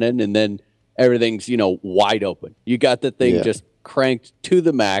there running, and then everything's, wide open. You got the thing just cranked to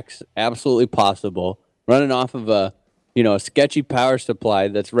the max, absolutely possible, running off of a sketchy power supply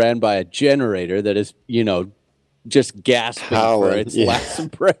that's ran by a generator that is, just gasping for its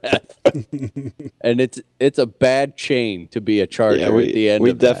last breath. And it's a bad chain to be a charger at the end of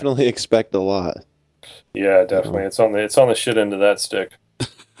that. We definitely expect a lot. Yeah, definitely. It's on the shit end of that stick.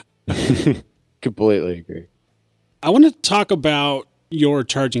 Completely agree. I want to talk about your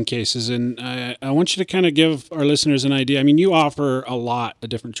charging cases, and I want you to kind of give our listeners an idea. You offer a lot of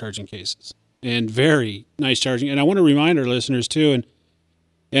different charging cases and very nice charging. And I want to remind our listeners too,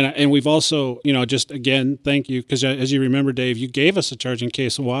 and we've also, just again, thank you, because as you remember, Dave, you gave us a charging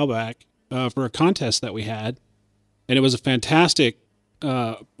case a while back for a contest that we had, and it was a fantastic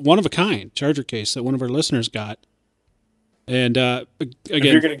one-of-a-kind charger case that one of our listeners got. And If you're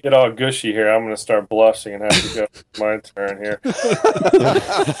again, going to get all gushy here, I'm going to start blushing and have to go. My turn here.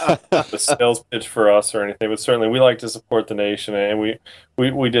 The sales pitch for us or anything, but certainly we like to support the nation, and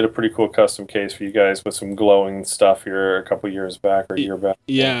we did a pretty cool custom case for you guys with some glowing stuff here a couple years back or a year back.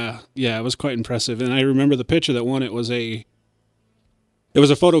 yeah, it was quite impressive. And I remember the picture that won it was a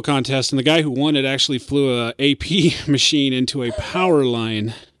photo contest, and the guy who won it actually flew a AP machine into a power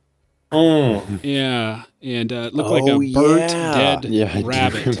line. Yeah, and it looked like a burnt, dead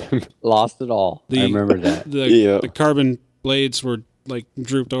rabbit. Lost it all. I remember that. The carbon blades were like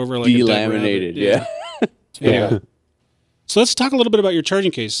drooped over like delaminated. A dead rabbit. Yeah. So let's talk a little bit about your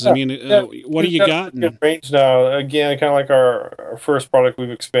charging cases. I mean, what do you got? Good range now. Again, kind of like our first product,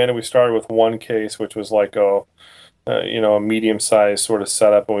 we've expanded. We started with one case, which was like a medium-sized sort of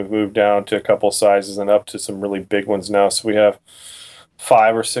setup, and we've moved down to a couple sizes and up to some really big ones now. So we have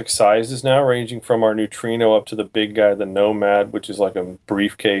 5 or 6 sizes now, ranging from our Neutrino up to the big guy, the Nomad, which is like a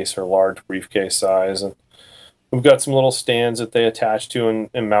briefcase or large briefcase size. And we've got some little stands that they attach to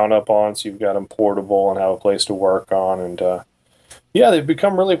and mount up on, so you've got them portable and have a place to work on. And they've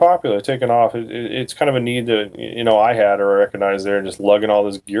become really popular, taken off. It's kind of a need that I had or recognized there, just lugging all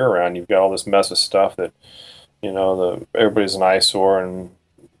this gear around. You've got all this mess of stuff that everybody's an eyesore, and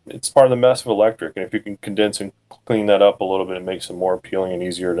it's part of the mess of electric. And if you can condense and clean that up a little bit, it makes it more appealing and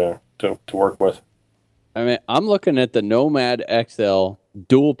easier to work with. I mean, I'm looking at the Nomad XL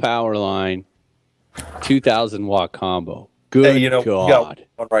dual power line, 2,000 watt combo. Good God. We got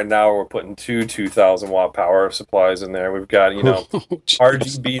one right now where we're putting 2 2,000 watt power supplies in there. We've got,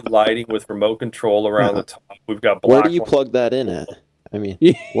 RGB lighting with remote control around the top. We've got black. Where do you plug that in at? I mean,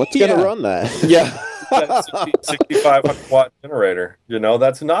 what's going to run that? Yeah. 6,500 watt generator.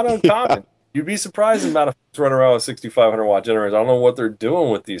 That's not uncommon. You'd be surprised the amount of folks running around with 6,500 watt generators. I don't know what they're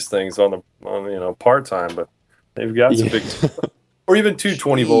doing with these things on part time, but they've got some big, or even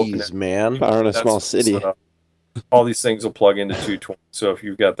 220 volt. Man, power in a small city. All these things will plug into 220. So if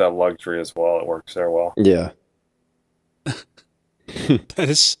you've got that luxury as well, it works there well. Yeah.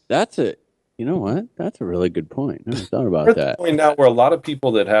 That's it. You know what? That's a really good point. I never thought about that. We're at the point now where a lot of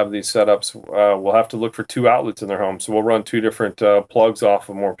people that have these setups will have to look for 2 outlets in their home. So we'll run 2 different plugs off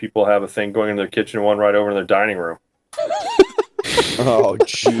of them, where people have a thing going in their kitchen and one right over in their dining room. Oh,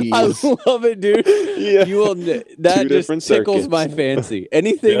 jeez. I love it, dude. Yeah. That just tickles circuits. my fancy.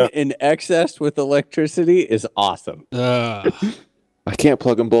 Anything in excess with electricity is awesome. I can't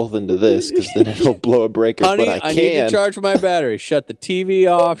plug them both into this because then it'll blow a breaker. Honey, but I need to charge my battery. Shut the TV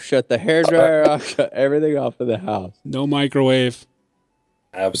off. Shut the hairdryer off. Shut everything off of the house. No microwave.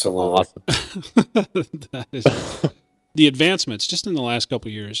 Absolutely. Awesome. That is the advancements just in the last couple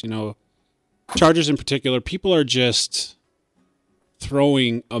of years. Chargers in particular, people are just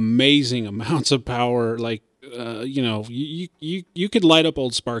throwing amazing amounts of power. Like, you could light up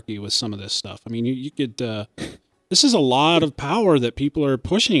old Sparky with some of this stuff. I mean, you could. This is a lot of power that people are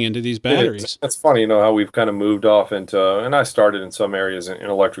pushing into these batteries. It's funny, how we've kind of moved off into, and I started in some areas in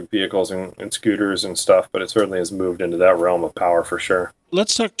electric vehicles and scooters and stuff, but it certainly has moved into that realm of power for sure.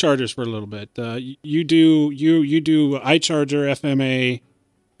 Let's talk chargers for a little bit. You do iCharger, FMA.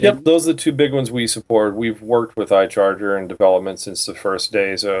 Yep, those are the 2 big ones we support. We've worked with iCharger in development since the first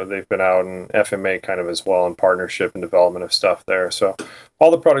days. They've been out in FMA kind of as well in partnership and development of stuff there. So all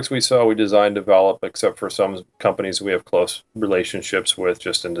the products we sell, we design, develop, except for some companies we have close relationships with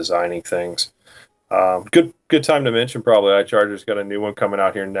just in designing things. Good time to mention probably iCharger's got a new one coming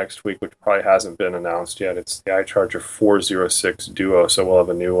out here next week, which probably hasn't been announced yet. It's the iCharger 406 Duo, so we'll have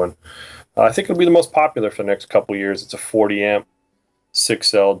a new one. I think it'll be the most popular for the next couple of years. It's a 40 amp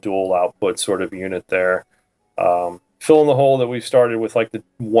 6L dual output sort of unit there. Filling the hole that we've started with like the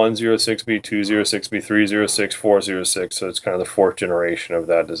 106B, 206B, 306, 406. So it's kind of the 4th generation of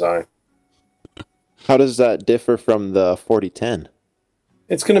that design. How does that differ from the 4010?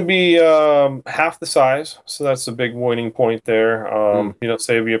 It's going to be half the size, so that's a big winning point there.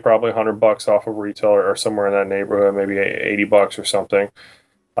 Save you probably $100 off of retail or somewhere in that neighborhood, maybe $80 or something.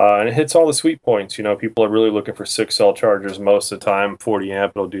 And it hits all the sweet points. People are really looking for 6L chargers most of the time. 40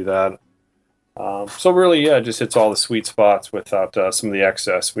 amp, it'll do that. So really, it just hits all the sweet spots without some of the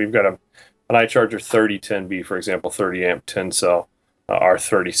excess. We've got an iCharger 3010B, for example, 30 amp 10 cell. Our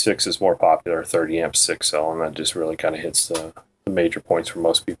 36 is more popular, 30 amp 6L, and that just really kind of hits the major points for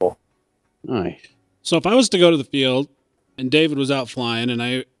most people. Nice. So if I was to go to the field and David was out flying and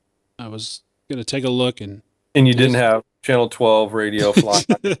I was going to take a look and you didn't have Channel 12 radio flying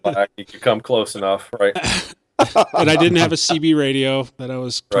on your back, you could come close enough, right? And I didn't have a CB radio that I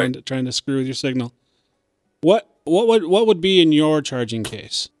was trying to screw with your signal. What would be in your charging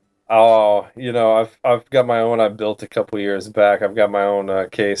case? Oh, I've got my own. I built a couple years back. I've got my own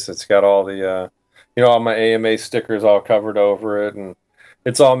case that's got all the, all my AMA stickers all covered over it, and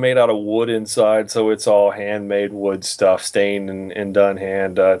it's all made out of wood inside, so it's all handmade wood stuff, stained and done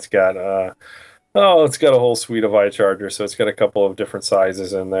hand. It's got a whole suite of iChargers, so it's got a couple of different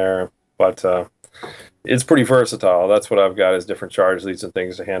sizes in there, but it's pretty versatile. That's what I've got is different charge leads and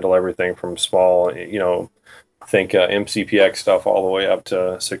things to handle everything from small, think MCPX stuff all the way up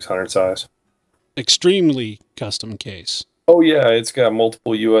to 600 size. Extremely custom case. Oh yeah, it's got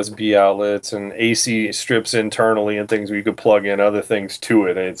multiple USB outlets and AC strips internally and things where you could plug in other things to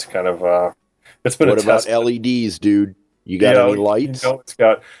it. It's kind of it's been what a test. about LEDs, dude? You got any lights? It's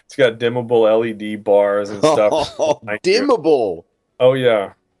got dimmable LED bars and stuff. Dimmable. Oh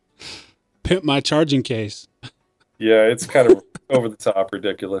yeah. Pimp my charging case. Yeah, it's kind of over the top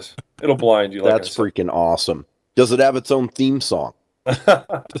ridiculous. It'll blind you. That's freaking awesome. Does it have its own theme song?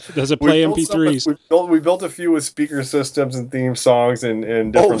 Does it play MP3s? We built a few with speaker systems and theme songs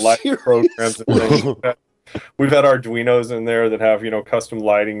and different lighting programs and things. We've had Arduinos in there that have custom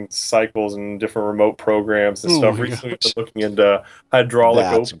lighting cycles and different remote programs and stuff. Recently, we're looking into hydraulic.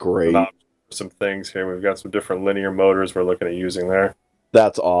 That's great. Some things here. We've got some different linear motors we're looking at using there.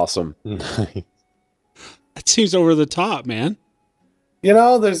 That's awesome. That seems over the top, man.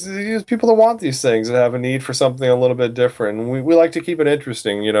 There's people that want these things that have a need for something a little bit different. And we like to keep it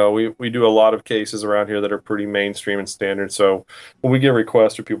interesting. We do a lot of cases around here that are pretty mainstream and standard. So when we get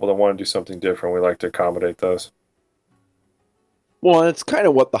requests for people that want to do something different, we like to accommodate those. Well, it's kind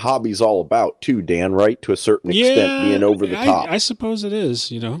of what the hobby's all about too, Dan, right? To a certain extent, being over the top. I suppose it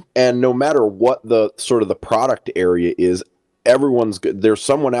is, And no matter what the sort of the product area is, there's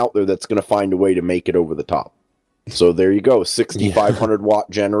someone out there that's going to find a way to make it over the top. So there you go, 6,500 watt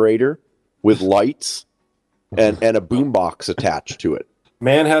generator with lights and a boombox attached to it.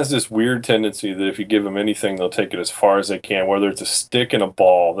 Man has this weird tendency that if you give them anything, they'll take it as far as they can. Whether it's a stick and a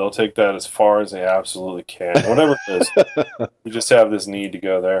ball, they'll take that as far as they absolutely can. Whatever it is, we just have this need to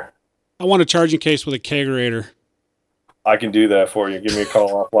go there. I want a charging case with a kegerator. I can do that for you. Give me a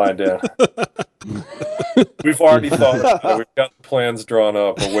call offline, Dan. We've already thought about it. We've got the plans drawn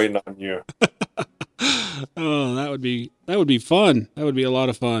up. We're waiting on you. Oh, that would be fun. That would be a lot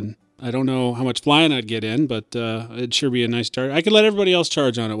of fun. I don't know how much flying I'd get in, but it'd sure be a nice charge. I could let everybody else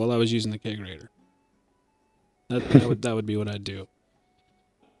charge on it while I was using the kegerator. That would be what I'd do.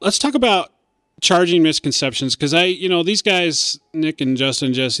 Let's talk about charging misconceptions, because these guys, Nick and Justin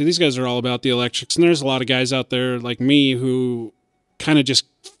and Jesse, these guys are all about the electrics, and there's a lot of guys out there like me who kind of just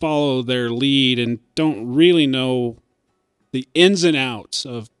follow their lead and don't really know the ins and outs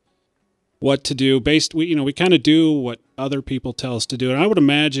of what to do. We kind of do what other people tell us to do, and I would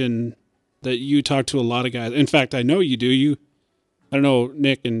imagine that you talk to a lot of guys. In fact, I know you do. I don't know,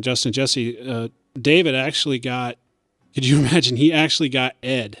 Nick and Justin, Jesse, David actually got. Could you imagine? He actually got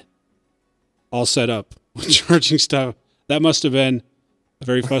Ed all set up with charging stuff. That must have been a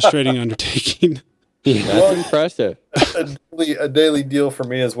very frustrating undertaking. Yeah, that's impressive. A daily deal for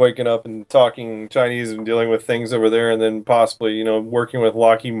me is waking up and talking Chinese and dealing with things over there, and then possibly, working with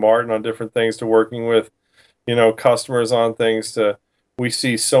Lockheed Martin on different things, to working with, customers on things. We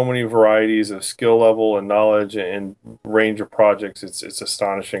see so many varieties of skill level and knowledge and range of projects. It's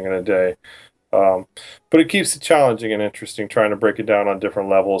astonishing in a day. But it keeps it challenging and interesting, trying to break it down on different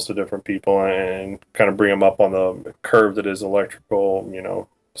levels to different people and kind of bring them up on the curve that is electrical,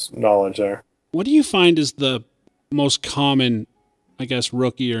 knowledge there. What do you find is the most common, I guess,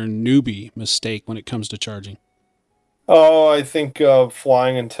 rookie or newbie mistake when it comes to charging? Oh, I think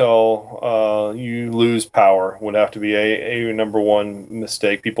flying until you lose power would have to be a number one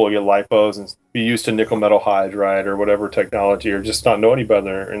mistake. People get lipos and be used to nickel metal hydride or whatever technology, or just not know any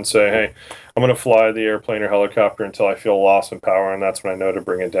better and say, hey, I'm going to fly the airplane or helicopter until I feel loss in power, and that's when I know to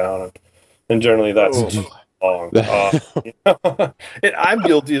bring it down. And generally that's long. I'm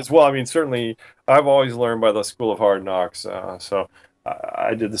guilty as well. I mean, certainly I've always learned by the school of hard knocks. So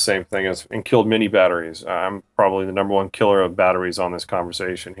I did the same thing and killed many batteries. I'm probably the number one killer of batteries on this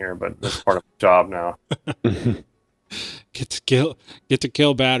conversation here, but that's part of my job now. Get to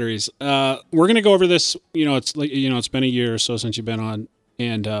kill batteries. We're gonna go over this. It's it's been a year or so since you've been on,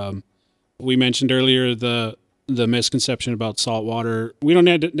 and we mentioned earlier the misconception about salt water. We don't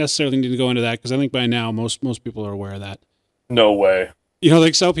necessarily need to go into that, because I think by now most people are aware of that. No way. You don't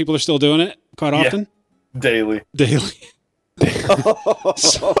think so? People are still doing it quite often? Daily.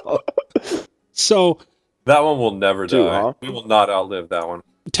 So that one will never die. Huh? We will not outlive that one.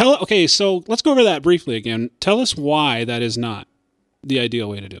 Okay, so let's go over that briefly again. Tell us why that is not the ideal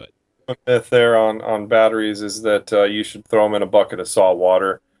way to do it. The myth there on batteries is that you should throw them in a bucket of salt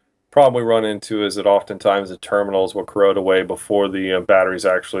water. Problem we run into is that oftentimes the terminals will corrode away before the battery's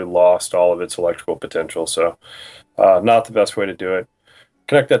actually lost all of its electrical potential. So not the best way to do it.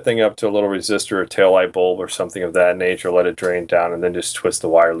 Connect that thing up to a little resistor or taillight bulb or something of that nature, let it drain down, and then just twist the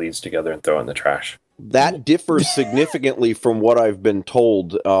wire leads together and throw it in the trash. That differs significantly from what I've been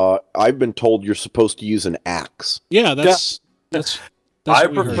told. I've been told you're supposed to use an axe. Yeah, that's I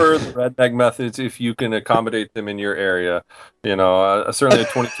what we prefer heard. the redneck methods if you can accommodate them in your area. You know, certainly a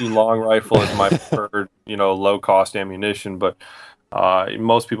 22 long rifle is my preferred, low cost ammunition, but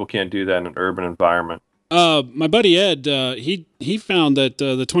most people can't do that in an urban environment. My buddy Ed, he found that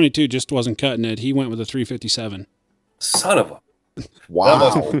the 22 just wasn't cutting it. He went with a 357. Son of a... Wow.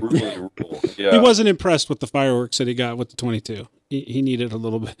 That must be really cool. Yeah. He wasn't impressed with the fireworks that he got with the 22. He needed a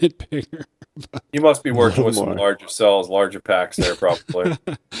little bit bigger. You must be working with some larger cells, larger packs there, probably.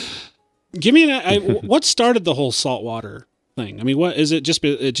 Give me what started the whole saltwater thing? I mean, what is it? Just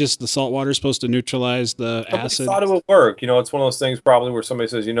the salt water is supposed to neutralize the acid? I thought it would work. It's one of those things probably where somebody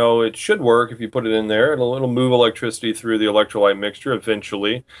says, it should work if you put it in there. It'll move electricity through the electrolyte mixture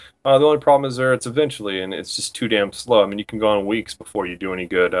eventually. The only problem is it's eventually, and it's just too damn slow. I mean, you can go on weeks before you do any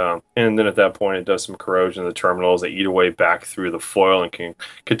good. And then at that point, it does some corrosion of the terminals. They eat away back through the foil and can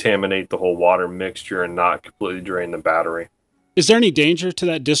contaminate the whole water mixture and not completely drain the battery. Is there any danger to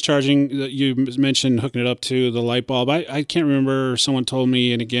that discharging that you mentioned, hooking it up to the light bulb? I can't remember. Someone told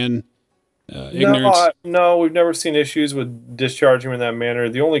me, and again, ignorance. No, we've never seen issues with discharging in that manner.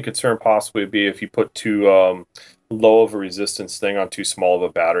 The only concern possibly would be if you put too low of a resistance thing on too small of a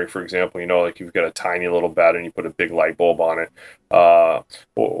battery. For example, like you've got a tiny little battery and you put a big light bulb on it. Or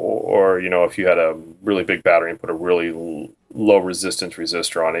if you had a really big battery and put a really low resistance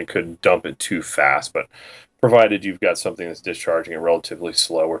resistor on it, it could dump it too fast. But provided you've got something that's discharging it relatively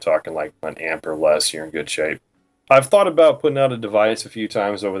slow, we're talking like an amp or less, you're in good shape. I've thought about putting out a device a few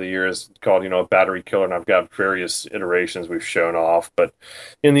times over the years called, a battery killer, and I've got various iterations we've shown off. But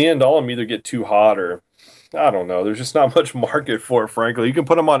in the end, all of them either get too hot or, I don't know, there's just not much market for it, frankly. You can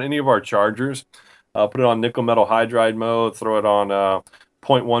put them on any of our chargers, put it on nickel metal hydride mode, throw it on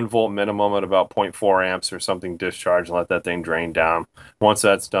 0.1 volt minimum at about 0.4 amps or something discharge, and let that thing drain down. Once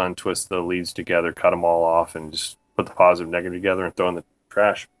that's done, twist the leads together, cut them all off, and just put the positive and negative together and throw in the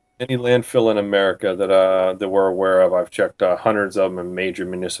trash. Any landfill in America that we're aware of, I've checked hundreds of them in major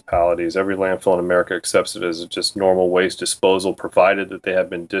municipalities. Every landfill in America accepts it as just normal waste disposal, provided that they have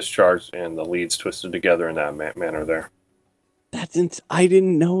been discharged and the leads twisted together in that manner there. I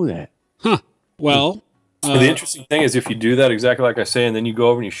didn't know that. Huh. Well... the interesting thing is if you do that exactly like I say, and then you go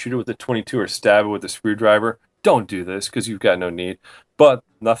over and you shoot it with a 22 or stab it with a screwdriver, don't do this because you've got no need. But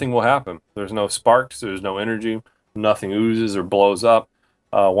nothing will happen. There's no sparks. There's no energy. Nothing oozes or blows up.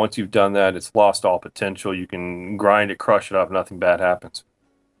 Once you've done that, it's lost all potential. You can grind it, crush it up. Nothing bad happens.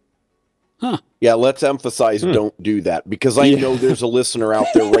 Huh. Yeah, let's emphasize don't do that, because I know there's a listener out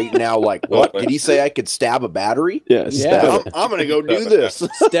there right now like, what? Did he say I could stab a battery? Yeah, I'm going to go do this.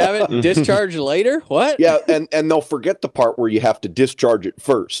 Stab it, discharge later? What? Yeah, and they'll forget the part where you have to discharge it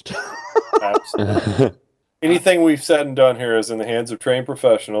first. Absolutely. Anything we've said and done here is in the hands of trained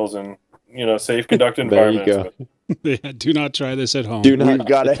professionals and, safe conducted environments. There you Yeah, do not try this at home. Do not We've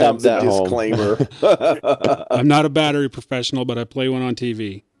got to have attempt the that home. disclaimer. I'm not a battery professional, but I play one on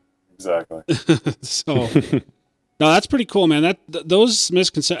TV. Exactly. So, no, that's pretty cool, man. Those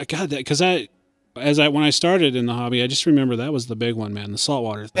misconceptions, God, because when I started in the hobby, I just remember that was the big one, man. The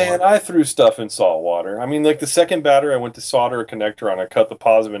saltwater thing. Man, I threw stuff in salt water. I mean, like the second battery, I went to solder a connector on. I cut the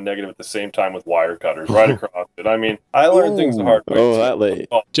positive and negative at the same time with wire cutters right across it. I mean, I learned things the hard way. Oh, that late.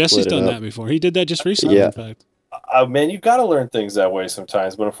 Jesse's Split it done up. that before. He did that just recently, Yeah. in fact. Man, you've got to learn things that way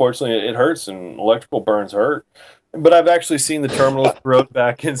sometimes, but unfortunately, it hurts, and electrical burns hurt. But I've actually seen the terminals corrode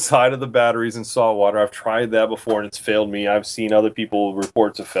back inside of the batteries in salt water. I've tried that before, and it's failed me. I've seen other people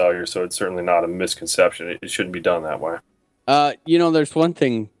reports of failure, so it's certainly not a misconception. It shouldn't be done that way. There's one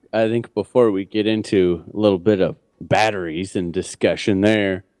thing I think before we get into a little bit of batteries and discussion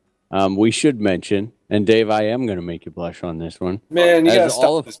there, we should mention, and Dave, I am going to make you blush on this one. Man, you got to As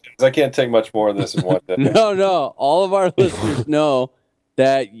stop this, 'cause I can't take much more of this in one day. No, all of our listeners know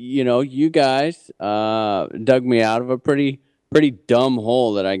that, you guys dug me out of a pretty dumb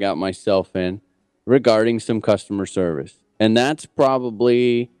hole that I got myself in regarding some customer service. And that's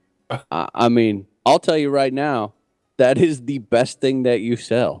probably, I'll tell you right now, that is the best thing that you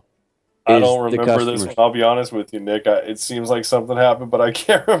sell. I don't remember this one. I'll be honest with you, Nick. It seems like something happened, but I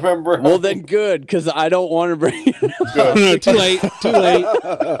can't remember. Well, then good, because I don't want to bring it up. No, too late.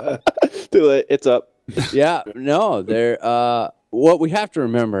 Too late. It's up. Yeah, no, what we have to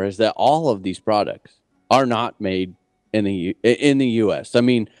remember is that all of these products are not made in the U.S. I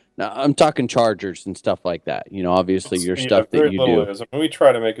mean, Now, I'm talking chargers and stuff like that. You know, obviously your stuff that very you little do. is. I mean, we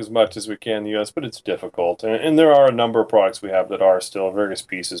try to make as much as we can in the U.S., but it's difficult. And there are a number of products we have that are still various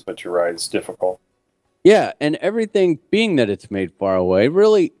pieces, but you're right, it's difficult. Yeah, and everything being that it's made far away,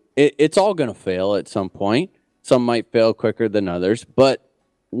 really, it's all going to fail at some point. Some might fail quicker than others, but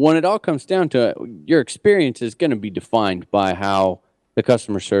when it all comes down to it, your experience is going to be defined by how the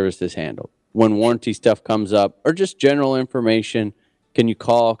customer service is handled. When warranty stuff comes up, or just general information, can you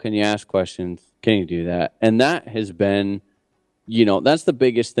call? Can you ask questions? Can you do that? And that has been, you know, that's the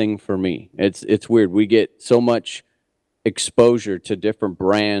biggest thing for me. It's weird. We get so much exposure to different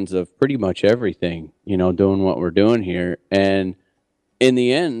brands of pretty much everything, you know, doing what we're doing here. And in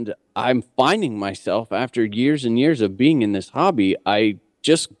the end, I'm finding myself after years and years of being in this hobby, I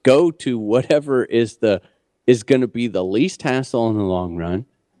just go to whatever is going to be the least hassle in the long run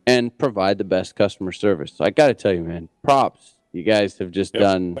and provide the best customer service. So I got to tell you, man, props. You guys have just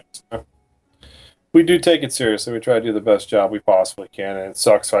done. We do take it seriously. We try to do the best job we possibly can, and it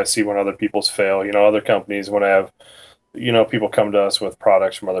sucks if I see when other people's fail. You know, other companies, when I have, you know, people come to us with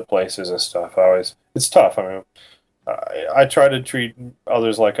products from other places and stuff. It's tough. I mean, I try to treat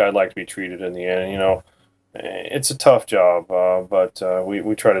others like I'd like to be treated in the end. You know, it's a tough job, but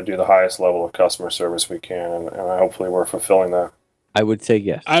we try to do the highest level of customer service we can, and hopefully we're fulfilling that. I would say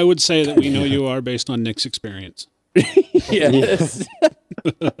yes. I would say that we know you are based on Nick's experience. Yes.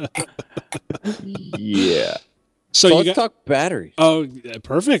 Yeah. So let's talk batteries. Oh,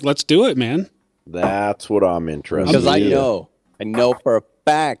 perfect. Let's do it, man. That's what I'm interested in. Because I know for a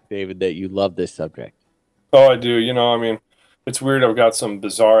fact, David, that you love this subject. Oh, I do. You know, I mean, it's weird. I've got some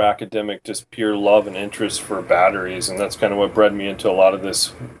bizarre academic, just pure love and interest for batteries, and that's kind of what bred me into a lot of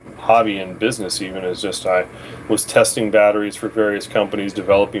this hobby and business. Even is just I was testing batteries for various companies,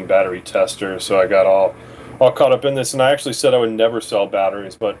 developing battery testers. So I got all caught up in this, and I actually said I would never sell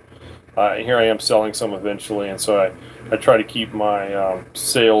batteries, but here I am selling some eventually, and so I try to keep my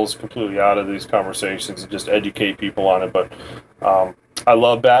sales completely out of these conversations and just educate people on it. But I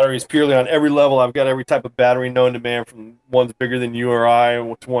love batteries purely on every level. I've got every type of battery known to man, from ones bigger than you or I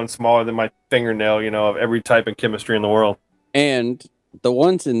to one smaller than my fingernail, you know, of every type of chemistry in the world. And the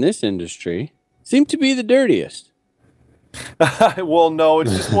ones in this industry seem to be the dirtiest. Well, no,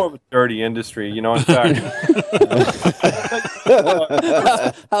 it's just more of a dirty industry, you know. In fact,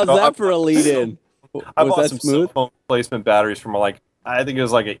 how's that for a lead-in? I bought some cell phone replacement batteries from I think it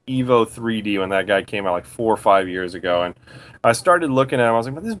was like an Evo 3D when that guy came out like 4 or 5 years ago, and I started looking at them. I was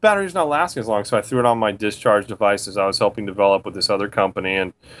like, but this battery's not lasting as long, so I threw it on my discharge devices I was helping develop with this other company,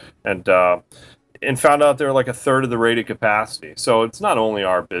 and found out they're like a third of the rated capacity. So it's not only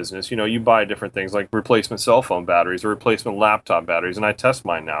our business. You know, you buy different things like replacement cell phone batteries or replacement laptop batteries, and I test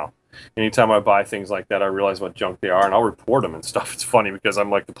mine now. Anytime I buy things like that, I realize what junk they are, and I'll report them and stuff. It's funny because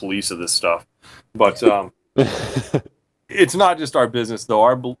I'm like the police of this stuff. But it's not just our business, though.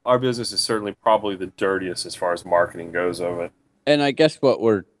 Our business is certainly probably the dirtiest as far as marketing goes of it. And I guess what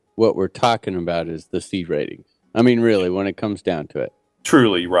we're talking about is the C ratings. I mean, really, when it comes down to it.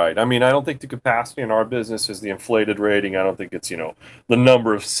 Truly, right. I mean, I don't think the capacity in our business is the inflated rating. I don't think it's, you know, the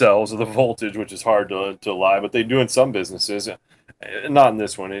number of cells or the voltage, which is hard to lie, but they do in some businesses. Not in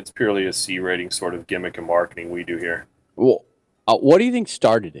this one. It's purely a C rating sort of gimmick and marketing we do here. Well, what do you think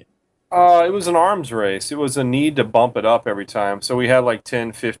started it? It was an arms race. It was a need to bump it up every time. So we had like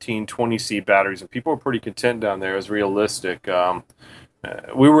 10, 15, 20C batteries, and people were pretty content down there. It was realistic.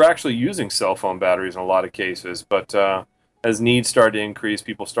 We were actually using cell phone batteries in a lot of cases, but as needs started to increase,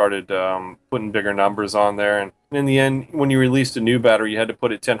 people started putting bigger numbers on there. And in the end, when you released a new battery, you had to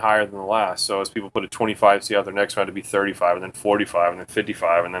put it 10 higher than the last. So as people put a 25C out, their next one had to be 35, and then 45, and then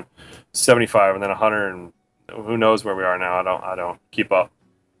 55, and then 75, and then 100, and who knows where we are now. I don't keep up.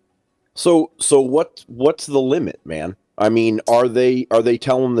 So what's the limit, man? I mean, are they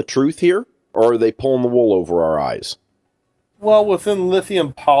telling the truth here, or are they pulling the wool over our eyes? Well, within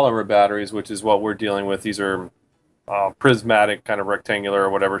lithium polymer batteries, which is what we're dealing with, these are prismatic, kind of rectangular or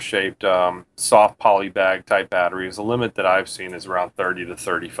whatever shaped, soft poly bag type batteries. The limit that I've seen is around 30 to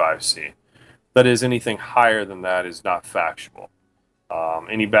 35C. That is, anything higher than that is not factual.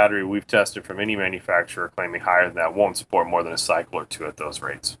 Any battery we've tested from any manufacturer claiming higher than that won't support more than a cycle or two at those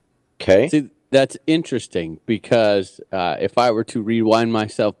rates. Okay. See, that's interesting because if I were to rewind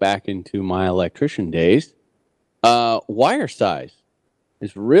myself back into my electrician days, wire size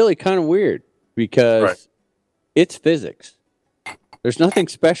is really kind of weird because it's physics. There's nothing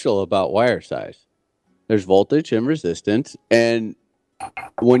special about wire size. There's voltage and resistance, and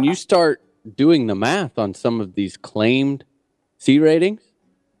when you start doing the math on some of these claimed C ratings,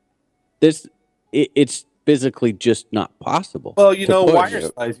 it's physically just not possible. Well, you know, push. wire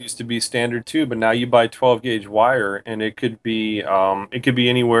size used to be standard too, but now you buy 12 gauge wire, and it could be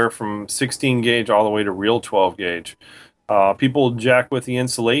anywhere from 16 gauge all the way to real 12 gauge. People jack with the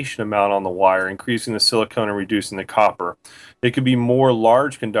insulation amount on the wire, increasing the silicone and reducing the copper. It could be more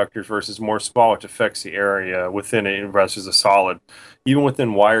large conductors versus more small, which affects the area within it versus a solid. Even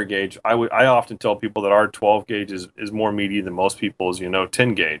within wire gauge, I often tell people that our 12 gauge is more meaty than most people's,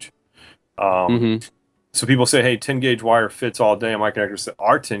 10 gauge. So people say, hey, 10 gauge wire fits all day on my connectors.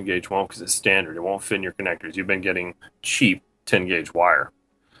 Our 10 gauge won't because it's standard. It won't fit in your connectors. You've been getting cheap 10 gauge wire.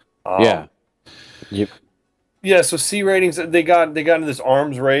 Yeah. Yep. Yeah, so C ratings, they got into this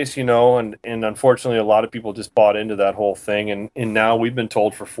arms race, and unfortunately a lot of people just bought into that whole thing, and now we've been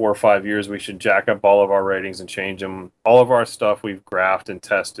told for 4 or 5 years we should jack up all of our ratings and change them. All of our stuff we've graphed and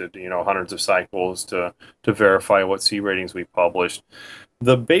tested, hundreds of cycles to verify what C ratings we published.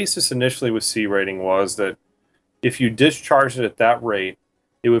 The basis initially with C rating was that if you discharged it at that rate,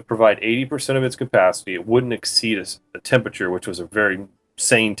 it would provide 80% of its capacity. It wouldn't exceed a temperature, which was a very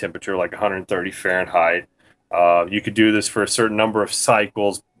sane temperature, like 130 Fahrenheit. You could do this for a certain number of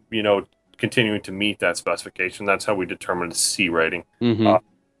cycles, continuing to meet that specification. That's how we determined the C rating.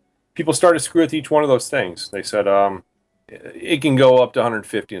 People started to screw with each one of those things. They said, it can go up to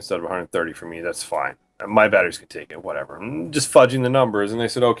 150 instead of 130 for me. That's fine. My batteries can take it, whatever. I'm just fudging the numbers. And they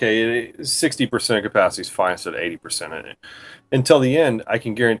said, okay, 60% capacity is fine instead of 80%. Until the end, I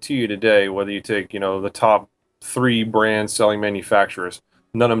can guarantee you today, whether you take, the top 3 brands selling manufacturers,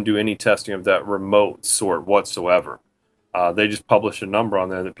 none of them do any testing of that remote sort whatsoever. They just publish a number on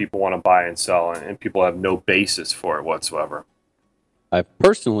there that people want to buy and sell, and people have no basis for it whatsoever. I've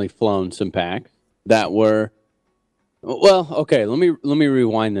personally flown some packs that were, well, okay, let me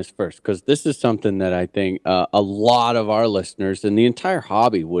rewind this first, because this is something that I think a lot of our listeners and the entire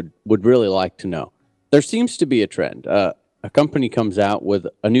hobby would really like to know. There seems to be a trend. A company comes out with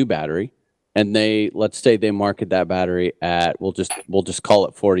a new battery, and let's say they market that battery at, we'll just call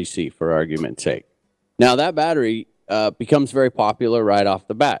it 40C for argument's sake. Now that battery becomes very popular right off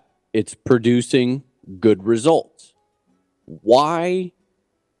the bat. It's producing good results. Why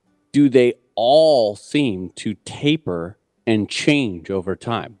do they all seem to taper and change over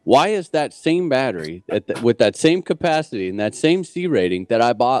time? Why is that same battery with that same capacity and that same C rating that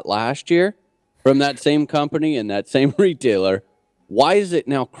I bought last year from that same company and that same retailer, why is it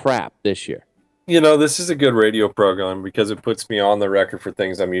now crap this year? This is a good radio program because it puts me on the record for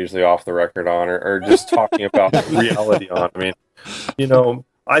things I'm usually off the record on, or just talking about reality on. I mean,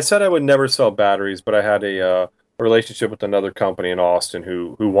 I said I would never sell batteries, but I had a relationship with another company in Austin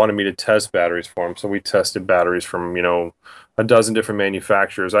who wanted me to test batteries for them. So we tested batteries from, a dozen different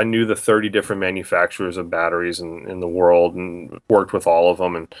manufacturers. I knew the 30 different manufacturers of batteries in the world and worked with all of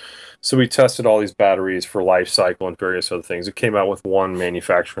them. And so we tested all these batteries for life cycle and various other things. It came out with one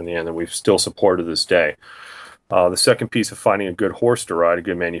manufacturer in the end that we've still supported to this day. The second piece of finding a good horse to ride, a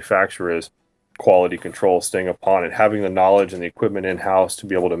good manufacturer, is quality control, staying upon it, having the knowledge and the equipment in-house to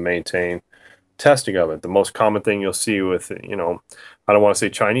be able to maintain testing of it. The most common thing you'll see with, I don't want to say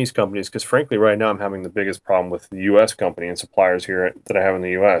Chinese companies, because frankly, right now I'm having the biggest problem with the U.S. company and suppliers here that I have in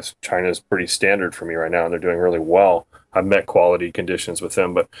the U.S. China is pretty standard for me right now, and they're doing really well. I've met quality conditions with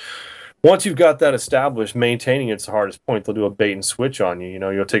them, but once you've got that established, maintaining it's the hardest point. They'll do a bait and switch on you.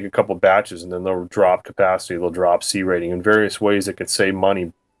 You'll take a couple batches, and then they'll drop capacity, they'll drop C rating in various ways that could save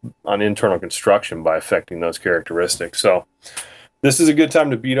money on internal construction by affecting those characteristics. So this is a good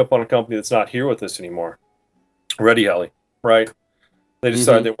time to beat up on a company that's not here with us anymore. Ready Heli, right? They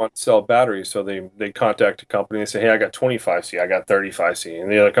decide they want to sell batteries, so they contact a company and say, hey, I got 25C, I got 35C.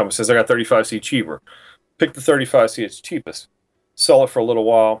 And the other company says, I got 35C cheaper. Pick the 35C, it's cheapest. Sell it for a little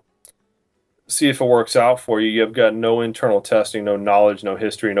while. See if it works out for you. You've got no internal testing, no knowledge, no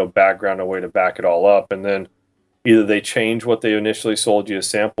history, no background, no way to back it all up. And then either they change what they initially sold you as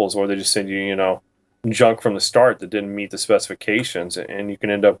samples, or they just send you, junk from the start that didn't meet the specifications, and you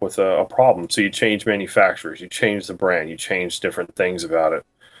can end up with a problem. So you change manufacturers, you change the brand, you change different things about it.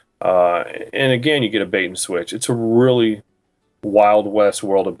 And again, you get a bait and switch. It's a really wild west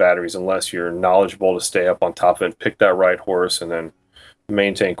world of batteries unless you're knowledgeable to stay up on top of it and pick that right horse and then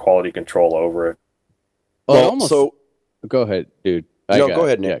maintain quality control over it. Go ahead, dude. Go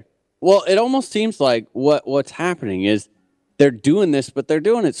ahead, Nick. Yeah. Well, it almost seems like what's happening is they're doing this, but they're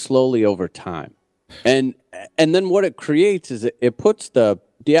doing it slowly over time. And then what it creates is it puts the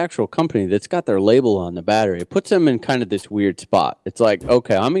actual company that's got their label on the battery, it puts them in kind of this weird spot. It's like,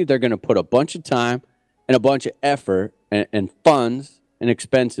 okay, I'm either going to put a bunch of time and a bunch of effort and funds and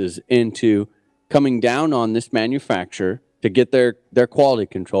expenses into coming down on this manufacturer to get their quality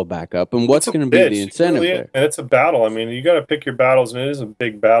control back up. And what's going to be the incentive there? And it's a battle. I mean, you got to pick your battles, and it is a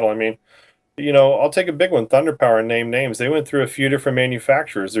big battle. I mean, I'll take a big one, Thunder Power, and name names. They went through a few different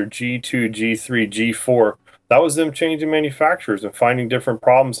manufacturers. Their G2, G3, G4. That was them changing manufacturers and finding different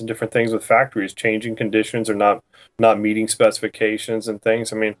problems and different things with factories, changing conditions or not meeting specifications and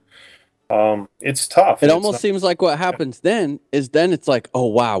things. I mean, it's tough. It almost seems like what happens then it's like, oh,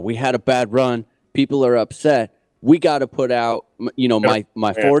 wow, we had a bad run. People are upset. We got to put out, my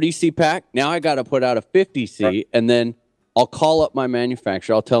 40C pack. Now I got to put out a 50C, right. And then I'll call up my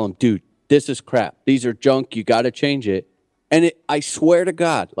manufacturer. I'll tell them, dude, this is crap. These are junk. You got to change it. And I swear to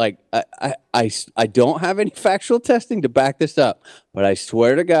God, like I don't have any factual testing to back this up, but I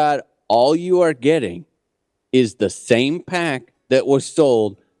swear to God, all you are getting is the same pack that was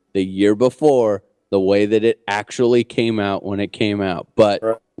sold the year before, the way that it actually came out when it came out.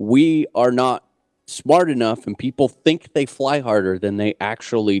 But we are not smart enough, and people think they fly harder than they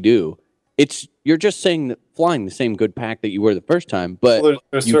actually do. You're just saying that flying the same good pack that you were the first time, but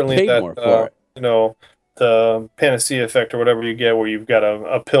there's you certainly paid that, more for it. The panacea effect or whatever you get, where you've got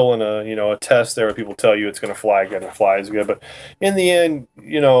a pill and a test there where people tell you it's going to fly good and flies good. But in the end,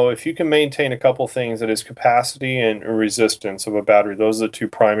 if you can maintain a couple things, that is capacity and resistance of a battery, those are the two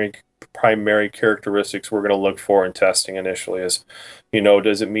primary characteristics we're going to look for in testing initially. Is,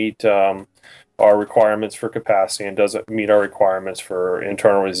 does it meet our requirements for capacity, and does it meet our requirements for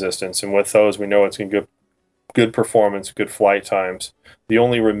internal resistance? And with those, we know it's going to give good performance, good flight times. The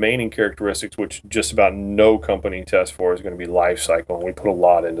only remaining characteristics, which just about no company tests for, is going to be life cycle. And we put a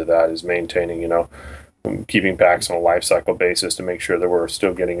lot into that, is maintaining, keeping packs on a life cycle basis to make sure that we're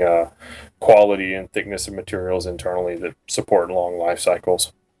still getting quality and thickness of materials internally that support long life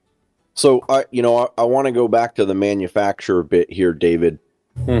cycles. So, I want to go back to the manufacturer bit here, David.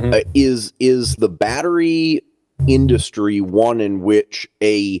 Mm-hmm. Is the battery industry one in which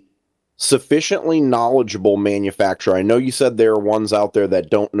a sufficiently knowledgeable manufacturer, I know you said there are ones out there that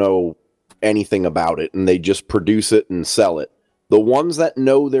don't know anything about it and they just produce it and sell it. The ones that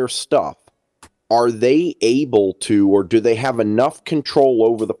know their stuff, are they able to, or do they have enough control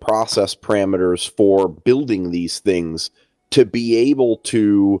over the process parameters for building these things to be able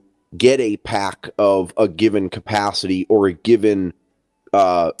to get a pack of a given capacity or a given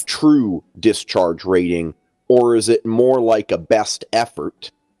true discharge rating? Or is it more like a best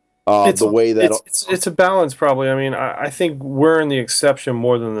effort? It's a balance, probably. I mean, I think we're in the exception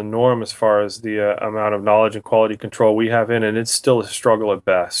more than the norm as far as the amount of knowledge and quality control we have in, and it's still a struggle at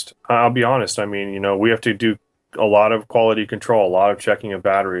best. I'll be honest. I mean, we have to do a lot of quality control, a lot of checking of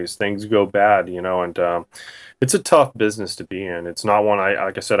batteries. Things go bad, and it's a tough business to be in. It's not one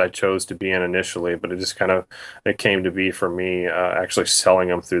like I said, I chose to be in initially, but it just it came to be for me, actually selling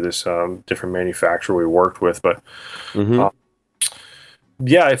them through this different manufacturer we worked with. But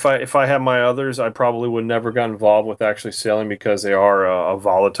yeah, if I had my others, I probably would never got involved with actually selling, because they are a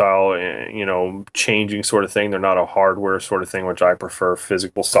volatile, changing sort of thing. They're not a hardware sort of thing, which I prefer,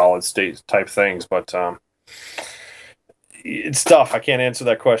 physical solid state type things. But it's tough. I can't answer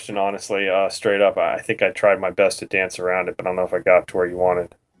that question honestly, straight up. I think I tried my best to dance around it, but I don't know if I got to where you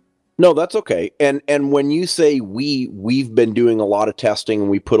wanted. No, that's okay. And when you say we've been doing a lot of testing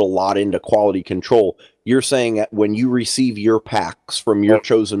and we put a lot into quality control, you're saying that when you receive your packs from your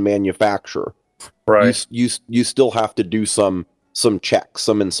chosen manufacturer, right? You still have to do some checks,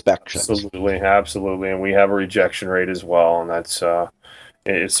 some inspections. Absolutely, and we have a rejection rate as well, and that's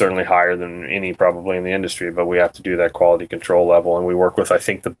it's certainly higher than any probably in the industry. But we have to do that quality control level, and we work with, I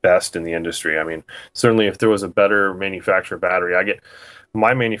think, the best in the industry. I mean, certainly if there was a better manufacturer battery,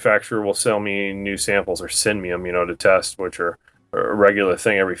 my manufacturer will sell me new samples or send me them, to test, which are a regular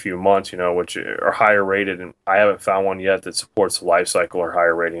thing every few months, which are higher rated. And I haven't found one yet that supports the life cycle or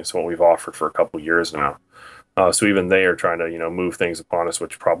higher rating. It's what we've offered for a couple of years now. So even they are trying to, move things upon us,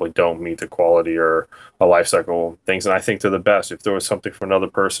 which probably don't meet the quality or a life cycle things. And I think they're the best. If there was something from another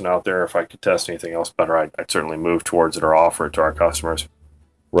person out there, if I could test anything else better, I'd certainly move towards it or offer it to our customers.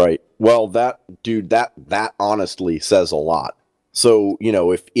 Right. Well, that honestly says a lot. So,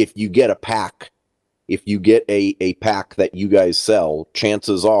 if you get a pack, if you get a pack that you guys sell,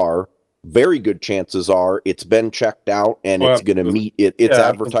 very good chances are it's been checked out and it's going to meet its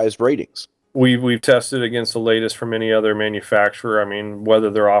advertised ratings. We've tested against the latest from any other manufacturer. I mean, whether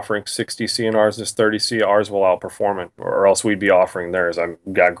they're offering 60C and ours is 30C, ours will outperform it, or else we'd be offering theirs. I've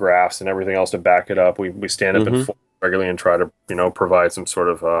got graphs and everything else to back it up. We stand up and regularly and try to provide some sort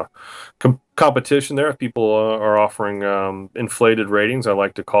of competition there. If people are offering inflated ratings, I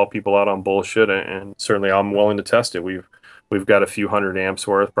like to call people out on bullshit, and certainly I'm willing to test it. We've got a few hundred amps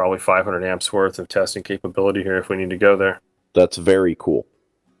worth, probably 500 amps worth of testing capability here if we need to go there. That's very cool.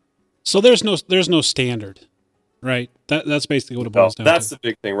 So there's no standard, right? That's basically what it boils down That's to. the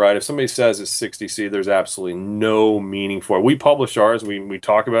big thing, right? If somebody says it's 60C, there's absolutely no meaning for it. We publish ours. We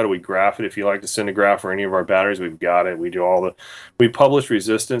talk about it. We graph it. If you like to send a graph for any of our batteries, we've got it. We publish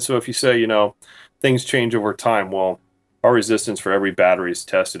resistance. So if you say, things change over time, well, our resistance for every battery is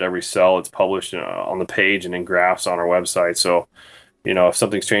tested, every cell, it's published on the page and in graphs on our website. So, if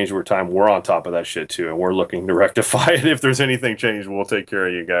something's changed over time, we're on top of that shit too, and we're looking to rectify it. If there's anything changed, we'll take care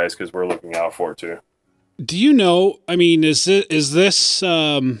of you guys because we're looking out for it too. Do you know? I mean, is this just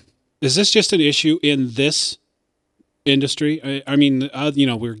an issue in this industry? I mean,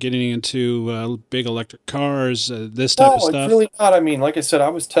 we're getting into big electric cars, this type of stuff. No, it's really not. I mean, like I said, I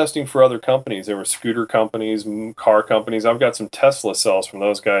was testing for other companies. There were scooter companies, car companies. I've got some Tesla cells from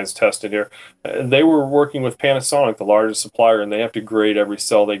those guys tested here. They were working with Panasonic, the largest supplier, and they have to grade every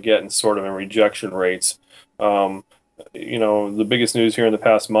cell they get and sort of in rejection rates. The biggest news here in the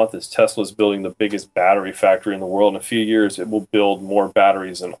past month is Tesla's building the biggest battery factory in the world. In a few years, it will build more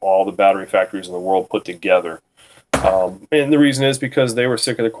batteries than all the battery factories in the world put together. And the reason is because they were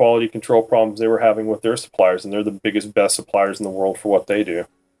sick of the quality control problems they were having with their suppliers, and they're the biggest, best suppliers in the world for what they do.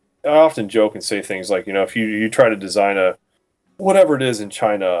 I often joke and say things like, if you try to design whatever it is in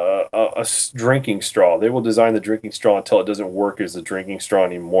China, a drinking straw, they will design the drinking straw until it doesn't work as the drinking straw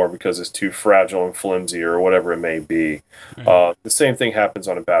anymore because it's too fragile and flimsy or whatever it may be. The same thing happens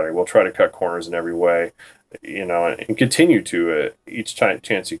on a battery. We'll try to cut corners in every way, and continue to each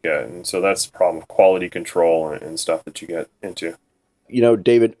chance you get. And so that's the problem with quality control and stuff that you get into.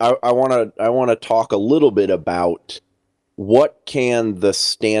 David, I want to talk a little bit about what can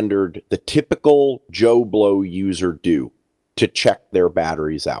the typical Joe Blow user do to check their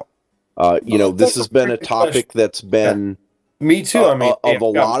batteries out. This has been a topic that's been me too. of a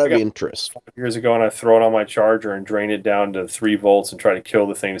lot of interest. 5 years ago, and I throw it on my charger and drain it down to 3 volts and try to kill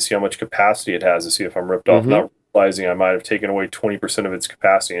the thing to see how much capacity it has, to see if I'm ripped off. Not realizing I might have taken away 20% of its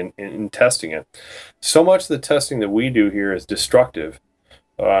capacity in testing it. So much of the testing that we do here is destructive.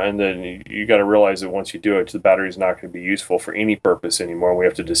 And then you got to realize that once you do it, the battery is not going to be useful for any purpose anymore. We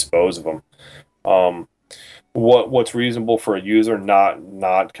have to dispose of them. What's reasonable for a user,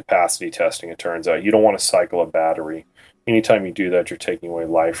 not capacity testing, it turns out. You don't want to cycle a battery. Anytime you do that, you're taking away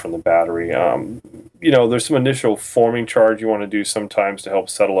life from the battery. There's some initial forming charge you want to do sometimes to help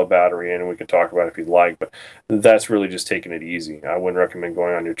settle a battery in, and we can talk about it if you'd like, but that's really just taking it easy. I wouldn't recommend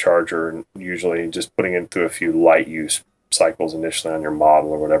going on your charger and usually just putting it through a few light use cycles initially on your model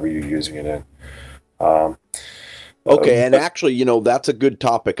or whatever you're using it in. Okay, and actually, that's a good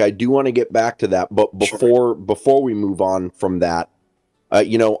topic. I do want to get back to that, but before we move on from that,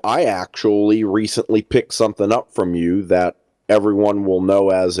 I actually recently picked something up from you that everyone will know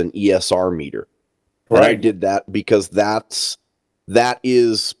as an ESR meter. Right. And I did that because that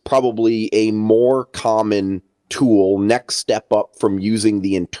is probably a more common tool, next step up from using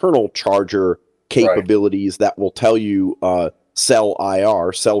the internal charger capabilities that will tell you cell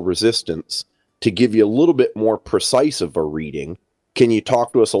IR, cell resistance, to give you a little bit more precise of a reading. Can you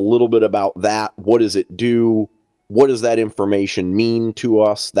talk to us a little bit about that? What does it do? What does that information mean to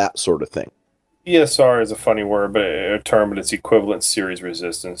us? That sort of thing. ESR is a funny word, but a term, but it's equivalent series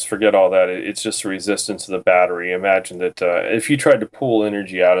resistance. Forget all that. It's just the resistance of the battery. Imagine that if you tried to pull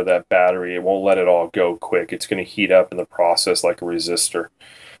energy out of that battery, it won't let it all go quick. It's going to heat up in the process like a resistor.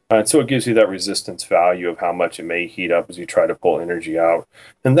 And so it gives you that resistance value of how much it may heat up as you try to pull energy out.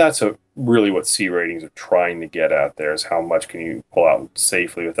 And that's really what C ratings are trying to get at there, is how much can you pull out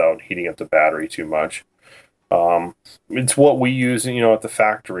safely without heating up the battery too much. It's what we use, at the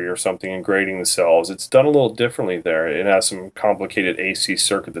factory or something in grading the cells. It's done a little differently there. It has some complicated AC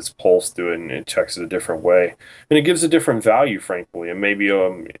circuit that's pulsed through it, and it checks it a different way. And it gives a different value, frankly, and maybe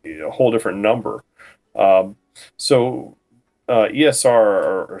a whole different number.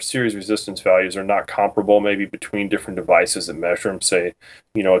 ESR or series resistance values are not comparable maybe between different devices that measure them, say,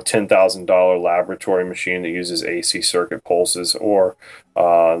 a $10,000 laboratory machine that uses AC circuit pulses, or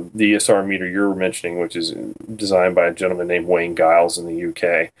the ESR meter you're mentioning, which is designed by a gentleman named Wayne Giles in the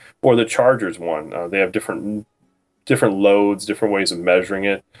UK, or the Chargers one. They have different loads, different ways of measuring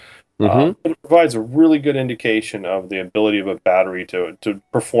it. But it provides a really good indication of the ability of a battery to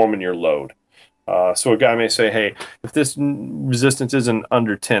perform in your load. So a guy may say, hey, if this resistance isn't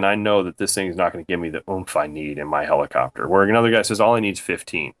under 10, I know that this thing is not going to give me the oomph I need in my helicopter. Where another guy says, all I need is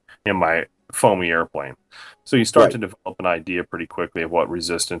 15 in my foamy airplane. So you start to develop an idea pretty quickly of what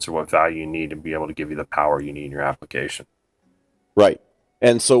resistance or what value you need to be able to give you the power you need in your application. Right.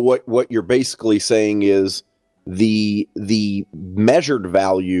 And so what you're basically saying is the measured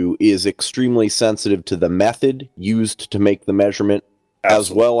value is extremely sensitive to the method used to make the measurement,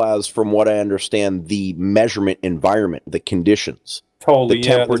 as well as, from what I understand, the measurement environment, the conditions. Totally, the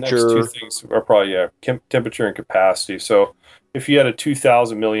temperature. The next two things are probably temperature and capacity. So if you had a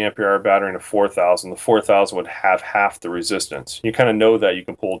 2,000 milliampere hour battery and a 4,000, the 4,000 would have half the resistance. You kind of know that you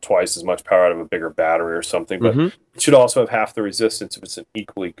can pull twice as much power out of a bigger battery or something, but it should also have half the resistance if it's an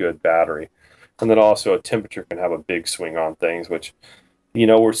equally good battery. And then also a temperature can have a big swing on things, which,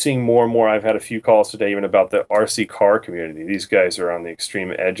 we're seeing more and more. I've had a few calls today even about the RC car community. These guys are on the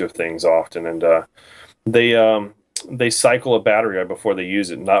extreme edge of things often, and they cycle a battery right before they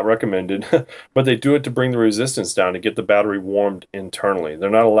use it. Not recommended, but they do it to bring the resistance down to get the battery warmed internally. They're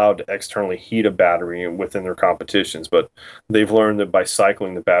not allowed to externally heat a battery within their competitions, but they've learned that by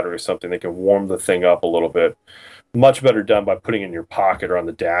cycling the battery or something, they can warm the thing up a little bit. Much better done by putting it in your pocket or on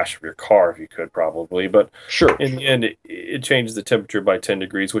the dash of your car if you could, probably. But sure, in the end, it changes the temperature by 10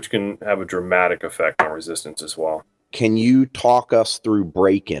 degrees, which can have a dramatic effect on resistance as well. Can you talk us through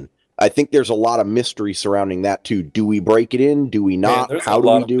break-in? I think there's a lot of mystery surrounding that too. Do we break it in? Do we not? How do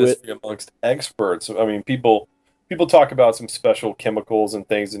we do it? Amongst experts, I mean, people talk about some special chemicals and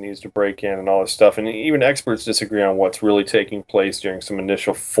things that needs to break in and all this stuff, and even experts disagree on what's really taking place during some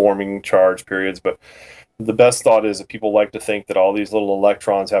initial forming charge periods. But the best thought is that people like to think that all these little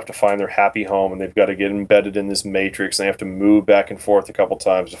electrons have to find their happy home, and they've got to get embedded in this matrix, and they have to move back and forth a couple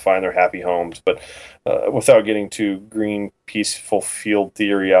times to find their happy homes. But without getting to green, peaceful field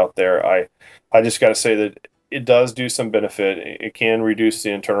theory out there, I just got to say that it does do some benefit. It can reduce the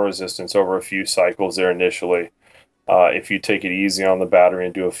internal resistance over a few cycles there initially, if you take it easy on the battery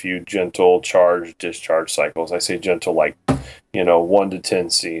and do a few gentle charge-discharge cycles. I say gentle, like 1 to 10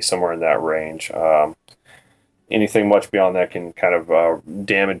 C, somewhere in that range. Anything much beyond that can kind of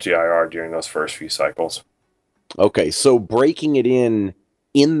damage the IR during those first few cycles. Okay, so breaking it in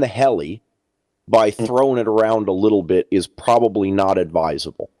the heli by throwing it around a little bit is probably not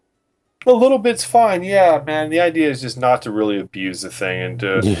advisable. A little bit's fine, yeah, man. The idea is just not to really abuse the thing and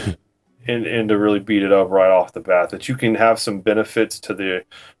to and to really beat it up right off the bat. That you can have some benefits to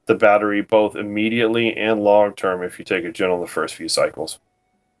the battery both immediately and long term if you take it gentle the first few cycles.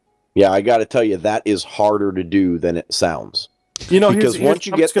 Yeah, I got to tell you, that is harder to do than it sounds. Because once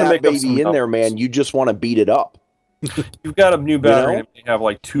you get that baby in there, man, you just want to beat it up. You've got a new battery that may have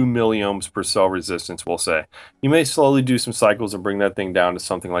like 2 milliohms per cell resistance, we'll say. You may slowly do some cycles and bring that thing down to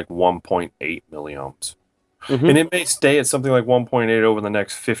something like 1.8 milliohms. And it may stay at something like 1.8 over the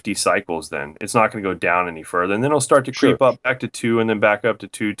next 50 cycles then. It's not going to go down any further. And then it'll start to creep up back to 2 and then back up to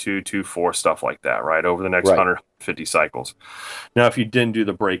 2, 2, 2, 4, stuff like that, right, over the next 150 cycles. Now, if you didn't do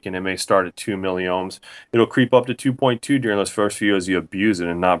the break-in, it may start at 2 milliohms. It'll creep up to 2.2 during those first few as you abuse it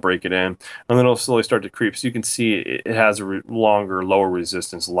and not break it in. And then it'll slowly start to creep. So you can see it has a longer, lower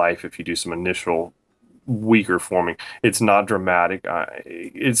resistance life if you do some initial weaker forming. It's not dramatic.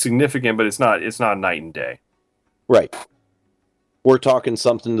 It's significant, but it's not night and day. Right. We're talking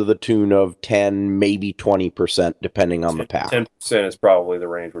something to the tune of 10, maybe 20%, depending on the pack. 10% is probably the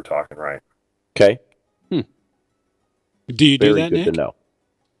range we're talking, right? Okay. Do you do that, Nick? Good to know.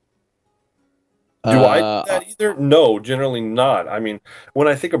 Do I do that either? No, generally not. I mean, when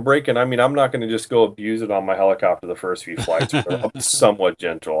I think of break-in, I'm not going to just go abuse it on my helicopter the first few flights. I'll be somewhat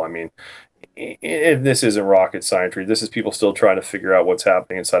gentle. I mean, this isn't rocket science. This is people still trying to figure out what's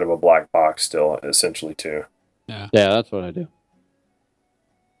happening inside of a black box still, essentially, too. Yeah, that's what I do.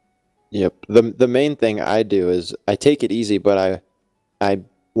 Yep. The main thing I do is I take it easy, but I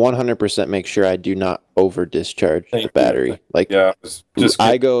 100% make sure I do not over discharge the battery.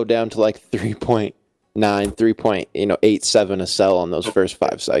 I go down to like 3.9, 3.87 a cell on those first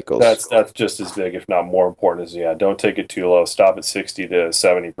 5 cycles. That's just as big, if not more important, as don't take it too low. Stop at 60 to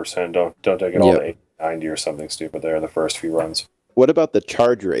 70%. Don't take it all to 80, 90 or something stupid there the first few runs. What about the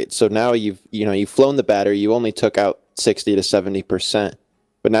charge rate? So now you've flown the battery, you only took out 60 to 70%,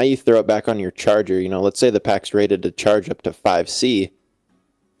 but now you throw it back on your charger. Let's say the pack's rated to charge up to 5C.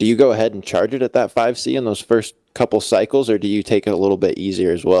 Do you go ahead and charge it at that 5C in those first couple cycles, or do you take it a little bit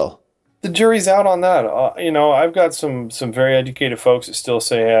easier as well? The jury's out on that. I've got some very educated folks that still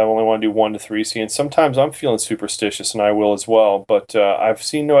say, hey, I only want to do 1 to 3C, and sometimes I'm feeling superstitious, and I will as well, but I've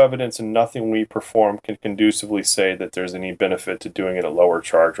seen no evidence, and nothing we perform can conducively say that there's any benefit to doing it at lower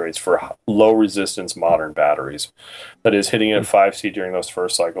charge rates for low-resistance modern batteries. That is, hitting it at 5C during those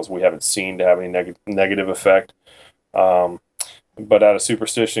first cycles, we haven't seen to have any negative effect. But out of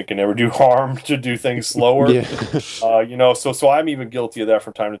superstition, it can never do harm to do things slower. So I'm even guilty of that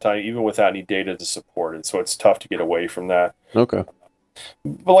from time to time, even without any data to support it. So it's tough to get away from that. Okay.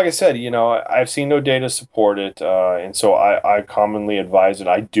 But like I said, I've seen no data support it, and so I commonly advise it.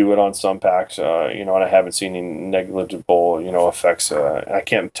 I do it on some packs, and I haven't seen any negligible, effects. I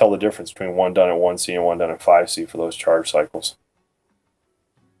can't tell the difference between one done at 1C and one done at 5C for those charge cycles.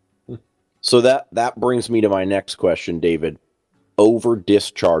 So that brings me to my next question, David. Over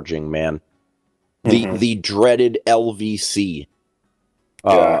discharging, man. The dreaded LVC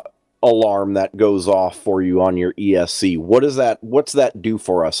alarm that goes off for you on your ESC. What's that do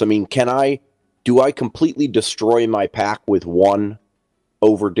for us? I mean, do I completely destroy my pack with one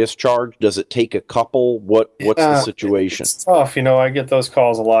over discharge? Does it take a couple? What's the situation? It's tough. I get those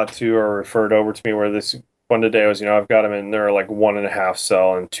calls a lot too, or referred over to me where this one today was, I've got them in, they're like 1.5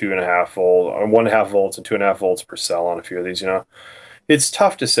 cell and 2.5 volt, or 1.5 volts and 2.5 volts per cell on a few of these, It's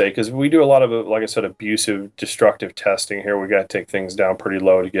tough to say because we do a lot of, like I said, abusive, destructive testing here. We got to take things down pretty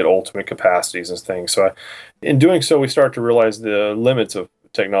low to get ultimate capacities and things. So in doing so, we start to realize the limits of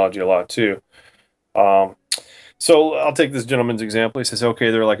technology a lot too. So I'll take this gentleman's example. He says, okay,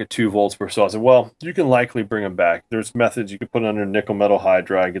 they're like at 2 volts per cell. I said, well, you can likely bring them back. There's methods you can put under nickel metal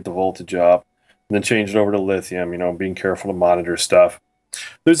hydride, get the voltage up, and then change it over to lithium, being careful to monitor stuff.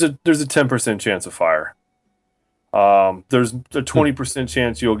 There's a 10% chance of fire. There's a 20%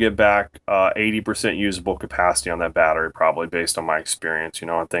 chance you'll get back 80% usable capacity on that battery, probably based on my experience,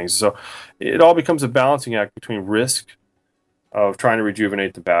 on things. So it all becomes a balancing act between risk of trying to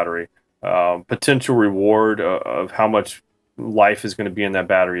rejuvenate the battery, potential reward of how much life is going to be in that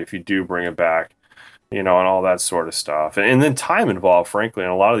battery if you do bring it back, and all that sort of stuff. And then time involved, frankly, in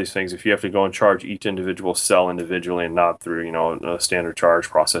a lot of these things. If you have to go and charge each individual cell individually and not through, a standard charge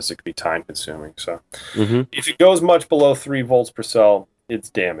process, it could be time consuming. So if it goes much below 3 volts per cell, it's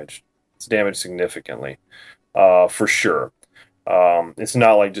damaged. It's damaged significantly, for sure. It's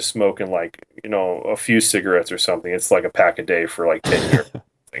not like just smoking a few cigarettes or something. It's like a pack a day for 10 years.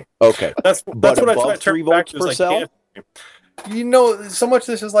 Okay. That's what I try to 3 volts per cell? So much of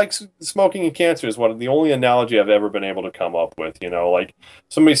this is like smoking and cancer is the only analogy I've ever been able to come up with. Like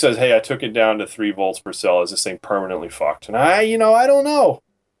somebody says, hey, I took it down to 3 volts per cell. Is this thing permanently fucked? And I don't know.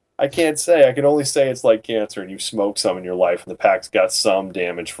 I can't say. I can only say it's like cancer and you've smoked some in your life and the pack's got some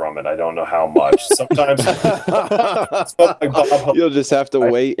damage from it. I don't know how much. Sometimes you'll just have to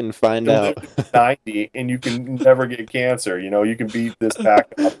wait and find out. 90 and you can never get cancer. You can beat this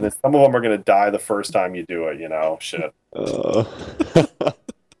pack up. And some of them are going to die the first time you do it. Shit.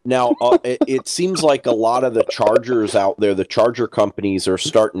 Now, it seems like a lot of the chargers out there, the charger companies are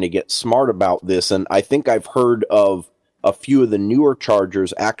starting to get smart about this. And I think I've heard of a few of the newer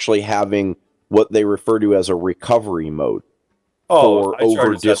chargers actually having what they refer to as a recovery mode for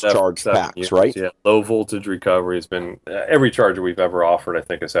over discharged packs, right? Yeah, low voltage recovery has been every charger we've ever offered. I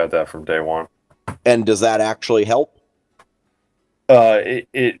think has had that from day one. And does that actually help?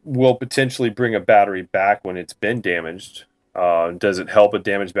 It will potentially bring a battery back when it's been damaged. Does it help a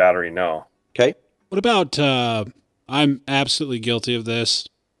damaged battery? No. Okay. What about? I'm absolutely guilty of this.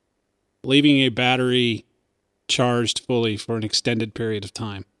 Leaving a battery charged fully for an extended period of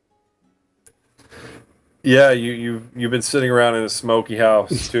time. Yeah, you've been sitting around in a smoky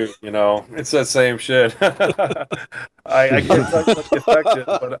house too. It's that same shit. I can't tell you what the effect is,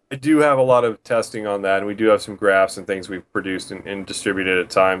 but I do have a lot of testing on that, and we do have some graphs and things we've produced and distributed at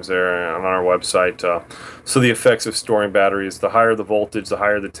times there on our website. So the effects of storing batteries: the higher the voltage, the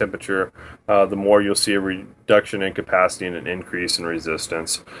higher the temperature, the more you'll see a reduction in capacity and an increase in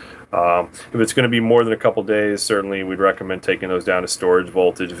resistance. If it's going to be more than a couple days, certainly we'd recommend taking those down to storage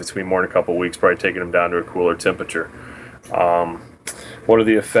voltage. If it's going to be more than a couple weeks, probably taking them down to a cooler temperature. What are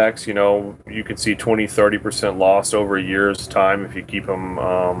the effects? You can see 20-30% loss over a year's time if you keep them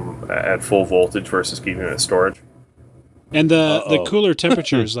at full voltage versus keeping them at storage. And the cooler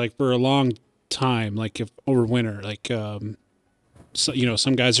temperatures, like for a long time, like if over winter,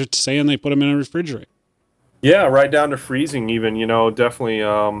 some guys are saying they put them in a refrigerator. Yeah, right down to freezing even, definitely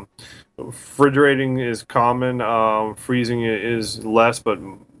refrigerating is common. Freezing is less, but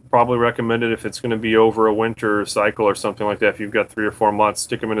probably recommended if it's going to be over a winter cycle or something like that. If you've got 3 or 4 months,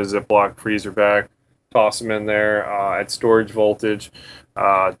 stick them in a Ziploc freezer bag, toss them in there at storage voltage.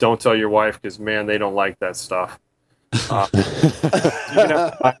 Don't tell your wife because, man, they don't like that stuff. You can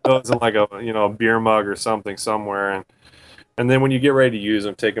have to buy those in like a beer mug or something somewhere. And then when you get ready to use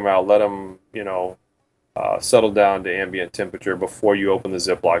them, take them out, let them, settle down to ambient temperature before you open the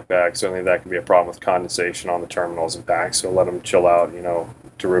Ziploc bag. Certainly that can be a problem with condensation on the terminals and packs. So let them chill out,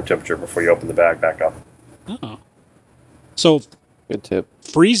 to room temperature before you open the bag back up. Oh. So good tip.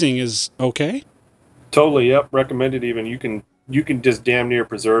 Freezing is okay? Totally, yep. Recommended even. You can just damn near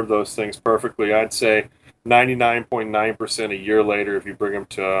preserve those things perfectly. I'd say 99.9% a year later if you bring them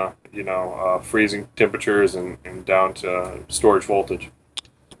to freezing temperatures and down to storage voltage.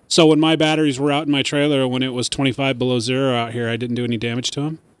 So when my batteries were out in my trailer when it was 25 below zero out here, I didn't do any damage to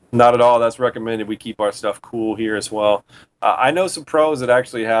them? Not at all. That's recommended. We keep our stuff cool here as well. I know some pros that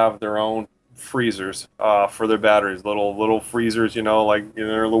actually have their own freezers for their batteries, little freezers, like in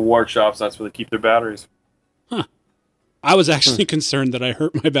their little workshops. That's where they keep their batteries. Huh. I was actually concerned that I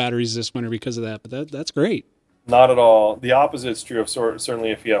hurt my batteries this winter because of that, but that's great. Not at all. The opposite is true of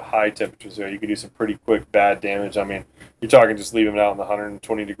certainly if you have high temperatures there, you can do some pretty quick bad damage. I mean, you're talking just leave them out in the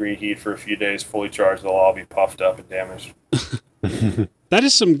 120 degree heat for a few days, fully charged, they'll all be puffed up and damaged.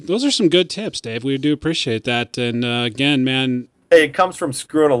 Those are some good tips, Dave. We do appreciate that. And again, man, hey, it comes from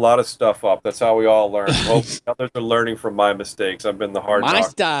screwing a lot of stuff up. That's how we all learn. Hopefully others are learning from my mistakes. I've been the hard My knock.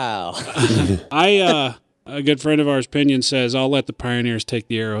 style. A good friend of ours, Pinion, says, I'll let the pioneers take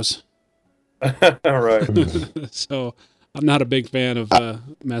the arrows. Right. So I'm not a big fan of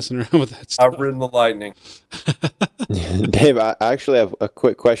messing around with that stuff. I've ridden the lightning. Dave, I actually have a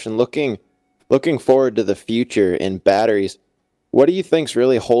quick question. Looking forward to the future in batteries, what do you think's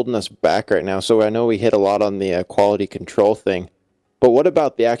really holding us back right now? So I know we hit a lot on the quality control thing, but what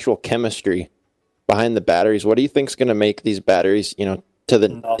about the actual chemistry behind the batteries? What do you think's going to make these batteries,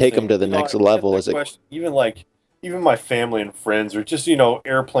 take them to the next level? Is it even my family and friends, or just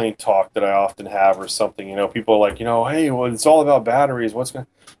airplane talk that I often have, or something? People are like, hey, well, it's all about batteries.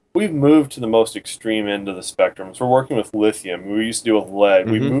 We've moved to the most extreme end of the spectrum. So we're working with lithium. We used to do with lead.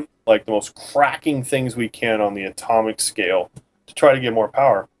 We moved like the most cracking things we can on the atomic scale to try to get more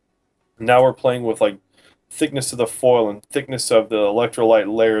power. Now we're playing with like thickness of the foil and thickness of the electrolyte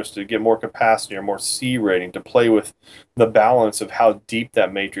layers to get more capacity or more C rating, to play with the balance of how deep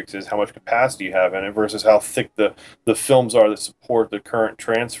that matrix is, how much capacity you have in it versus how thick the films are that support the current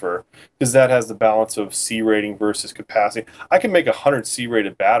transfer, because that has the balance of C rating versus capacity. I can make a 100 C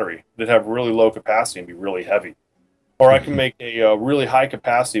rated battery that have really low capacity and be really heavy. Or I can make a really high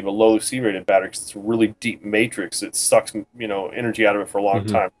capacity but low C rated battery because it's a really deep matrix that sucks energy out of it for a long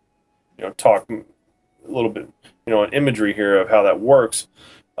time. Talk a little bit, an imagery here of how that works.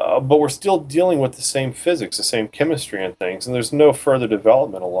 But we're still dealing with the same physics, the same chemistry and things, and there's no further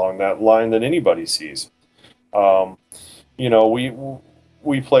development along that line that anybody sees.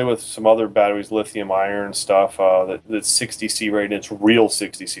 We play with some other batteries, lithium iron stuff, that's 60 C rated. It's real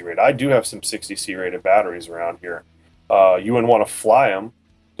 60 C rated. I do have some 60 C rated batteries around here. You wouldn't want to fly them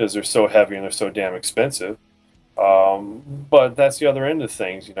because they're so heavy and they're so damn expensive. But that's the other end of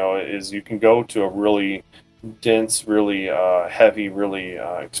things, is you can go to a really dense, really heavy, really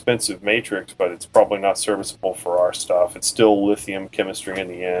expensive matrix, but it's probably not serviceable for our stuff. It's still lithium chemistry in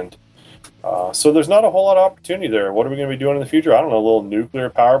the end. So there's not a whole lot of opportunity there. What are we going to be doing in the future? I don't know, little nuclear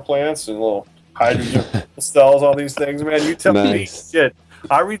power plants and little hydrogen cells, all these things, man. You tell me. Shit.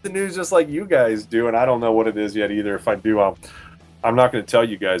 I read the news just like you guys do, and I don't know what it is yet either. If I do, I'm not going to tell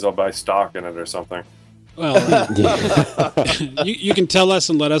you guys. I'll buy stock in it or something. Well, you can tell us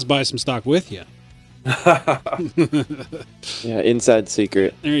and let us buy some stock with you. Yeah, inside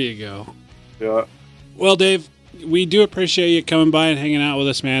secret. There you go. Yeah. Well, Dave, we do appreciate you coming by and hanging out with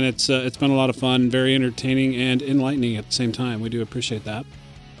us, man. It's been a lot of fun, very entertaining and enlightening at the same time. We do appreciate that.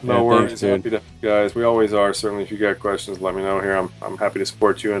 No worries, happy to, guys. We always are. Certainly, if you got questions, let me know here. I'm happy to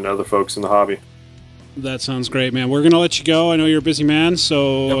support you and other folks in the hobby. That sounds great, man. We're going to let you go. I know you're a busy man,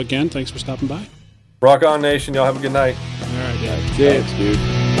 so again, thanks for stopping by. Rock on, Nation. Y'all have a good night. All right, Dave. Thanks, dude.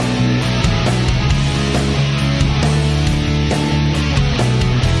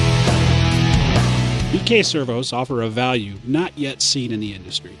 BK Servos offer a value not yet seen in the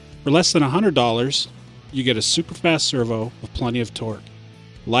industry. For less than $100, you get a super fast servo with plenty of torque.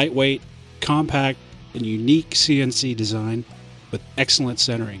 Lightweight, compact, and unique CNC design with excellent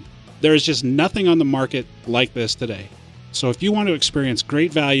centering. There is just nothing on the market like this today. So if you want to experience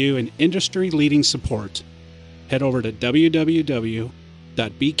great value and industry-leading support, head over to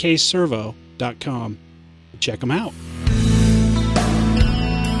www.bkservo.com and check them out.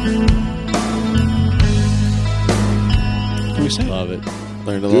 What can we say? Love it.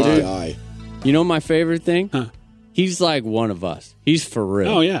 Learned a lot. Guy. You know my favorite thing? Huh. He's like one of us. He's for real.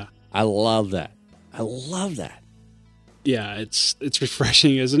 Oh, yeah. I love that. I love that. Yeah, it's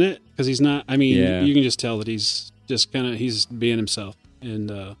refreshing, isn't it? Because he's not, you can just tell that he's just he's being himself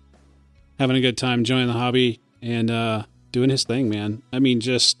and having a good time, enjoying the hobby and doing his thing, man. I mean,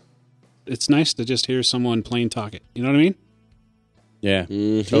 it's nice to just hear someone plain talk it. You know what I mean? Yeah,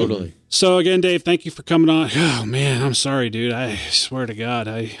 totally. So again, Dave, thank you for coming on. Oh, man, I'm sorry, dude. I swear to God,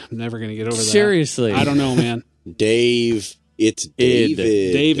 I'm never going to get over that. Seriously. I don't know, man. Dave. It's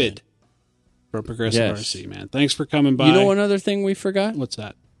David. David. from Progressive Yes. RC, man. Thanks for coming by. You know one other thing we forgot? What's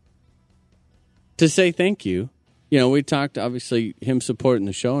that? To say thank you. You know, we talked, obviously, him supporting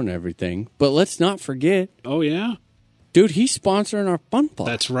the show and everything, but let's not forget, Oh, yeah. dude, he's sponsoring our fun fly.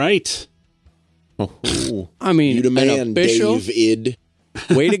 That's right. Oh, I mean, You the an man, official, Dave Id.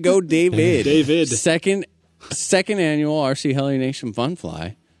 way to go, David. David. Second annual RC Heli Nation Fun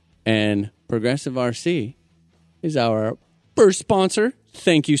Fly, and Progressive RC is our first sponsor.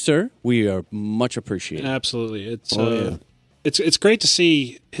 Thank you, sir. We are much appreciated. Absolutely. It's yeah. it's great to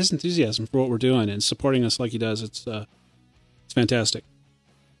see his enthusiasm for what we're doing and supporting us like he does. It's fantastic.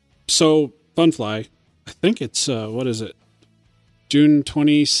 So, Funfly, I think it's what is it? June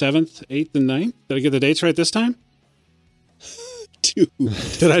 27th, 8th, and 9th? Did I get the dates right this time? Dude.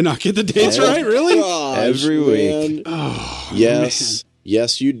 Did I not get the dates right? Really? Gosh, Every week. Oh, Yes.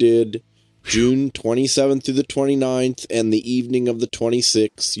 Yes, you did. June 27th through the 29th and the evening of the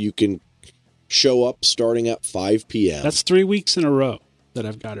 26th. You can show up starting at 5 p.m. that's 3 weeks in a row that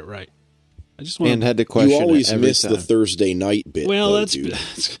I've got it right. I just want and had to question you always it every miss time. the Thursday night bit. Well, though, that's dude.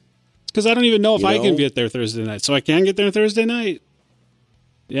 because I don't even know if You I can know? get there Thursday night. So I can get there Thursday night.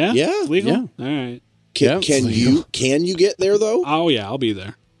 Yeah? Yeah. It's legal? Yeah. All right. Can you get there though? Oh, yeah, I'll be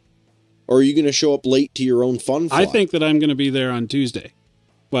there. Or are you going to show up late to your own fun fly? I think that I'm going to be there on Tuesday.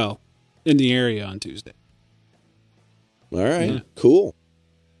 Well, in the area on Tuesday. All right. Yeah. Cool.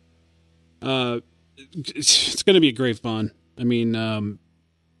 It's going to be great fun. I mean,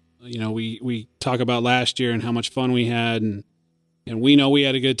 you know, we talk about last year and how much fun we had, and we know we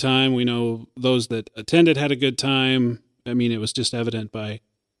had a good time. We know those that attended had a good time. I mean, it was just evident by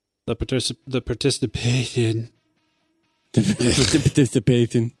the participation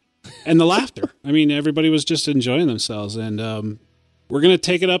Participating. and the laughter. I mean, everybody was just enjoying themselves, and we're going to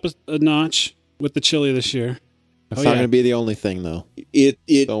take it up a notch with the chili this year. It's not going to be the only thing, though. It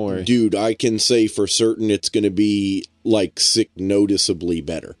Don't worry. Dude, I can say for certain it's going to be like sick noticeably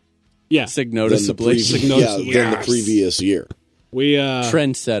better Yeah, Sig than the, noticeably. Sig noticeably. than the previous year. we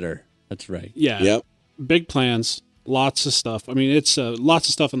Trendsetter. That's right. yeah, Yep. big plans, lots of stuff. I mean, it's lots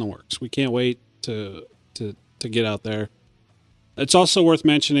of stuff in the works. We can't wait to get out there. It's also worth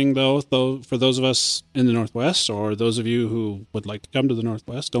mentioning, though, for those of us in the Northwest or those of you who would like to come to the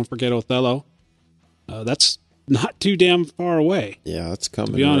Northwest, don't forget Othello. That's not too damn far away. Yeah, it's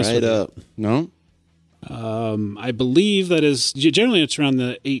coming be honest right with you. up. No? I believe that is generally it's around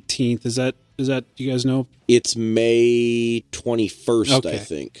the 18th. Is that you guys know? It's May 21st, Okay. I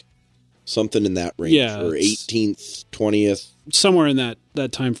think. Something in that range. Yeah, Or it's- 18th, 20th. Somewhere in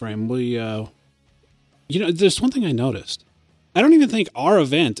that time frame. We you know, there's one thing I noticed. I don't even think our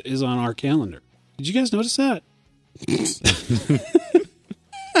event is on our calendar. Did you guys notice that?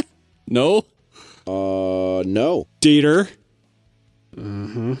 No? No. Dieter.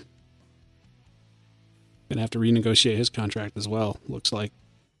 Gonna have to renegotiate his contract as well. Looks like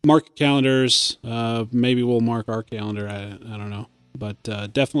mark calendars. Maybe we'll mark our calendar. I don't know, but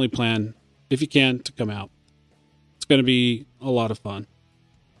definitely plan if you can to come out. It's gonna be a lot of fun.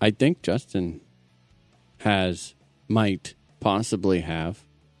 I think Justin might possibly have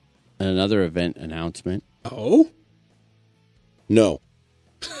another event announcement. Oh No.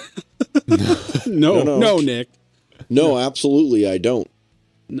 no, Nick. No, absolutely I don't.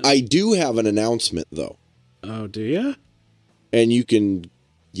 I do have an announcement, though. Oh, do you? And you can,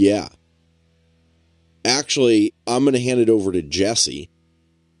 yeah. Actually, I'm going to hand it over to Jesse.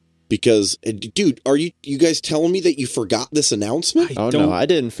 Because, dude, are you guys telling me that you forgot this announcement? Oh, no, I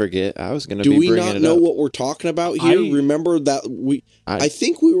didn't forget. I was going to Do be we bringing not it know up. what we're talking about here? Remember that I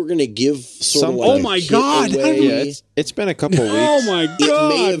think we were going to give sort of Something. like Oh a my hit God. away. Yeah, it's been a couple weeks. Oh my It may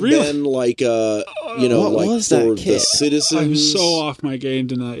god! have Really? been like a, What like was that for the kit? citizens. I'm so off my game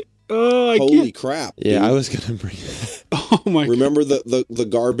tonight. Oh, I Holy can't. crap! Yeah, dude. I was going to bring it. Oh my. Remember the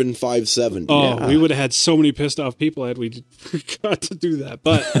Garbin 570? Oh, Yeah. we would have had so many pissed off people had we forgot to do that.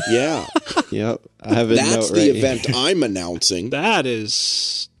 But Yeah, Yep. I have a that's note the right event here. I'm announcing. that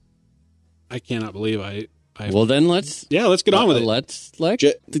is, I cannot believe I. Well, then let's Let's get on with it. Let's let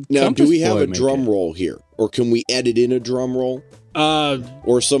the Now, do Compass we have Boy a make drum it. roll here, or can we edit in a drum roll,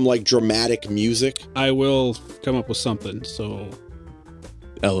 or some like dramatic music? I will come up with something. So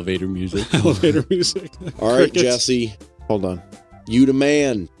Elevator music. elevator music. All right, Crickets. Jesse, Hold on. you the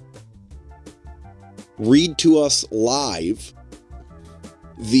man. Read to us live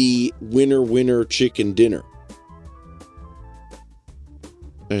the winner chicken dinner.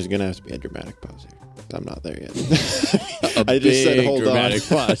 There's going to have to be a dramatic pause here. I'm not there yet. A I just said big hold dramatic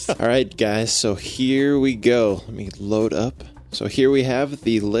on. pause. All right, guys. So here we go. Let me load up. So here we have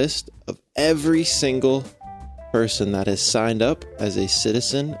the list of every single person that has signed up as a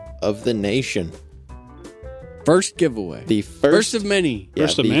citizen of the nation. First giveaway. The first of many. Yeah,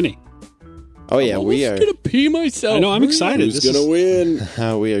 First of many. Oh yeah, we are. I'm gonna pee myself. I know. I'm excited. Who's going to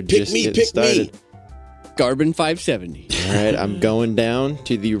win? We are Pick just me, getting pick started. me. Carbon 570. All right, I'm going down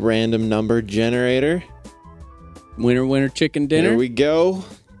to the random number generator. Winner, chicken dinner. Here we go.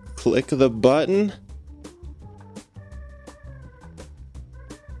 Click the button.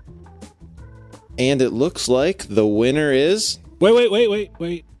 And it looks like the winner is... Wait.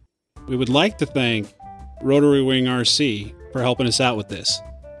 We would like to thank Rotary Wing RC for helping us out with this.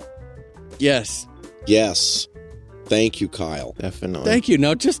 Yes. Yes. Thank you, Kyle. Definitely. Thank you.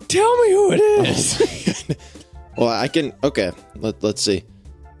 Now just tell me who it is. Well, I can... Okay, let's see.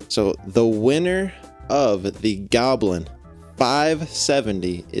 So, the winner of the Goblin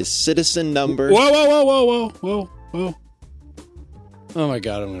 570 is citizen number... Whoa. Oh my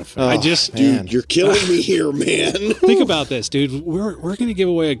God, I'm going to fail. I just... man. Dude, you're killing me here, man. Think about this, dude. We're going to give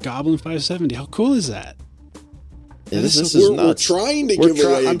away a Goblin 570. How cool is that? Yeah, this is We're nuts. trying to give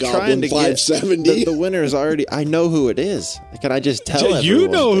away a Goblin 570. The winner is already... I know who it is. Can I just tell everyone? You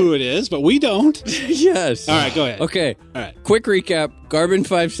know who it is, but we don't. Yes. All right, go ahead. Okay. All right. Quick recap. Carbon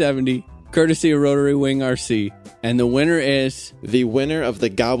 570, courtesy of Rotary Wing RC. And the winner is... The winner of the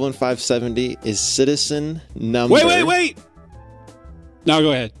Goblin 570 is citizen number... Wait. Now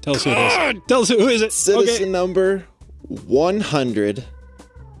go ahead. Tell us who it is. Tell us who is it. Citizen number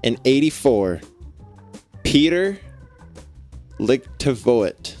 184, Peter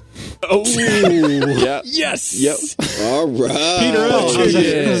Lichtvoet. Oh, Yeah. Yes. Yep. All right. Peter L.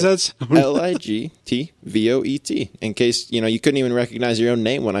 Yeah. That's Ligtvoet. In case you couldn't even recognize your own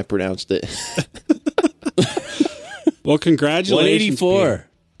name when I pronounced it. well. Congratulations, 184.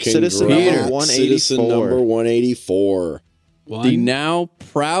 Citizen Congrats, number 184. Citizen number 184. Peter. The now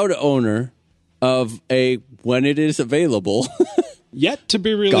proud owner of a, when it is available, Yet to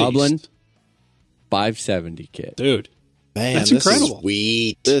be released. Goblin 570 kit. Dude, Man, that's this incredible.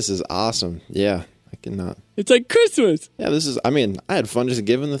 Sweet. This is awesome. Yeah, I cannot. It's like Christmas. Yeah, this is. I mean, I had fun just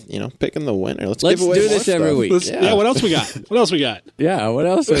giving picking the winner. Let's Let's give away do more this every stuff. week. Yeah, what else we got? Yeah, what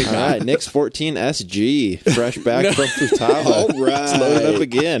else we All got? right, Nick's 14 SG, fresh back from Futaba. All Let's load it up right.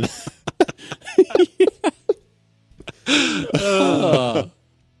 again.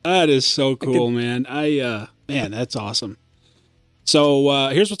 That is so cool, man. Man, that's awesome. So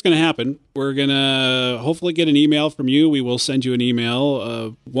here's what's going to happen. We're going to hopefully get an email from you. We will send you an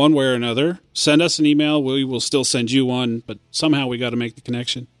email one way or another. Send us an email. We will still send you one, but somehow we got to make the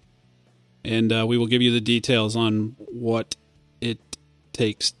connection. And we will give you the details on what it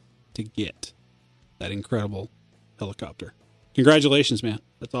takes to get that incredible helicopter. Congratulations, man.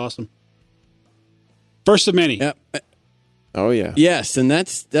 That's awesome. First of many. Yep. Oh yeah. Yes, and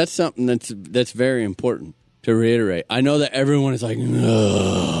that's something that's very important to reiterate. I know that everyone is like,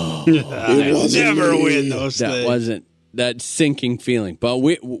 no, Never win those that things. wasn't that sinking feeling. But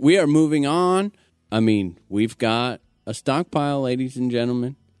we are moving on. I mean, we've got a stockpile, ladies and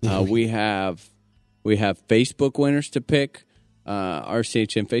gentlemen. We have Facebook winners to pick,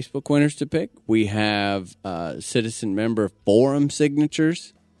 RCHN Facebook winners to pick. We have citizen member forum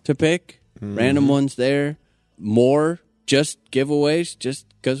signatures to pick, random ones there. More just giveaways, just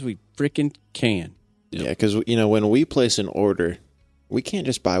because we freaking can. Yeah, because when we place an order, we can't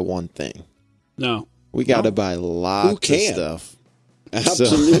just buy one thing. No. We got to buy lots of can? stuff.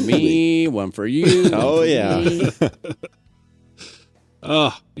 Absolutely. Me, one for you. Oh yeah.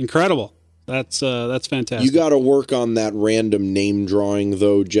 Oh, incredible. That's fantastic. You got to work on that random name drawing,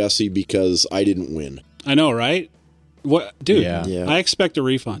 though, Jesse, because I didn't win. I know, right? What, dude? Yeah. I expect a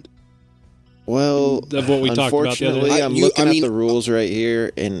refund. Well, Of what we talked about the other unfortunately, day. I'm looking at the rules right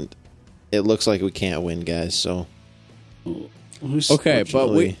here, and it looks like we can't win, guys. So Okay,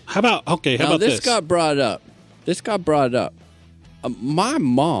 but we How about now this? this got brought up. My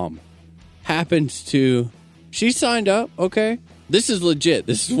mom happens to. She signed up. Okay, this is legit.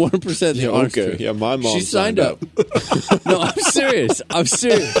 This is 1% the honest truth. Yeah, my mom She signed up. No, I'm serious.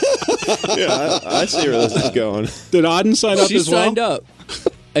 Yeah, I see where this is going. Did Auden sign up She as well? signed up,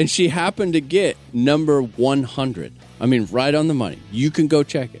 and she happened to get number 100. I mean, right on the money. You can go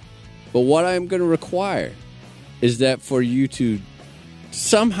check it. But what I'm going to require is that for you to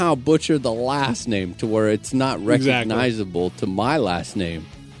somehow butcher the last name to where it's not recognizable to my last name.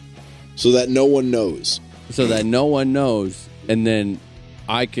 So that no one knows. So that no one knows, and then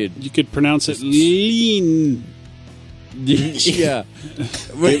I could... You could pronounce it lean. Yeah.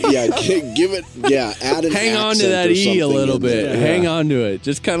 Give it, add an Hang on to accent that or E a something little in bit. there. Hang on to it.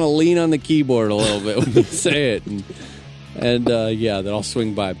 Just kind of lean on the keyboard a little bit when you say it. And then I'll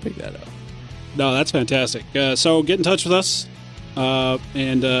swing by and pick that up. No, that's fantastic. So get in touch with us.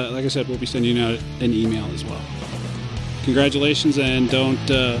 And like I said, we'll be sending out an email as well. Congratulations, and don't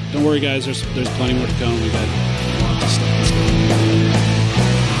worry, guys. There's plenty more to come. We got lots of stuff.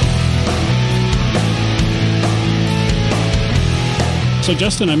 So,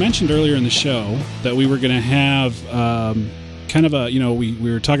 Justin, I mentioned earlier in the show that we were going to have kind of a,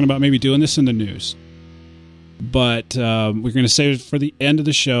 we were talking about maybe doing this in the news, but we're going to save it for the end of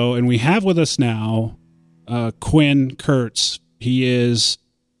the show. And we have with us now Quinn Kurtz. He is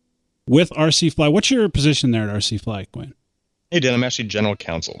with RC Fly. What's your position there at RC Fly, Quinn? Hey, Dan, I'm actually general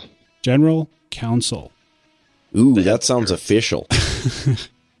counsel. General counsel. Ooh, that sounds official.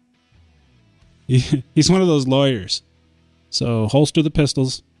 He's one of those So holster the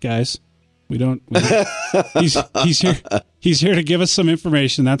pistols, guys. We don't. He's here. He's here to give us some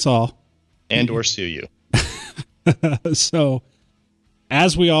information. That's all. And/or sue you. So,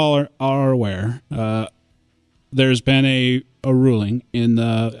 as we all are aware, there's been a ruling in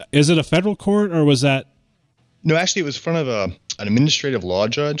the. Is it a federal court or was that? No, actually, it was in front of an administrative law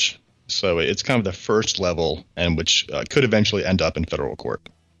judge. So it's kind of the first level, and which could eventually end up in federal court.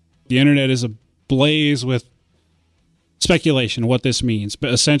 The internet is ablaze with speculation what this means,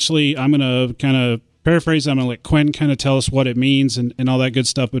 but essentially I'm going to kind of paraphrase. I'm going to let Quinn kind of tell us what it means and all that good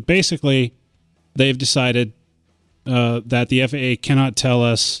stuff, but basically they've decided that the FAA cannot tell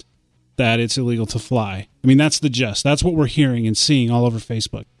us that it's illegal to fly. I mean, that's the gist. That's what we're hearing and seeing all over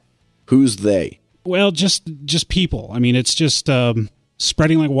Facebook. Who's they? Well, just people. I mean, it's just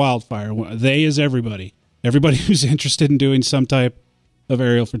spreading like wildfire. They is everybody who's interested in doing some type of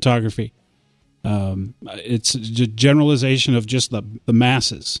aerial photography. It's a generalization of just the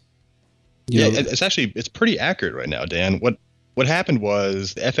masses. It's pretty accurate right now, Dan. What happened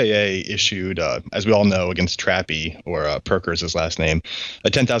was the FAA issued, as we all know, against Trappy, or Perker is his last name, a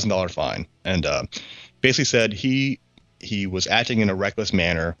 $10,000 fine, and basically said he was acting in a reckless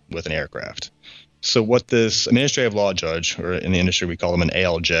manner with an aircraft. So what this administrative law judge, or in the industry we call him an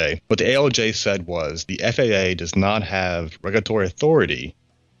ALJ, what the ALJ said was the FAA does not have regulatory authority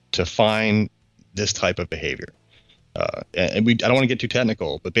to fine this type of behavior. And I don't want to get too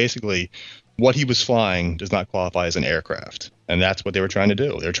technical, but basically what he was flying does not qualify as an aircraft. And that's what they were trying to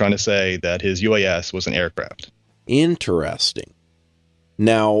do. They were trying to say that his UAS was an aircraft. Interesting.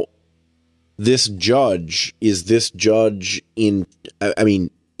 Now, the judge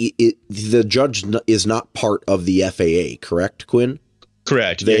is not part of the FAA, correct, Quinn?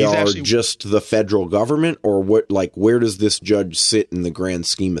 Correct. They are just the federal government, or what? Like, where does this judge sit in the grand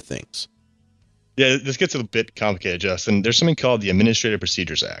scheme of things? Yeah, this gets a bit complicated, Justin. There's something called the Administrative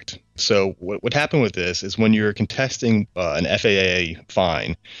Procedures Act. So what happened with this is when you're contesting an FAA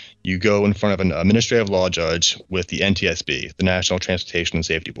fine, you go in front of an administrative law judge with the NTSB, the National Transportation and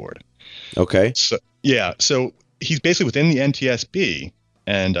Safety Board. Okay. So he's basically within the NTSB,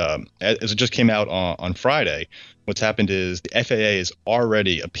 and as it just came out on Friday, what's happened is the FAA has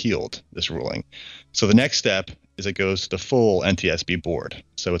already appealed this ruling. So the next step is it goes to the full NTSB board.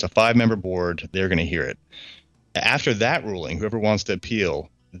 So it's a 5-member board. They're going to hear it. After that ruling, whoever wants to appeal,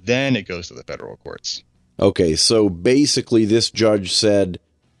 then it goes to the federal courts. Okay, so basically this judge said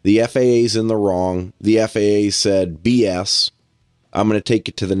the FAA's in the wrong. The FAA said, BS, I'm going to take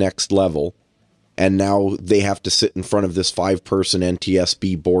it to the next level. And now they have to sit in front of this 5-person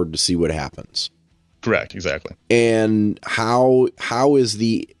NTSB board to see what happens. Correct, exactly. And how's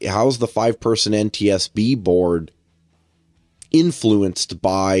the 5-person NTSB board influenced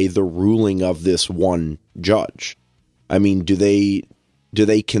by the ruling of this one judge? I mean, do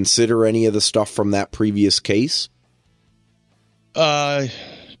they consider any of the stuff from that previous case? Not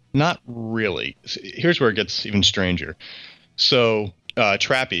really. Here's where it gets even stranger. So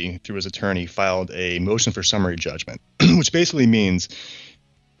Trappy, through his attorney, filed a motion for summary judgment, which basically means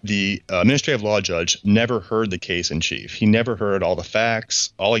the administrative law judge never heard the case in chief. He never heard all the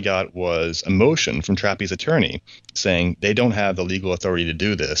facts. All he got was a motion from Trappy's attorney saying they don't have the legal authority to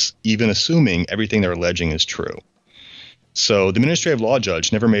do this, even assuming everything they're alleging is true. So the administrative law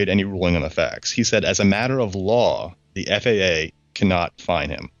judge never made any ruling on the facts. He said, as a matter of law, the FAA cannot fine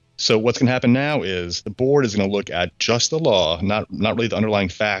him. So what's going to happen now is the board is going to look at just the law, not really the underlying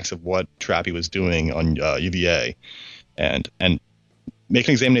facts of what Trappy was doing on UVA, and make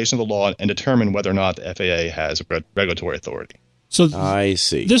an examination of the law and determine whether or not the FAA has regulatory authority. So I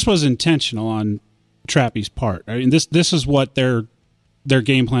see. This was intentional on Trappy's part. I mean, this is what their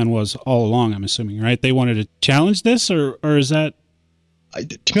game plan was all along, I'm assuming, right? They wanted to challenge this, or is that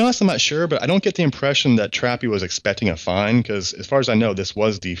To be honest, I'm not sure, but I don't get the impression that Trappy was expecting a fine because, as far as I know, this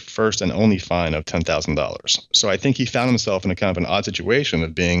was the first and only fine of $10,000. So I think he found himself in a kind of an odd situation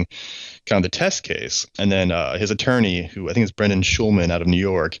of being kind of the test case. And then his attorney, who I think is Brendan Schulman out of New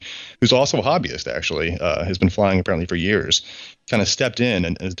York, who's also a hobbyist, actually, has been flying apparently for years, kind of stepped in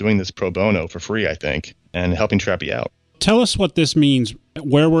and is doing this pro bono for free, I think, and helping Trappy out. Tell us what this means,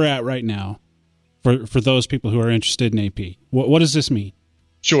 where we're at right now, for those people who are interested in AP. What does this mean?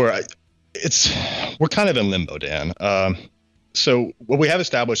 Sure. We're kind of in limbo, Dan. So what we have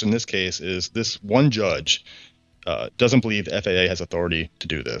established in this case is this one judge doesn't believe the FAA has authority to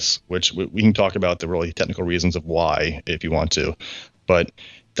do this, which we can talk about the really technical reasons of why if you want to. But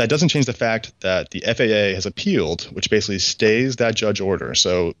that doesn't change the fact that the FAA has appealed, which basically stays that judge order.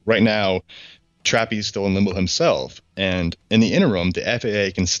 So right now, Trappy's still in limbo himself. And in the interim, the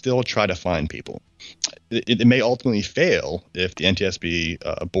FAA can still try to fine people. It may ultimately fail if the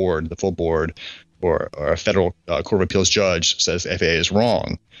NTSB board, the full board, or a federal court of appeals judge says the FAA is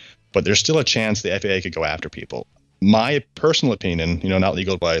wrong. But there's still a chance the FAA could go after people. My personal opinion, not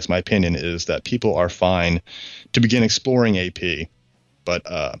legal advice, my opinion is that people are fine to begin exploring AP. But,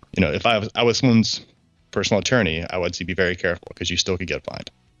 if I was someone's personal attorney, I would be very careful because you still could get fined.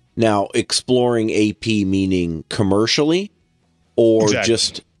 Now, exploring AP meaning commercially or Exactly.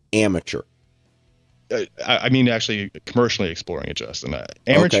 just amateur? I mean, actually, commercially exploring it, Justin.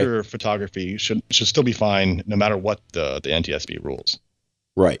 Amateur photography should still be fine no matter what the NTSB rules.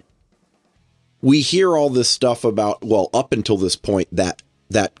 Right. We hear all this stuff about, up until this point, that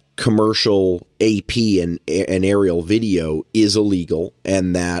commercial AP and aerial video is illegal,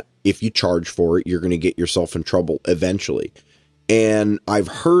 and that if you charge for it, you're going to get yourself in trouble eventually. And I've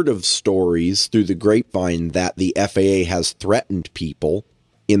heard of stories through the grapevine that the FAA has threatened people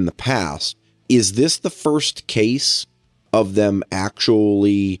in the past. Is this the first case of them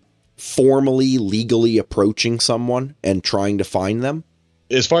actually formally, legally approaching someone and trying to fine them?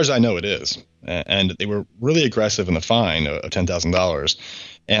 As far as I know, it is. And they were really aggressive in the fine of $10,000.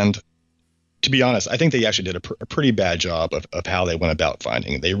 And to be honest, I think they actually did a pretty bad job of how they went about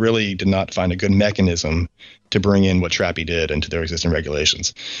finding. They really did not find a good mechanism to bring in what Trappy did into their existing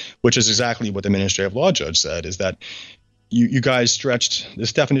regulations, which is exactly what the administrative law judge said, is that you guys stretched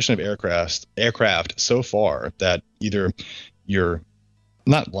this definition of aircraft so far that either you're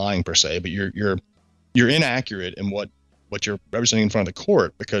not lying per se, but you're inaccurate in what you're representing in front of the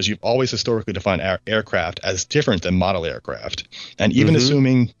court, because you've always historically defined aircraft as different than model aircraft. And even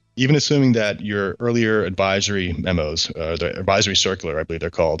assuming that your earlier advisory memos, the advisory circular, I believe they're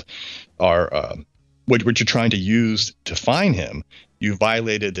called, are what you're trying to use to fine him, you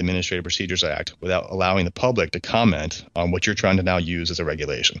violated the Administrative Procedures Act without allowing the public to comment on what you're trying to now use as a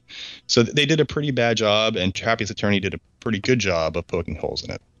regulation. So they did a pretty bad job, and Trappy's attorney did a pretty good job of poking holes in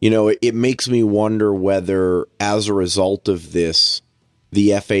it. It makes me wonder whether, as a result of this,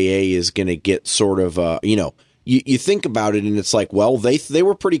 the FAA is going to get sort of, you think about it and it's like, well, they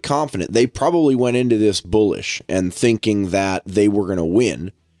were pretty confident. They probably went into this bullish and thinking that they were going to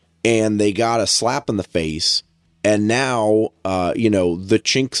win, and they got a slap in the face. And now, the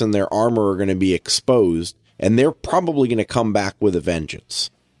chinks in their armor are going to be exposed, and they're probably going to come back with a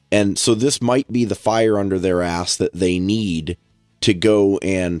vengeance. And so this might be the fire under their ass that they need to go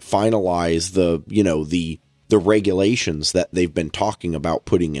and finalize the regulations that they've been talking about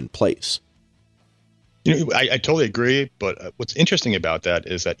putting in place. I totally agree, but what's interesting about that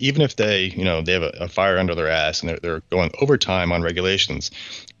is that even if they have a fire under their ass and they're going overtime on regulations,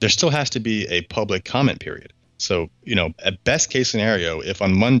 there still has to be a public comment period. So, at best case scenario, if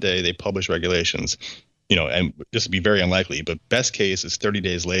on Monday they publish regulations, and this would be very unlikely, but best case is 30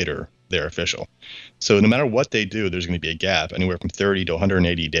 days later, they're official. So no matter what they do, there's going to be a gap anywhere from 30 to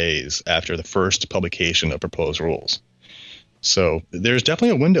 180 days after the first publication of proposed rules. So there's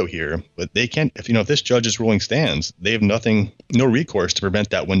definitely a window here, but they can't, if this judge's ruling stands, they have no recourse to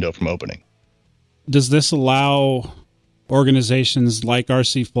prevent that window from opening. Does this allow organizations like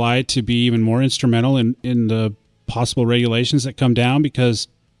RC Fly to be even more instrumental in the possible regulations that come down? Because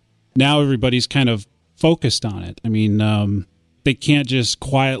now everybody's kind of focused on it. I mean, they can't just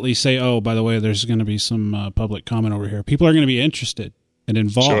quietly say, oh, by the way, there's going to be some public comment over here. People are going to be interested and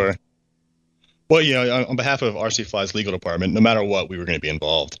involved. Sure. Well, on behalf of RC Fly's legal department, no matter what, we were going to be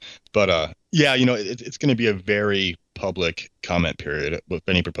involved. But it's going to be a very public comment period with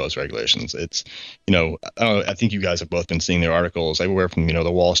any proposed regulations. It's, I think you guys have both been seeing their articles everywhere from,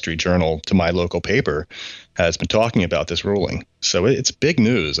 the Wall Street Journal to my local paper has been talking about this ruling. So it's big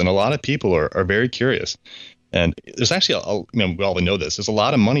news, and a lot of people are very curious. And there's actually, we all know this, there's a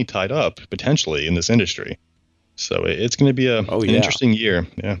lot of money tied up potentially in this industry. So it's going to be an interesting year.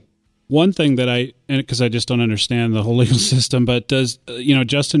 Yeah. One thing that because I just don't understand the whole legal system, but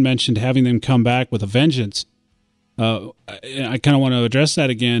Justin mentioned having them come back with a vengeance. I kind of want to address that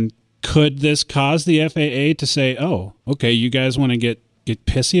again. Could this cause the FAA to say, oh, okay, you guys want to get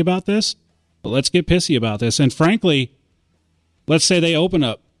pissy about this? Well, let's get pissy about this. And frankly, let's say they open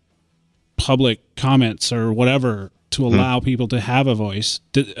up public comments or whatever to allow people to have a voice.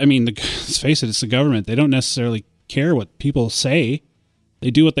 I mean, let's face it, it's the government. They don't necessarily care what people say. They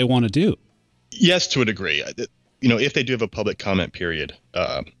do what they want to do. Yes, to a degree. If they do have a public comment period,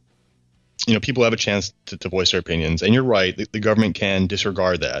 people have a chance to voice their opinions. And you're right, the government can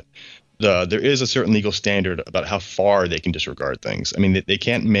disregard that. There is a certain legal standard about how far they can disregard things. I mean, they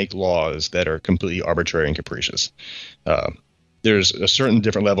can't make laws that are completely arbitrary and capricious. There's a certain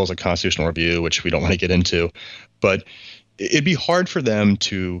different levels of constitutional review, which we don't want to get into. But it'd be hard for them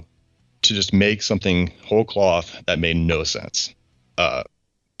to just make something whole cloth that made no sense.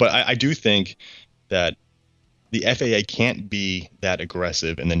 But I do think that the FAA can't be that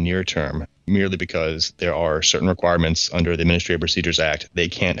aggressive in the near term merely because there are certain requirements under the Administrative Procedures Act they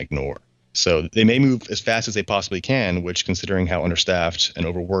can't ignore. So they may move as fast as they possibly can, which, considering how understaffed and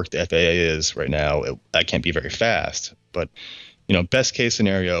overworked the FAA is right now, that can't be very fast. But, best case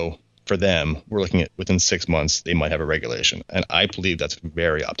scenario for them, we're looking at within 6 months, they might have a regulation. And I believe that's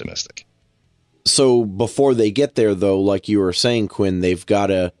very optimistic. So before they get there, though, like you were saying, Quinn,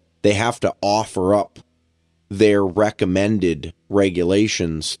 they have to offer up their recommended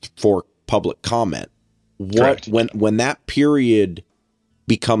regulations for public comment. When that period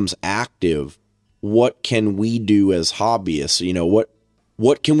becomes active, what can we do as hobbyists?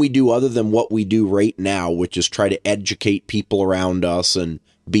 What can we do other than what we do right now, which is try to educate people around us and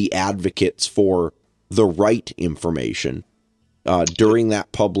be advocates for the right information during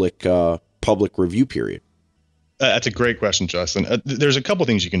that public review period? That's a great question, Justin. There's a couple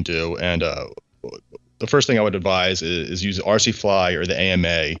things you can do, and the first thing I would advise is use RC Fly or the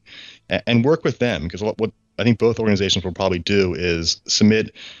AMA and work with them, because what I think both organizations will probably do is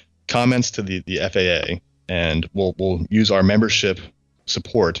submit comments to the FAA, and we'll use our membership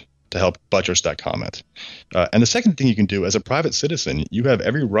support to help buttress that comment. And the second thing you can do as a private citizen, you have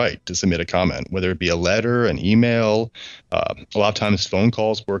every right to submit a comment, whether it be a letter, an email, a lot of times phone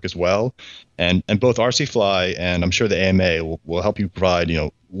calls work as well. And both RC Fly and I'm sure the AMA will help you provide,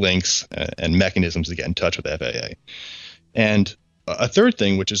 links and mechanisms to get in touch with the FAA. And a third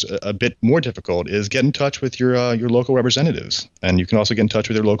thing, which is a bit more difficult, is get in touch with your local representatives. And you can also get in touch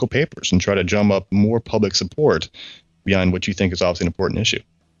with your local papers and try to drum up more public support beyond what you think is obviously an important issue.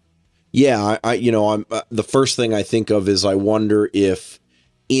 Yeah, I'm the first thing I think of is I wonder if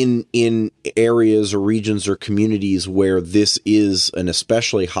in areas or regions or communities where this is an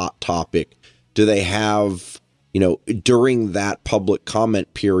especially hot topic, do they have, during that public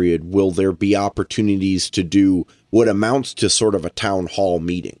comment period, will there be opportunities to do what amounts to sort of a town hall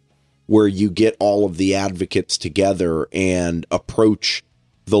meeting where you get all of the advocates together and approach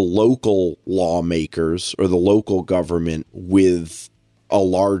the local lawmakers or the local government with a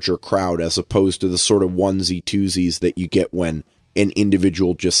larger crowd, as opposed to the sort of onesie twosies that you get when an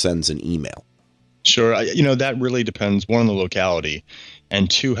individual just sends an email? Sure. That really depends, one, on the locality, and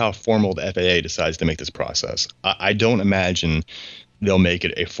two, how formal the FAA decides to make this process. I don't imagine they'll make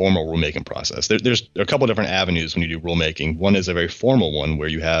it a formal rulemaking process. There's a couple of different avenues when you do rulemaking. One is a very formal one where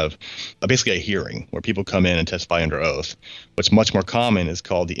you have basically a hearing where people come in and testify under oath. What's much more common is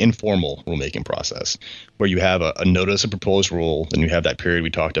called the informal rulemaking process, where you have a notice of proposed rule, then you have that period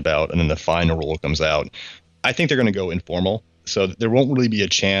we talked about, and then the final rule comes out. I think they're going to go informal. So there won't really be a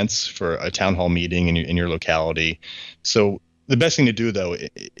chance for a town hall meeting in your locality. So the best thing to do, though,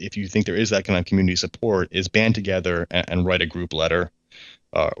 if you think there is that kind of community support, is band together and write a group letter,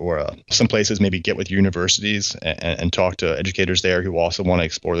 or some places maybe get with universities and talk to educators there who also want to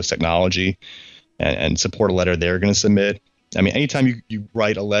explore this technology and support a letter they're going to submit. I mean, anytime you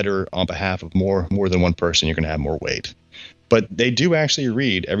write a letter on behalf of more than one person, you're going to have more weight. But they do actually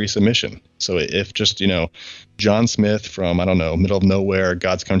read every submission. So if just, John Smith from, I don't know, middle of nowhere,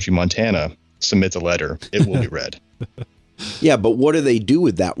 God's country, Montana, submits a letter, it will be read. Yeah, but what do they do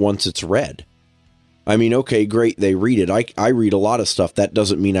with that once it's read? I mean, okay, great, they read it. I read a lot of stuff. That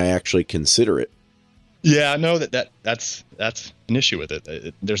doesn't mean I actually consider it. Yeah, no, that's an issue with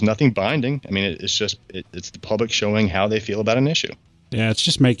it. There's nothing binding. I mean, it's just it's the public showing how they feel about an issue. Yeah, it's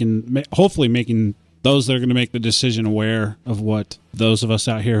just hopefully making those that are going to make the decision aware of what those of us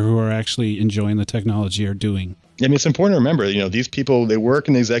out here who are actually enjoying the technology are doing. I mean, it's important to remember, these people, they work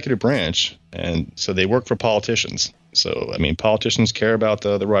in the executive branch, and so they work for politicians. So, I mean, politicians care about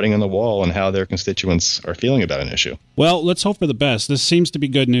the writing on the wall and how their constituents are feeling about an issue. Well, let's hope for the best. This seems to be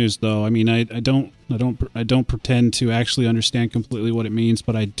good news, though. I mean, I don't pretend to actually understand completely what it means,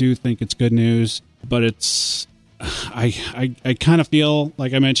 but I do think it's good news. But it's, I kind of feel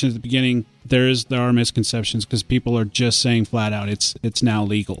like I mentioned at the beginning, there are misconceptions because people are just saying flat out, it's now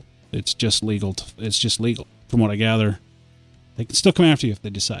legal. It's just legal. It's just legal. From what I gather, they can still come after you if they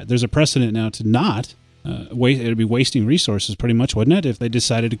decide. There's a precedent now to not. It would be wasting resources pretty much, wouldn't it, if they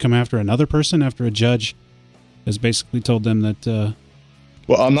decided to come after another person after a judge has basically told them that...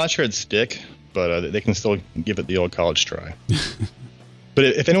 Well, I'm not sure it'd stick, but they can still give it the old college try. But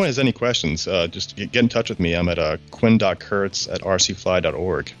if anyone has any questions, just get in touch with me. I'm at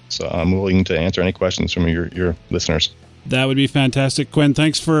quinn.kurtz@rcfly.org. So I'm willing to answer any questions from your listeners. That would be fantastic. Quinn,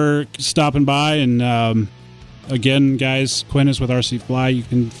 thanks for stopping by. And again, guys, Quinn is with RC Fly. You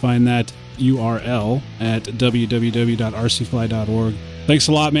can find that URL at www.rcfly.org. Thanks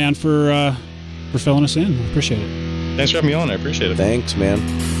a lot, man, for filling us in. Appreciate it. Thanks for having me on. I appreciate it. Thanks, man.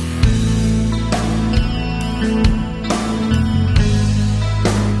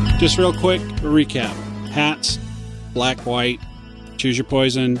 Just real quick, a recap. Hats, black, white, choose your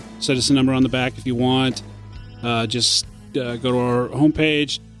poison, citizen number on the back if you want. Just go to our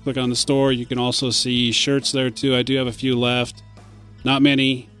homepage, click on the store. You can also see shirts there, too. I do have a few left. Not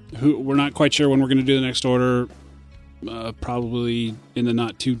many. We're not quite sure when we're going to do the next order. Probably in the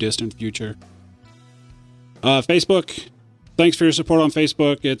not too distant future. Facebook. Thanks for your support on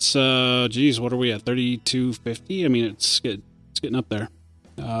Facebook. It's, what are we at? 3250? I mean, it's getting up there.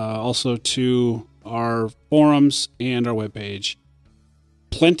 Also to our forums and our webpage.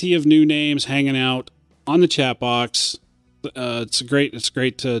 Plenty of new names hanging out on the chat box. It's great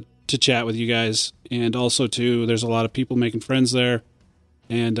to chat with you guys. And also, too, there's a lot of people making friends there.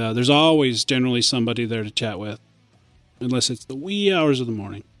 And there's always generally somebody there to chat with. Unless it's the wee hours of the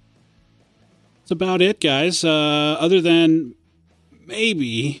morning. That's about it, guys. Other than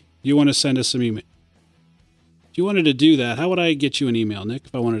maybe you want to send us some email. If you wanted to do that, how would I get you an email, Nick,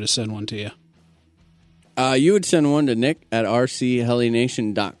 if I wanted to send one to you? You would send one to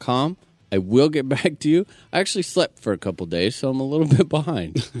nick@rchelination.com. I will get back to you. I actually slept for a couple days, so I'm a little bit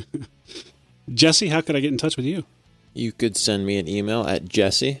behind. Jesse, how could I get in touch with you? You could send me an email at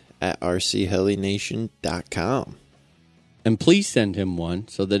jesse@rchelination.com. And please send him one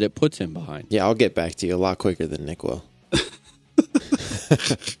so that it puts him behind. Yeah, I'll get back to you a lot quicker than Nick will.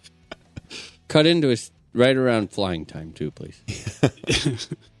 Cut into us right around flying time, too, please.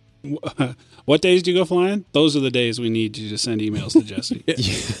 What days do you go flying? Those are the days we need you to send emails to Jesse.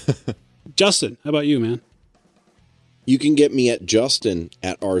 Justin, how about you, man? You can get me at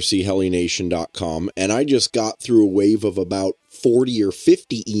justin@rchelination.com, and I just got through a wave of about 40 or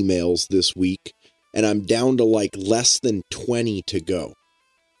 50 emails this week, and I'm down to like less than 20 to go.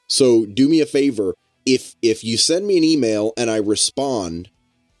 So do me a favor, if you send me an email and I respond,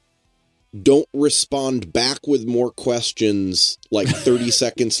 don't respond back with more questions like 30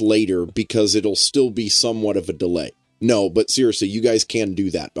 seconds later, because it'll still be somewhat of a delay. No, but seriously, you guys can do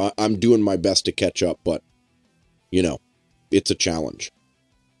that. I'm doing my best to catch up, but it's a challenge.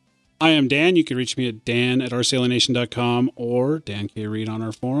 I am Dan. You can reach me at dan@rchelination.com or Dan K. Reed on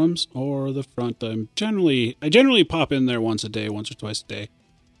our forums or the front. I generally pop in there once or twice a day.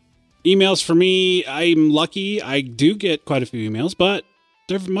 Emails for me, I'm lucky. I do get quite a few emails, but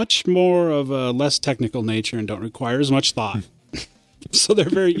they're much more of a less technical nature and don't require as much thought. So they're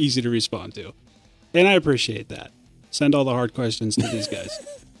very easy to respond to. And I appreciate that. Send all the hard questions to these guys.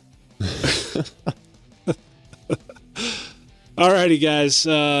 Alrighty, guys.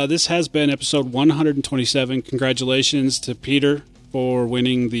 This has been episode 127. Congratulations to Peter for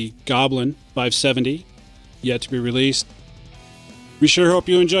winning the Goblin 570, yet to be released. We sure hope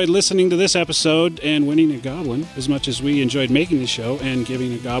you enjoyed listening to this episode and winning a Goblin as much as we enjoyed making the show and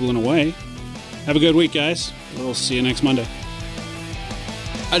giving a Goblin away. Have a good week, guys. We'll see you next Monday.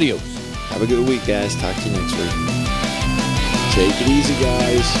 Adios. Have a good week, guys. Talk to you next week. Take it easy,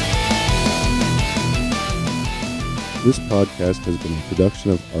 guys. This podcast has been a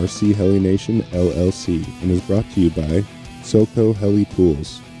production of RC Heli Nation, LLC, and is brought to you by Silco Heli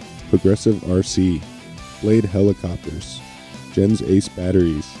Tools, Progressive RC, Blade Helicopters, Gens Ace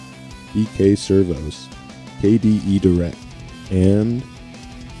Batteries, BK Servos, KDE Direct, and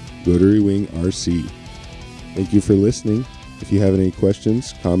Rotary Wing RC. Thank you for listening. If you have any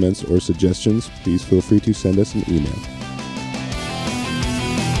questions, comments, or suggestions, please feel free to send us an email.